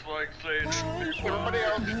 That's like saying Everybody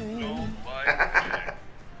else. don't like dick.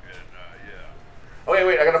 Oh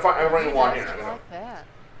wait, I gotta find. I'm running Watt here. I like that.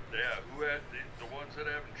 Yeah, who had the ones that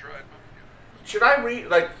haven't tried them? Should I read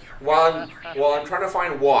while I'm trying to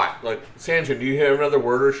find Watt? Like, Sanjin, do you have another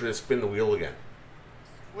word, or should I spin the wheel again?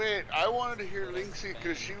 Wait, I wanted to hear Linksy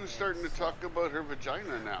because she was starting to talk about her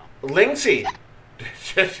vagina now. Linksy.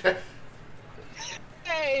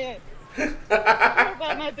 Hey, you hear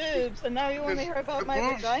about my boobs, and now you want to hear about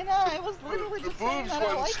my vagina? I was literally The just saying boobs that I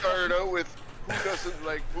one like started out with who doesn't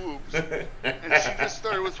like boobs, and she just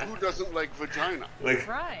started with who doesn't like vagina.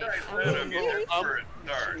 Right. I'm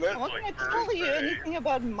not going to tell you anything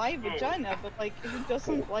about my vagina, but like, who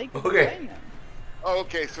doesn't like Okay. vagina? Oh,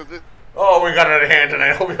 okay, so this. Oh, we got it at hand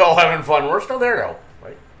tonight. Hope you're all having fun. We're still there though,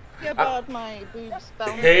 right? Yeah, about my boobs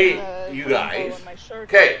bouncing Hey, you rainbow guys. on my shirt.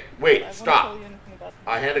 Okay, I wait, won't stop. tell you anything about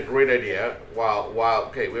I had a great idea.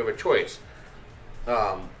 Okay, we have a choice.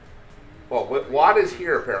 Well, Watt is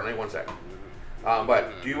here apparently. One second.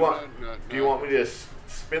 But do you want me to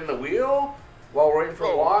spin the wheel while we're waiting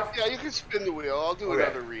for Watt? Yeah, you can spin the wheel. I'll do Okay.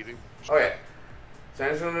 another reading. Okay.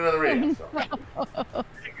 Sam's doing another reading. So.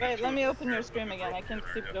 Wait, let me open your stream again. I can't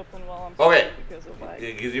keep it open while I'm Okay. streaming because of lag.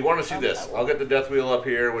 Because you want to see this. I'll get the death wheel up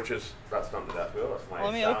here, which is, that's not the death wheel, that's my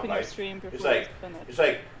Let me sound open your bite. stream before It's like, it's finished. it's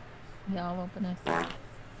like, Yeah, I'll open it.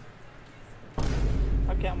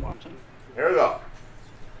 Okay, I'm watching. here we go.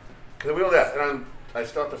 The wheel of death, and I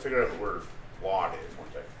still have to figure out where Wad is one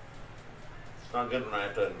second. It's not good when I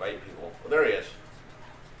have to invite people. Well, there he is.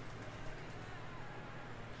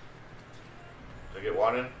 Did I get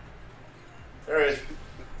Wad in? There he is.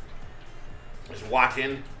 Just walk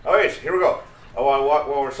in. Oh, yes, here we go. Oh,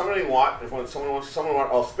 well, we're summoning Watt. If someone wants to summon Watt,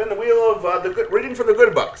 I'll spin the wheel of the good, reading for the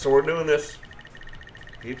good book. So we're doing this.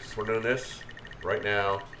 Peeps, we're doing this right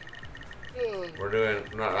now. We're doing,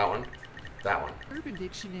 not that one, that one. Urban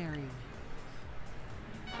Dictionary.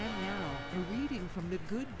 And now, a reading from the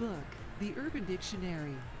good book, the Urban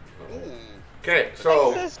Dictionary. Okay,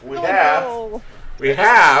 so we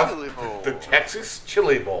have the Texas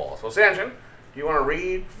Chili Bowl. So, Sanchin, do you want to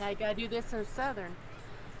read? Now you gotta do this in Southern.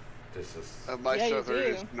 This is my Southern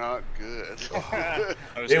is not good. I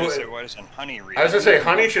was going to say, why doesn't Honey read? I was going to say,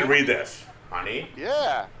 Honey should read this. Honey?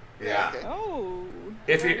 Yeah. Yeah. Okay. Oh.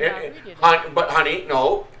 If you, but Honey,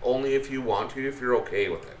 no, only if you want to, if you're okay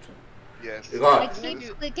with it. Yes. I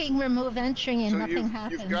keep clicking remove entry and So nothing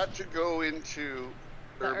happens. you've got to go into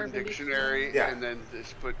Urban Dictionary Yeah. and then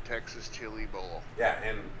just put Texas Chili Bowl. Yeah,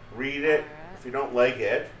 and read it. If you don't like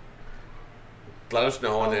it, let us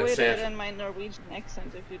know, I'll and then read it Sanchin. in my Norwegian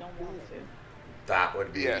accent if you don't want to. That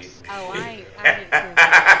would be. Yes. Oh, I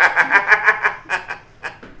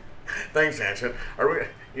Thanks, Sanchin. Are we?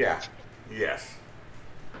 Yeah. Yes.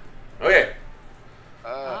 Okay.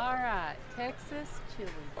 All right, Texas chili.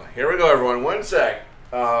 Here we go, everyone. One sec.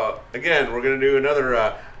 Again, we're gonna do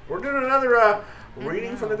another. We're doing another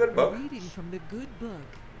reading from the good book. Reading from the good book,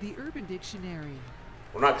 the Urban Dictionary.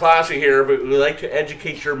 We're not classy here, but we like to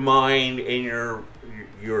educate your mind and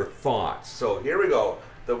your thoughts. So here we go.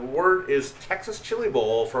 The word is Texas Chili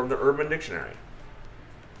Bowl from the Urban Dictionary.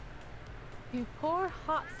 You pour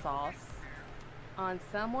hot sauce on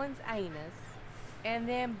someone's anus and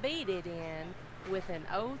then beat it in with an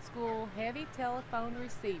old school heavy telephone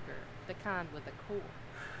receiver, the kind with a cord.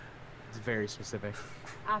 It's very specific.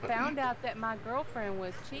 I found out that my girlfriend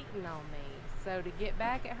was cheating on me, so to get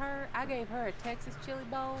back at her, I gave her a Texas chili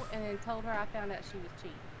bowl and then told her I found out she was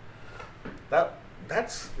cheating.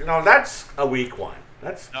 That's that's a weak one.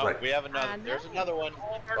 That's No, right. we have another. There's another one.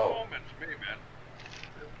 Oh. Me, man.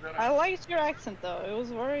 I liked your accent though. It was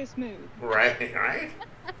very smooth. Right, right.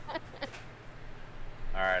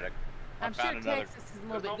 All right, I I'm sure found another. Texas is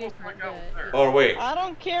a little bit different, but Oh wait, I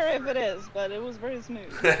don't care if it is, but it was very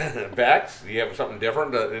smooth. Bex, do you have something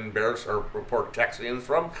different to embarrass or report Texans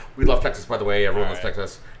from? We love Texas, by the way. Everyone loves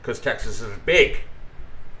Texas because Texas is big.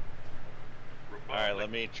 All right, let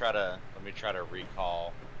me try to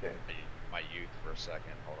recall my youth for a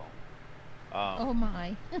second. Hold on. Oh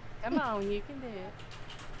my. come on, you can do it.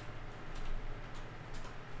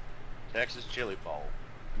 Texas Chili Bowl.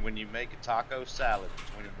 When you make a taco salad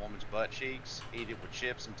between a woman's butt cheeks, eat it with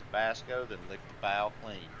chips and Tabasco, then lick the bowl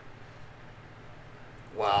clean.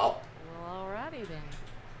 Wow. Well, alrighty then.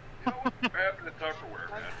 What happened to Tupperware,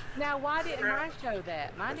 man? Now, why didn't mine show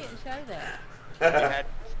that? Mine didn't show that. You had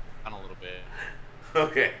on a little bit.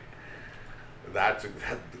 Okay. That's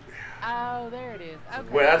Oh, there it is. Okay.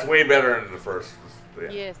 well, that's way better than the first. Yeah.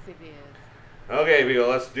 Yes, it is. Okay, Beagle,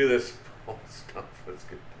 let's do this whole stuff. Let's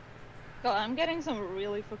get. God, I'm getting some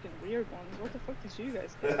really fucking weird ones. What the fuck did you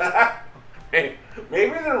guys get? Hey,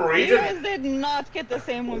 maybe the You Norwegian. guys did not get the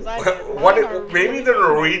same ones I did. What? Mine are Maybe really the fucking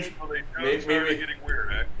Norwegian. weird. Maybe. Getting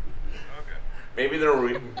weird, eh? Maybe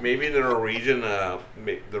the Norwegian, the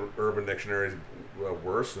Urban Dictionary is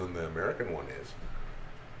worse than the American one is.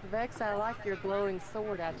 Vex, I like your glowing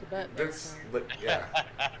sword out your butt. That's, yeah.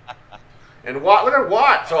 And Watt, look at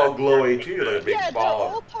Watt's all glowy too, like a big Yeah, they're ball.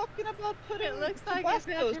 all talking about putting It looks like West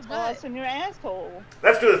it's out your Coast butt. sauce in your asshole.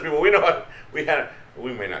 Let's do this, people. We know what we had.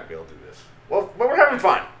 We may not be able to do this. Well, but we're having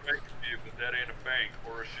fun. But that ain't a bank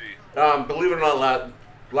or a sheath. Believe it or not,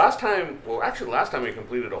 last time we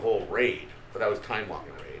completed a whole raid, but that was time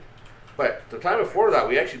walking raid. But the time before that,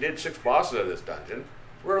 we actually did 6 bosses of this dungeon.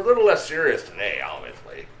 We're a little less serious today,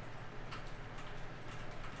 obviously.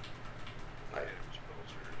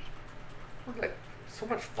 Like, so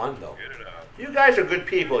much fun though. You guys are good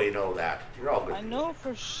people, you know that. You're all good. I know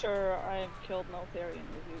for sure I've killed Notharian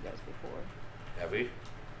with you guys before. Have we?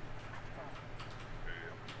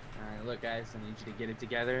 Alright, Alright, look, guys, I need you to get it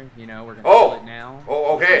together. You know, we're gonna Oh! kill it now.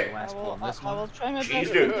 Oh, This is okay. the last I pull will, on this I will one. try my Jeez,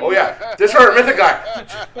 best. dude. Oh yeah, this hurt, mythic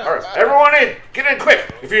guy. All right, everyone in, get in quick.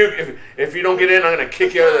 If you don't get in, I'm gonna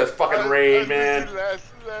kick you out of this fucking raid, man. I was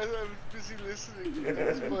busy listening.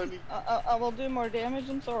 It's funny. I will do more damage.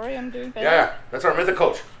 I'm sorry. I'm doing better. Yeah, that's our mythic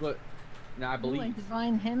coach. Look, now I Oh, believe. and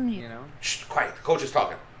divine him, You know. Shh, quiet. The coach is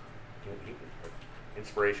talking.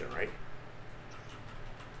 Inspiration, right?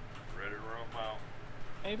 Ready to run them out.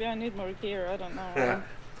 Maybe I need more gear. I don't know.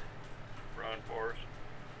 Run, Forrest.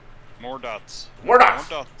 More dots. More dots.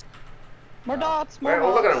 More dots. More dots. More Right,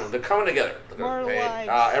 well, dots. look at them. They're coming together. Look at More them. Hey,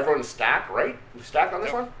 lives. everyone's stacked, right? We stacked on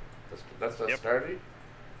this Yep. one? That's the strategy?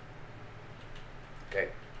 Okay.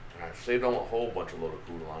 I've saved them a whole bunch of little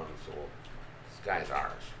coolons, so this guy's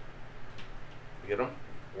ours. You get them?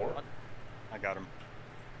 Four? I got him.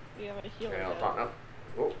 We have a healer. Okay, I'll there. talk now.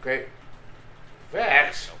 Okay.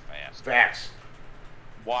 Vax. So fast. Vax.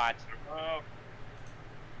 What?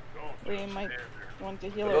 We might want to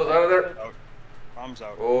heal Are those her. out of there? Out. Bomb's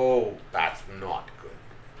out. Oh, that's not good.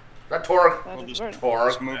 Is that Torg? That We'll is just, very- Torg.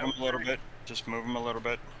 just move him a little bit. Just move him a little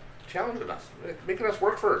bit. Challenging us, making us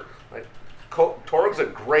work for. Like, Torg's a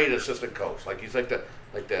great assistant coach. Like he's like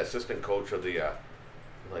the assistant coach of the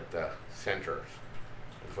like the centers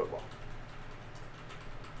in football,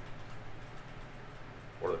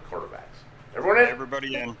 or the quarterbacks. Everyone in.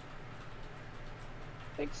 Everybody in.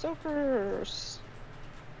 Big soakers.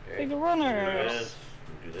 Okay. Big runners.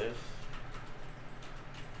 Do this. Do this.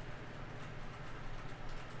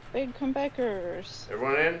 Big comebackers.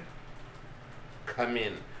 Everyone in. Come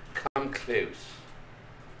in. Come close.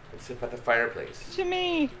 Let's sit by the fireplace. To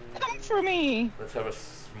me. Come for me. Let's have a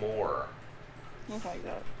s'more. Oh my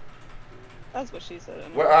god. That's what she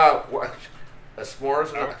said. What? A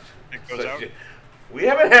s'mores? Oh, it goes out. We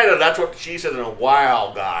haven't had a "that's what she said" in a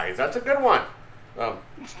while, guys. That's a good one. I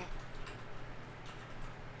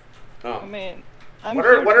mean, I'm what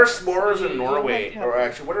are here s'mores to- in Norway? you have Or to-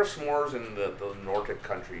 actually, what are s'mores in the Nordic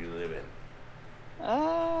country you live in? we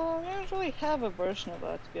don't really have a version of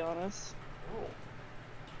that, to be honest. Oh.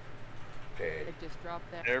 Okay. It just dropped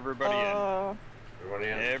that. Everybody in.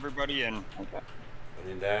 Everybody in. Everybody in. Okay. I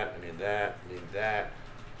need that. I need that. I need that.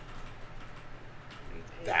 I need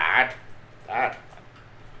that. That.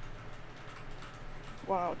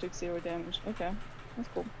 Wow, took 0 damage. Okay, that's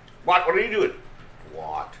cool. What? What are you doing?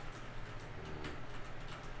 What?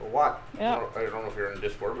 For what? Yeah. I don't know if you're in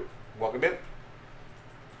Discord, but welcome in.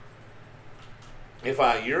 If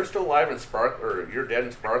you're still alive in Spark, or you're dead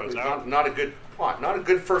in Spark, it's not a good what? Not a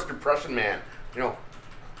good first impression, man. You know,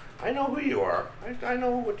 I know who you are. I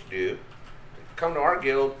know what you do. Come to our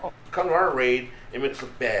guild, come to our raid, and make us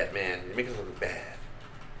look bad, man. You make us look bad.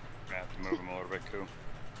 I have to move him a little bit, too.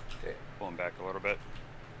 Okay. Pull him back a little bit.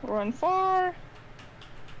 Run far.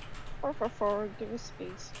 Far. Give us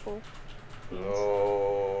space. Cool. Beans.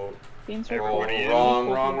 Oh. Beans are Oh,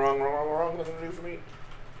 cool. wrong. Nothing to do for me.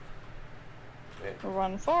 Okay.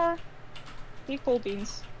 Run far. Equal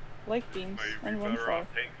beans. Like beans. Maybe And run better far. off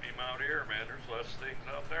taking him out here, man. There's less things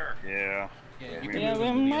out there. Yeah. Yeah,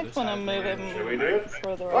 we might want to move him Should we do it?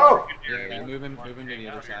 further Oh! out. Yeah, move him to the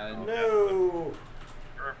other side. No.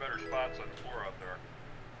 There are better spots on the floor out there.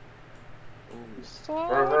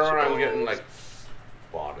 Further, I'm getting like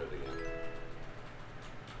spotted again.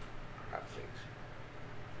 Crap things.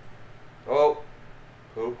 Oh.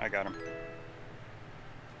 Who? I got him.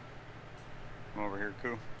 Come over here,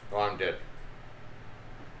 Koo. Oh, I'm dead.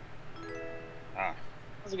 Ah.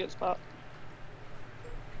 That's a good spot.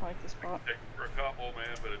 I like this spot. Take him for a couple,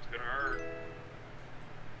 man, but it's gonna hurt.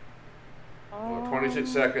 Well, 26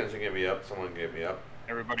 seconds to get me up. Someone get me up.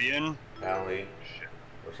 Everybody in? Allie.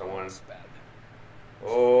 Or someone.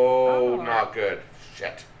 Oh, not good.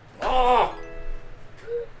 Shit. Oh!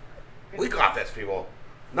 We got this, people.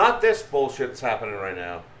 Not this bullshit that's happening right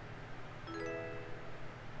now.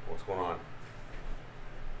 What's going on?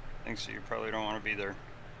 I think so. You probably don't want to be there.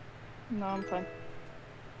 No, I'm fine.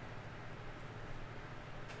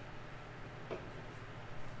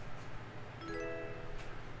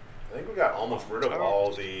 I think we got almost rid of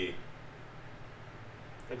all the,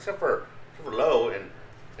 except for Lo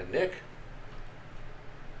and Nick.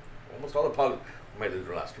 Almost all the pugs. We might lose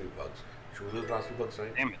the last 2 pugs. Should we lose the last 2 pugs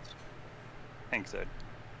tonight? Damn it. Thanks, Ed.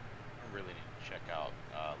 I really need to check out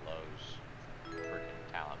Lowe's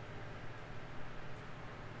freaking talent.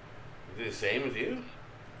 Is he the same as you?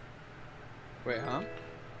 Wait, huh?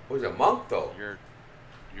 Oh, he's a monk though. Your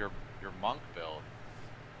monk build.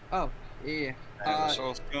 Oh, yeah. I have a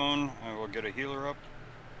soul stone. I will get a healer up.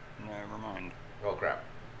 Never mind. Oh crap.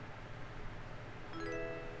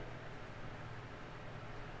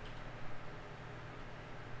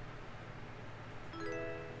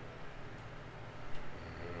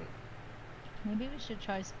 Maybe we should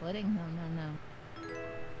try splitting them.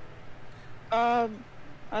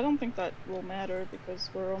 I don't think that will matter because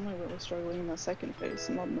we're only really struggling in the second phase,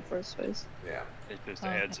 not in the first phase. Yeah. It just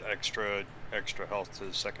adds extra health to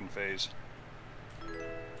the second phase.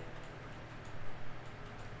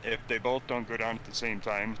 If they both don't go down at the same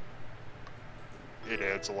time, it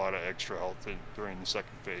adds a lot of extra health during the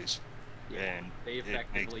second phase. Yeah, and they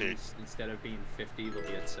effectively, instead of being 50, they'll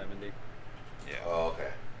be at 70. Yeah. Oh, okay.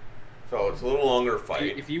 So it's a little longer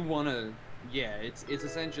fight. If you want to, yeah, it's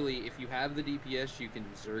essentially, if you have the DPS, you can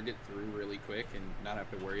zerg it through really quick and not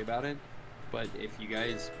have to worry about it. But if you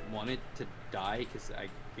guys want it to die, because I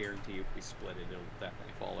guarantee if we split it, it'll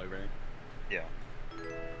definitely fall over. Yeah.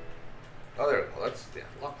 Oh, there we go. That's, yeah,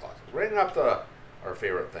 lock closet. Ring up our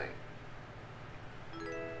favorite thing.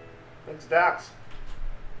 Thanks, Dax.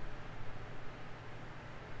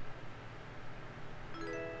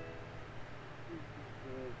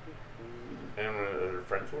 And other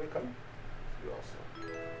friends want to come? You also.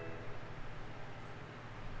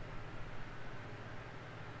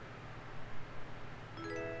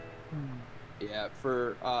 Yeah,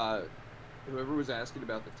 for whoever was asking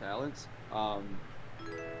about the talents,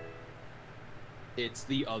 it's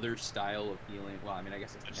the other style of healing. Well, I mean, I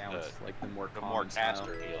guess it's now it's like the more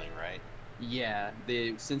caster healing, right? Yeah,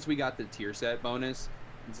 since we got the tier set bonus,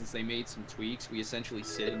 and since they made some tweaks, we essentially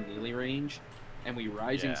sit in melee range, and we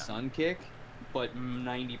Rising Sun kick, but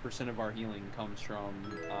 90% of our healing comes from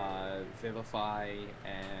Vivify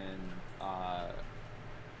and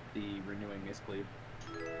the Renewing Miscleave.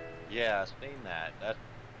 Yeah, saying that,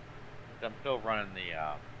 I'm still running the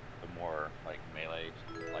more like melee,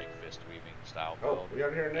 like fist weaving style build. Oh, we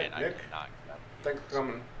got here, Nick. Thanks for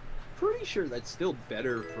coming. Pretty sure that's still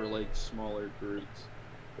better for like smaller groups,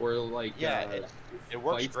 or like it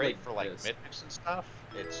works great like for like this. mythics and stuff.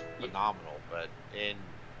 It's phenomenal, but in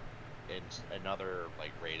other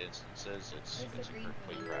like raid instances, it's a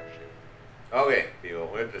complete crapshoot. Okay, people,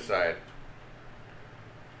 we have to decide.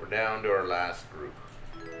 We're down to our last group.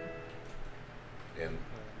 And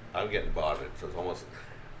I'm getting botted, so it's almost...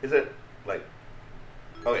 Is it, like...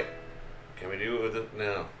 Okay. Can we do it with it?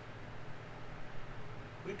 No.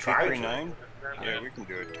 We tried 239? Yeah, we can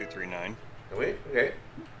do it. 239. Can we? Okay.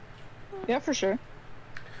 Yeah, for sure.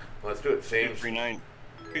 Let's do it. Same.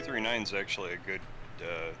 239 is actually a good...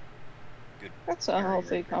 good... That's a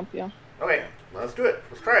healthy comp, yeah. Okay, let's do it.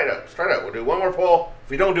 Let's try it out. Let's try it out. We'll do one more poll. If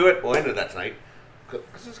we don't do it, we'll end it that tonight.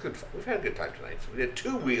 This is good. We've had a good time tonight. So we did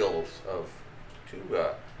 2 wheels of...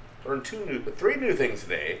 learned 3 new things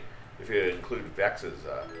today, if you include Vex's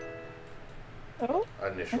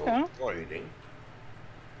initial reading.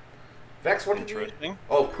 Vex, what did you read?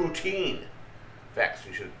 Oh, poutine. Vex,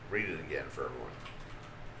 you should read it again for everyone.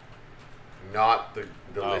 Not the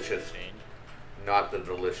delicious,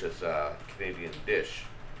 Canadian dish.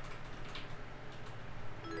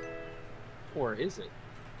 Or is it?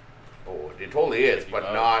 Oh, it totally is,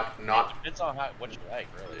 but not. Depends on what you like,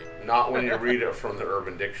 really. Not when you read it from the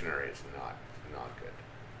Urban Dictionary. It's not good.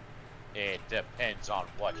 It depends on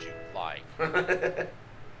what you like.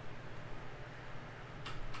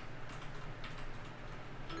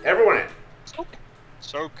 Everyone in. Soak.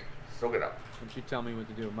 Soak it up. Don't you tell me what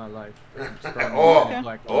to do with my life.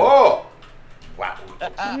 Oh! Wow.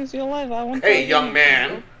 As long as you're alive, I won't. Hey, young man.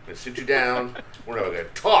 I'm gonna sit you down. We're gonna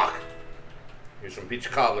talk. Here's some beach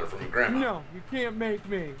cobbler from your grandma. No, you can't make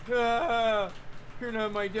me. You're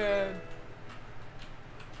not my dad.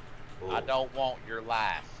 Ooh. I don't want your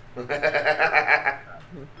life.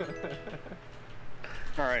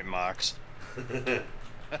 Alright, Mox.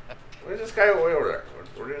 Where's this guy way over there?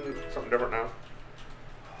 We're doing something different now.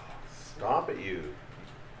 Stop it, you.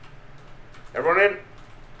 Everyone in?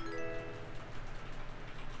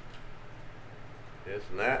 This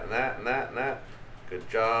and that and that and that and that. Good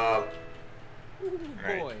job.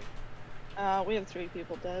 Boy. We have 3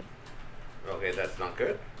 people dead. Okay, that's not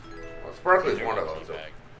good. Well, Sparkly's one of those.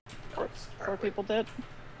 So. 4 people dead.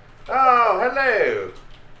 Oh, hello.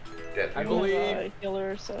 Dead I people. believe a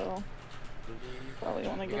healer, so probably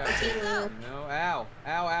want to get the healer. No, ow,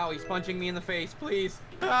 ow, he's punching me in the face, please.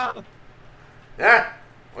 Ah. Ah,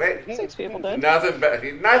 wait. 6 people dead. Nothing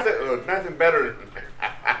better. Nothing better than.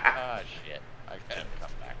 Ah, shit. I gotta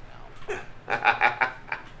come back now.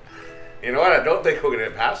 You know what? I don't think we're gonna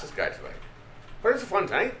get past this guy tonight. But it's a fun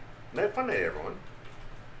night. Fun night, everyone.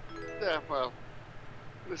 Yeah, well,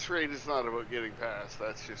 this raid is not about getting past.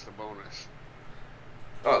 That's just a bonus.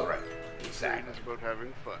 Oh, right. This Exactly. raid is about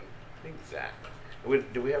having fun. Exactly.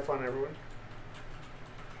 Do we have fun, everyone?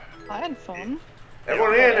 I had fun.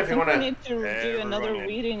 Everyone But in I if you think want I to. need to do another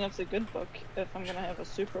reading of the good book if I'm gonna have a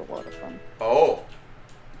super lot of fun. Oh.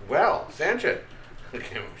 Well, Sanchez,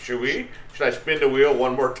 should I spin the wheel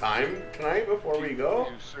one more time tonight before we go?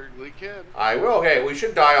 You certainly can. I will. Okay, we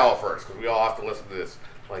should die all first because we all have to listen to this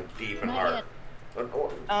like deep and hard.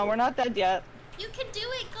 We're not dead yet. You can do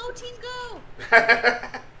it. Go team, go.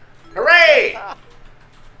 Hooray!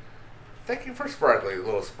 Thank you for Sparkly, the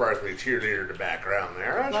little Sparkly cheerleader in the background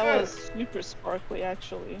there. That was super sparkly,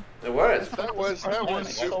 actually. It was. That was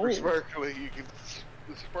super sparkly. You could,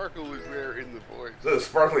 the sparkle was there in the voice. The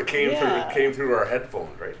sparkly came through our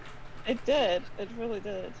headphones, right? It did. It really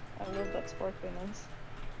did. I love that sparkliness.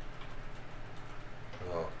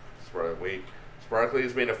 Oh, Sparkly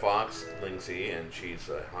is being a fox, Lindsay, and she's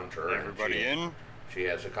a hunter. Everybody in? She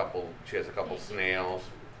has a couple snails.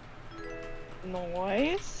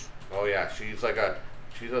 Nice. Oh yeah, she's a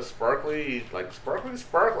sparkly,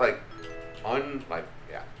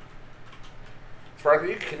 yeah.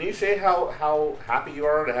 Sparkly, can you say how happy you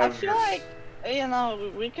are to have I feel like,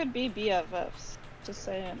 we could be BFFs. Just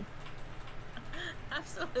saying.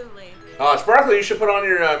 Absolutely. Sparkly, you should put on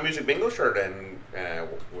your music bingo shirt and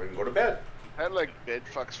we can go to bed. I like bed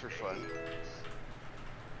fucks for fun.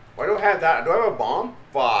 Why do I have that? Do I have a bomb?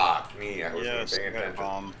 Fuck me, I wasn't paying attention.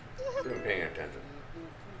 Bomb. Wasn't paying attention.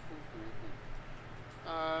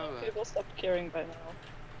 People stopped caring by now.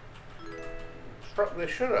 They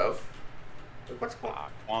should have. What's going on?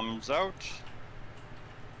 Bombs out.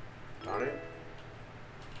 On it.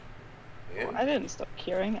 Well, I didn't stop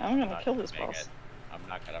caring. I'm gonna kill this boss. I'm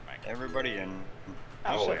not gonna make it. Everybody in.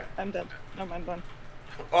 Oh, shit. I'm dead. No, I'm done.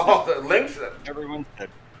 Oh, the links. Everyone's dead.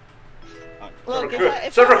 Look,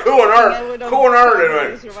 except for Cool and Art. Cool and Art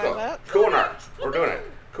doing it. Cool and Art. We're doing it.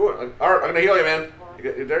 Cool. Art, I'm gonna heal you, man.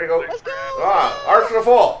 There you go. Let's go. Art's for the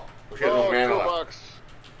full. She has no mana left.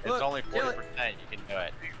 It's only 40%. You can do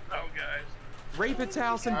it. Oh, guys. Rape its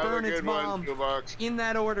house and burn its mom. In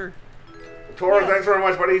that order. Tor, thanks very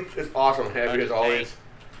much, buddy. It's awesome to have you as always.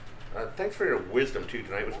 Thanks for your wisdom too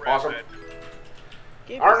tonight. It was awesome.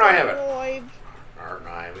 Art and I have it. Art and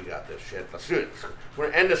I, we got this shit. Let's do it. We're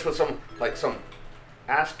gonna end this with some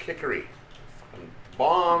ass kickery. Fucking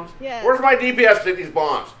bombs. Yeah. Where's my DPS to take these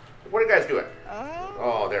bombs? What are you guys doing?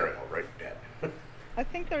 Oh, there we go. Right, dead. I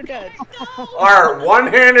think they're dead. Our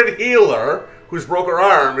one-handed healer, who's broke her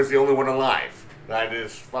arm, is the only one alive. That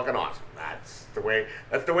is fucking awesome. That's the way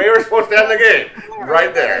we're supposed to end the game.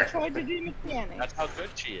 Right there. I tried to do mechanics. That's how good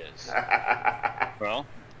she is. Well,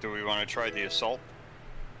 do we want to try the assault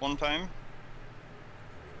one time?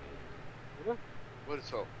 What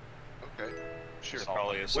assault? Okay. Sure.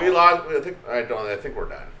 Probably assault. We lost. I think we're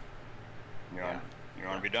done. You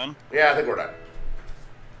want to be done? Yeah, I think we're done.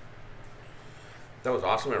 That was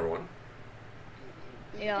awesome, everyone.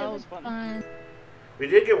 Yeah, that was fun. We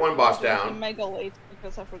did get one boss down. I'm mega late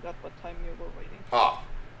because I forgot what time you were waiting. Oh,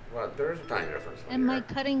 well, there is a time difference. And my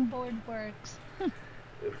cutting board works.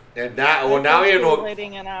 And now we were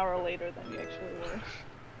waiting an hour later than you actually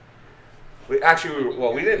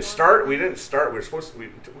were. We didn't start. We were supposed to.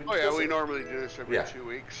 We normally do this every 2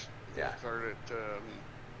 weeks. Yeah. Start at.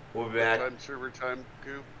 We'll be back. Time server time,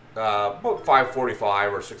 Coop? About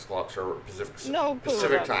 5:45 or 6 o'clock server Pacific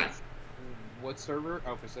time. What server?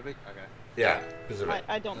 Oh, Pacific. Okay. Yeah, Pacific.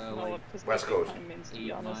 I don't know what Pacific West Coast. time means, to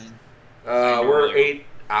be honest. We're 8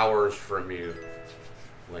 hours from you.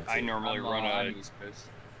 I normally run a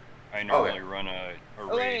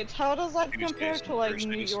raid. Wait, how does that compare to like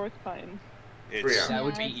New York time? That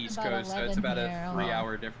would be East Coast, so it's about a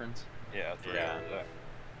 3-hour difference. Yeah, 3 hours.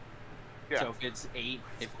 Yeah. So if it's 8,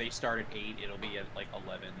 if they start at 8, it'll be at like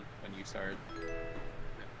 11 when you start.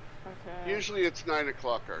 Okay. Usually it's 9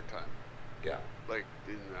 o'clock our time. Yeah. Like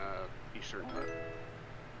in Eastern time.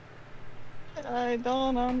 I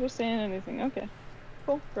don't understand anything. Okay.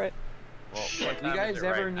 Cool. Great. Well, if you guys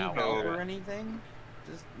ever need help or anything,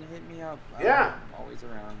 just hit me up. Yeah. I'm always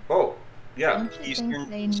around. Oh, yeah. Eastern.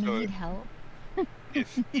 They need help.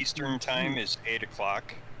 If Eastern time is 8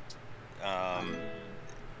 o'clock,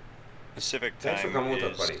 Pacific time. Thanks for coming with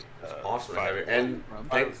us, buddy. It's awesome to have you. And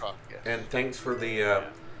thanks for the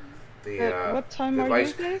what time are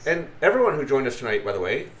advice. you guys? And everyone who joined us tonight, by the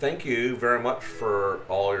way, thank you very much for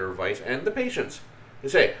all your advice and the patience. To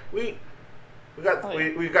say we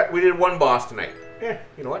did one boss tonight. Yeah,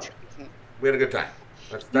 you know what? We had a good time.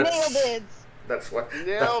 Nailed it. That's what.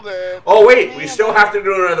 Nailed it. Oh wait, we still have to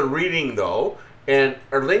do another reading though. And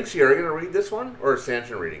are Links here? Are you gonna read this one, or is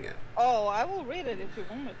Sanchin reading it? Oh, I will read it if you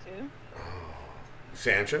want me to.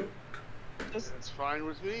 Sanchin? That's fine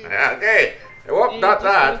with me. Okay. Well, not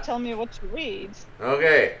that. Tell me what to read.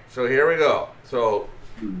 Okay, so here we go. So,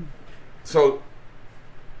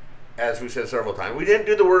 as we said several times, we didn't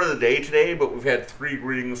do the word of the day today, but we've had 3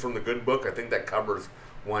 readings from the good book. I think that covers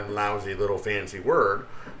one lousy little fancy word.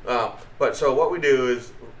 But so what we do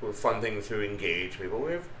is fun things to engage people.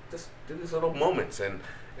 We have just do these little moments,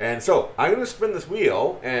 and so I'm going to spin this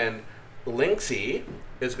wheel, and Linksy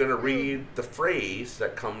is going to read the phrase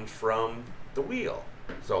that comes from the wheel.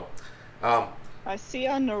 So I see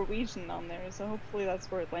a Norwegian on there, so hopefully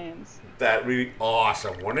that's where it lands. That would be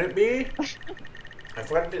awesome, wouldn't it be? I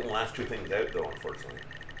forgot to get the last two things out though, unfortunately.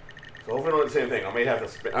 So hopefully not the same thing. I may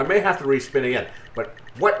have to respin again. But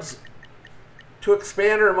what's to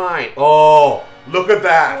expand our mind? Oh, look at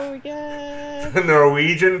that! Oh yeah. The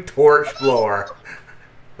Norwegian torch blower.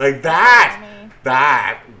 Like that.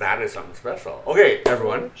 That is something special. Okay,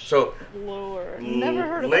 everyone. So Never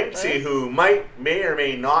heard of Linksy, who may or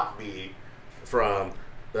may not be from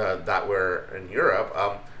that we're in Europe,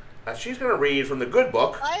 she's going to read from the good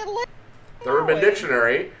book, the Urban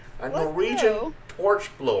Dictionary, a Norwegian torch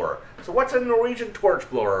blower. So what's a Norwegian torch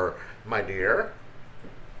blower, my dear?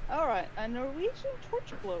 Alright, a Norwegian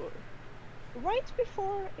torch blower. Right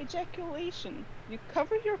before ejaculation, you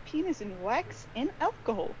cover your penis in wax and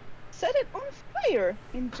alcohol. Set it on fire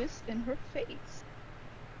and just in her face.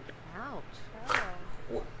 Ouch.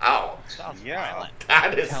 Wow. Sounds violent.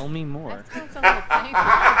 That is... Tell me more. That sounds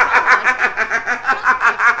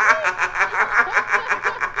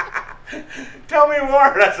Tell me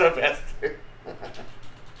more. That's the best.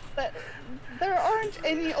 There aren't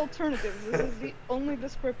any alternatives. This is the only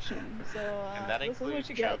description. So this is what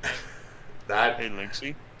you get. Hey,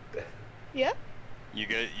 Linksy. Yeah. You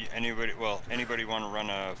get anybody? Well, anybody want to run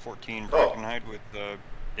a 14 Breckenheide with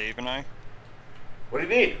Dave and I? What do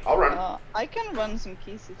you need? I'll run. I can run some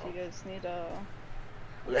keys if you guys need a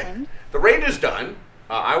friend. The raid is done.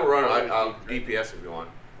 I will run. I'll DPS if you want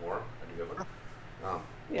more. I do have one.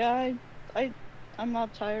 Yeah, I'm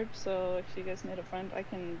not tired, so if you guys need a friend, I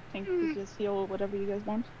can tank DPS heal whatever you guys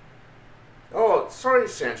want. Oh, sorry,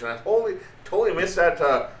 Sancho. I totally missed that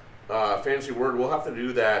fancy word. We'll have to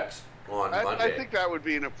do that on Monday. I think that would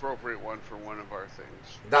be an appropriate one for one of our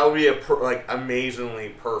things. That would be amazingly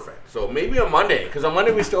perfect. So maybe on Monday, because on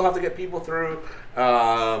Monday we still have to get people through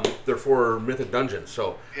their 4 Mythic Dungeons.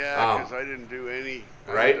 So yeah, because I didn't do any.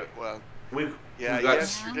 Right?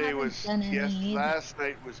 Yesterday was last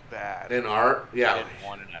night was bad. In art, yeah. I did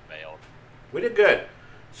one and I bailed. We did good.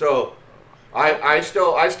 So I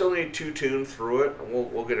still need 2 tunes through it.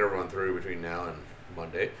 We'll get everyone through between now and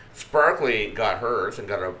Monday. Sparkly got hers and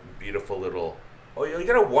got a beautiful little. Oh, you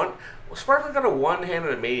got a one. Well, Sparkly got a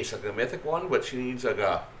one-handed mace, like a mythic one, but she needs like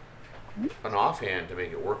an offhand to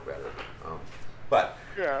make it work better. But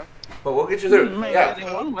we'll get you through.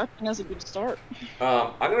 One weapon is a good start.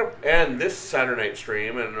 I'm gonna end this Saturday night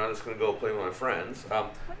stream, and I'm just gonna go play with my friends. Where'd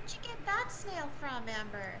you get that snail from,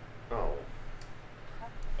 Amber? Oh,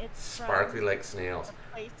 it's Sparkly like snails. the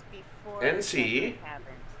place before NC,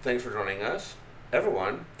 thanks for joining us.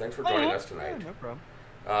 Everyone, thanks for joining us tonight. Yeah, no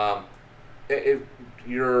problem.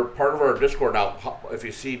 You're part of our Discord now. If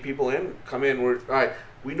you see people in, come in.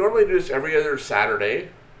 We normally do this every other Saturday,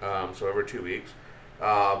 so every 2 weeks.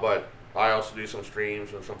 But I also do some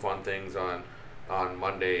streams and some fun things on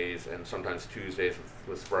Mondays and sometimes Tuesdays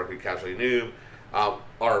with Sparkly Casually Noob.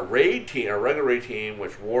 Our raid team, our regular raid team,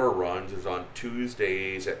 which War runs, is on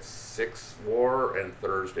Tuesdays at 6 War and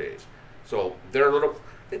Thursdays. So they're a little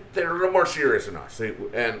more serious than us.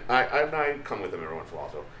 And I come with them every once in a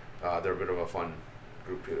while. So they're a bit of a fun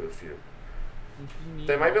group too.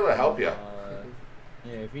 They might be able to help you.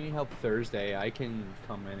 Yeah, if you need help Thursday, I can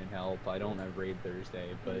come in and help. I don't have raid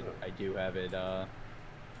Thursday, but I do have it the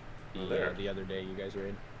other day you guys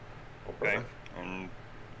raid. Okay. And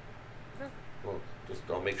well, just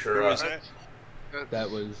I'll make sure. Who was that? That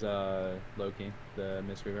was Loki, the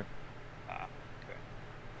Mistweaver. Okay.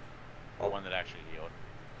 The one that actually healed.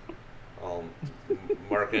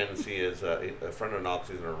 Mark NC is a friend of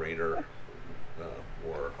Noxie's in a raider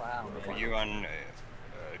war. Wow. Are you on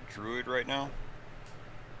Druid right now?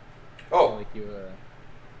 Oh. Like you,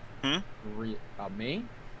 me?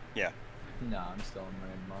 Yeah. No, I'm still in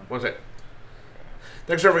my monk. One sec.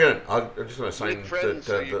 Thanks for everyone. I'm just going to sign Make friends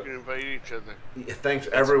so you can invite each other. Yeah, thanks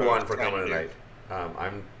everyone for coming tonight.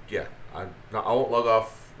 I won't log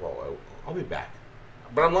off. Well, I'll be back,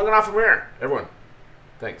 but I'm logging off from here. Everyone,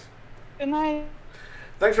 thanks. Good night.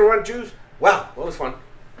 Thanks everyone. Choose. Wow, that was fun.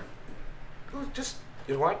 It was just,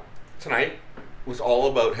 you know what? Tonight was all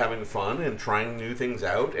about having fun and trying new things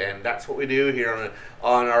out, and that's what we do here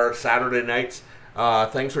on our Saturday nights.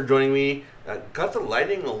 Thanks for joining me. Got the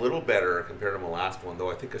lighting a little better compared to my last one, though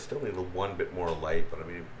I think I still need one bit more light, but I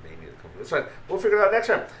mean, maybe it'll come. That's fine. We'll figure it out next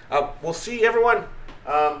time. We'll see everyone.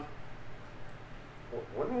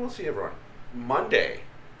 When will we see everyone? Monday,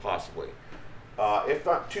 possibly. If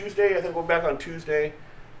not Tuesday, I think we'll be back on Tuesday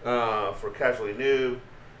for Casually New.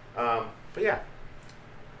 But yeah,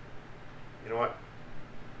 you know what?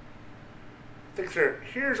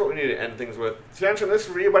 Here's what we need to end things with. Sancho, this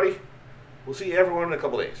is for you, buddy. We'll see everyone in a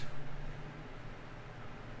couple days.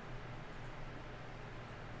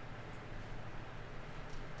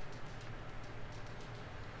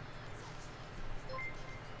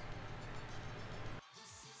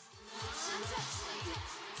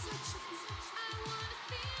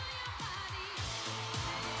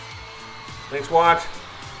 Thanks, Watt.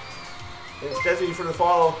 Thanks, Desi, for the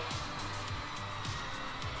follow.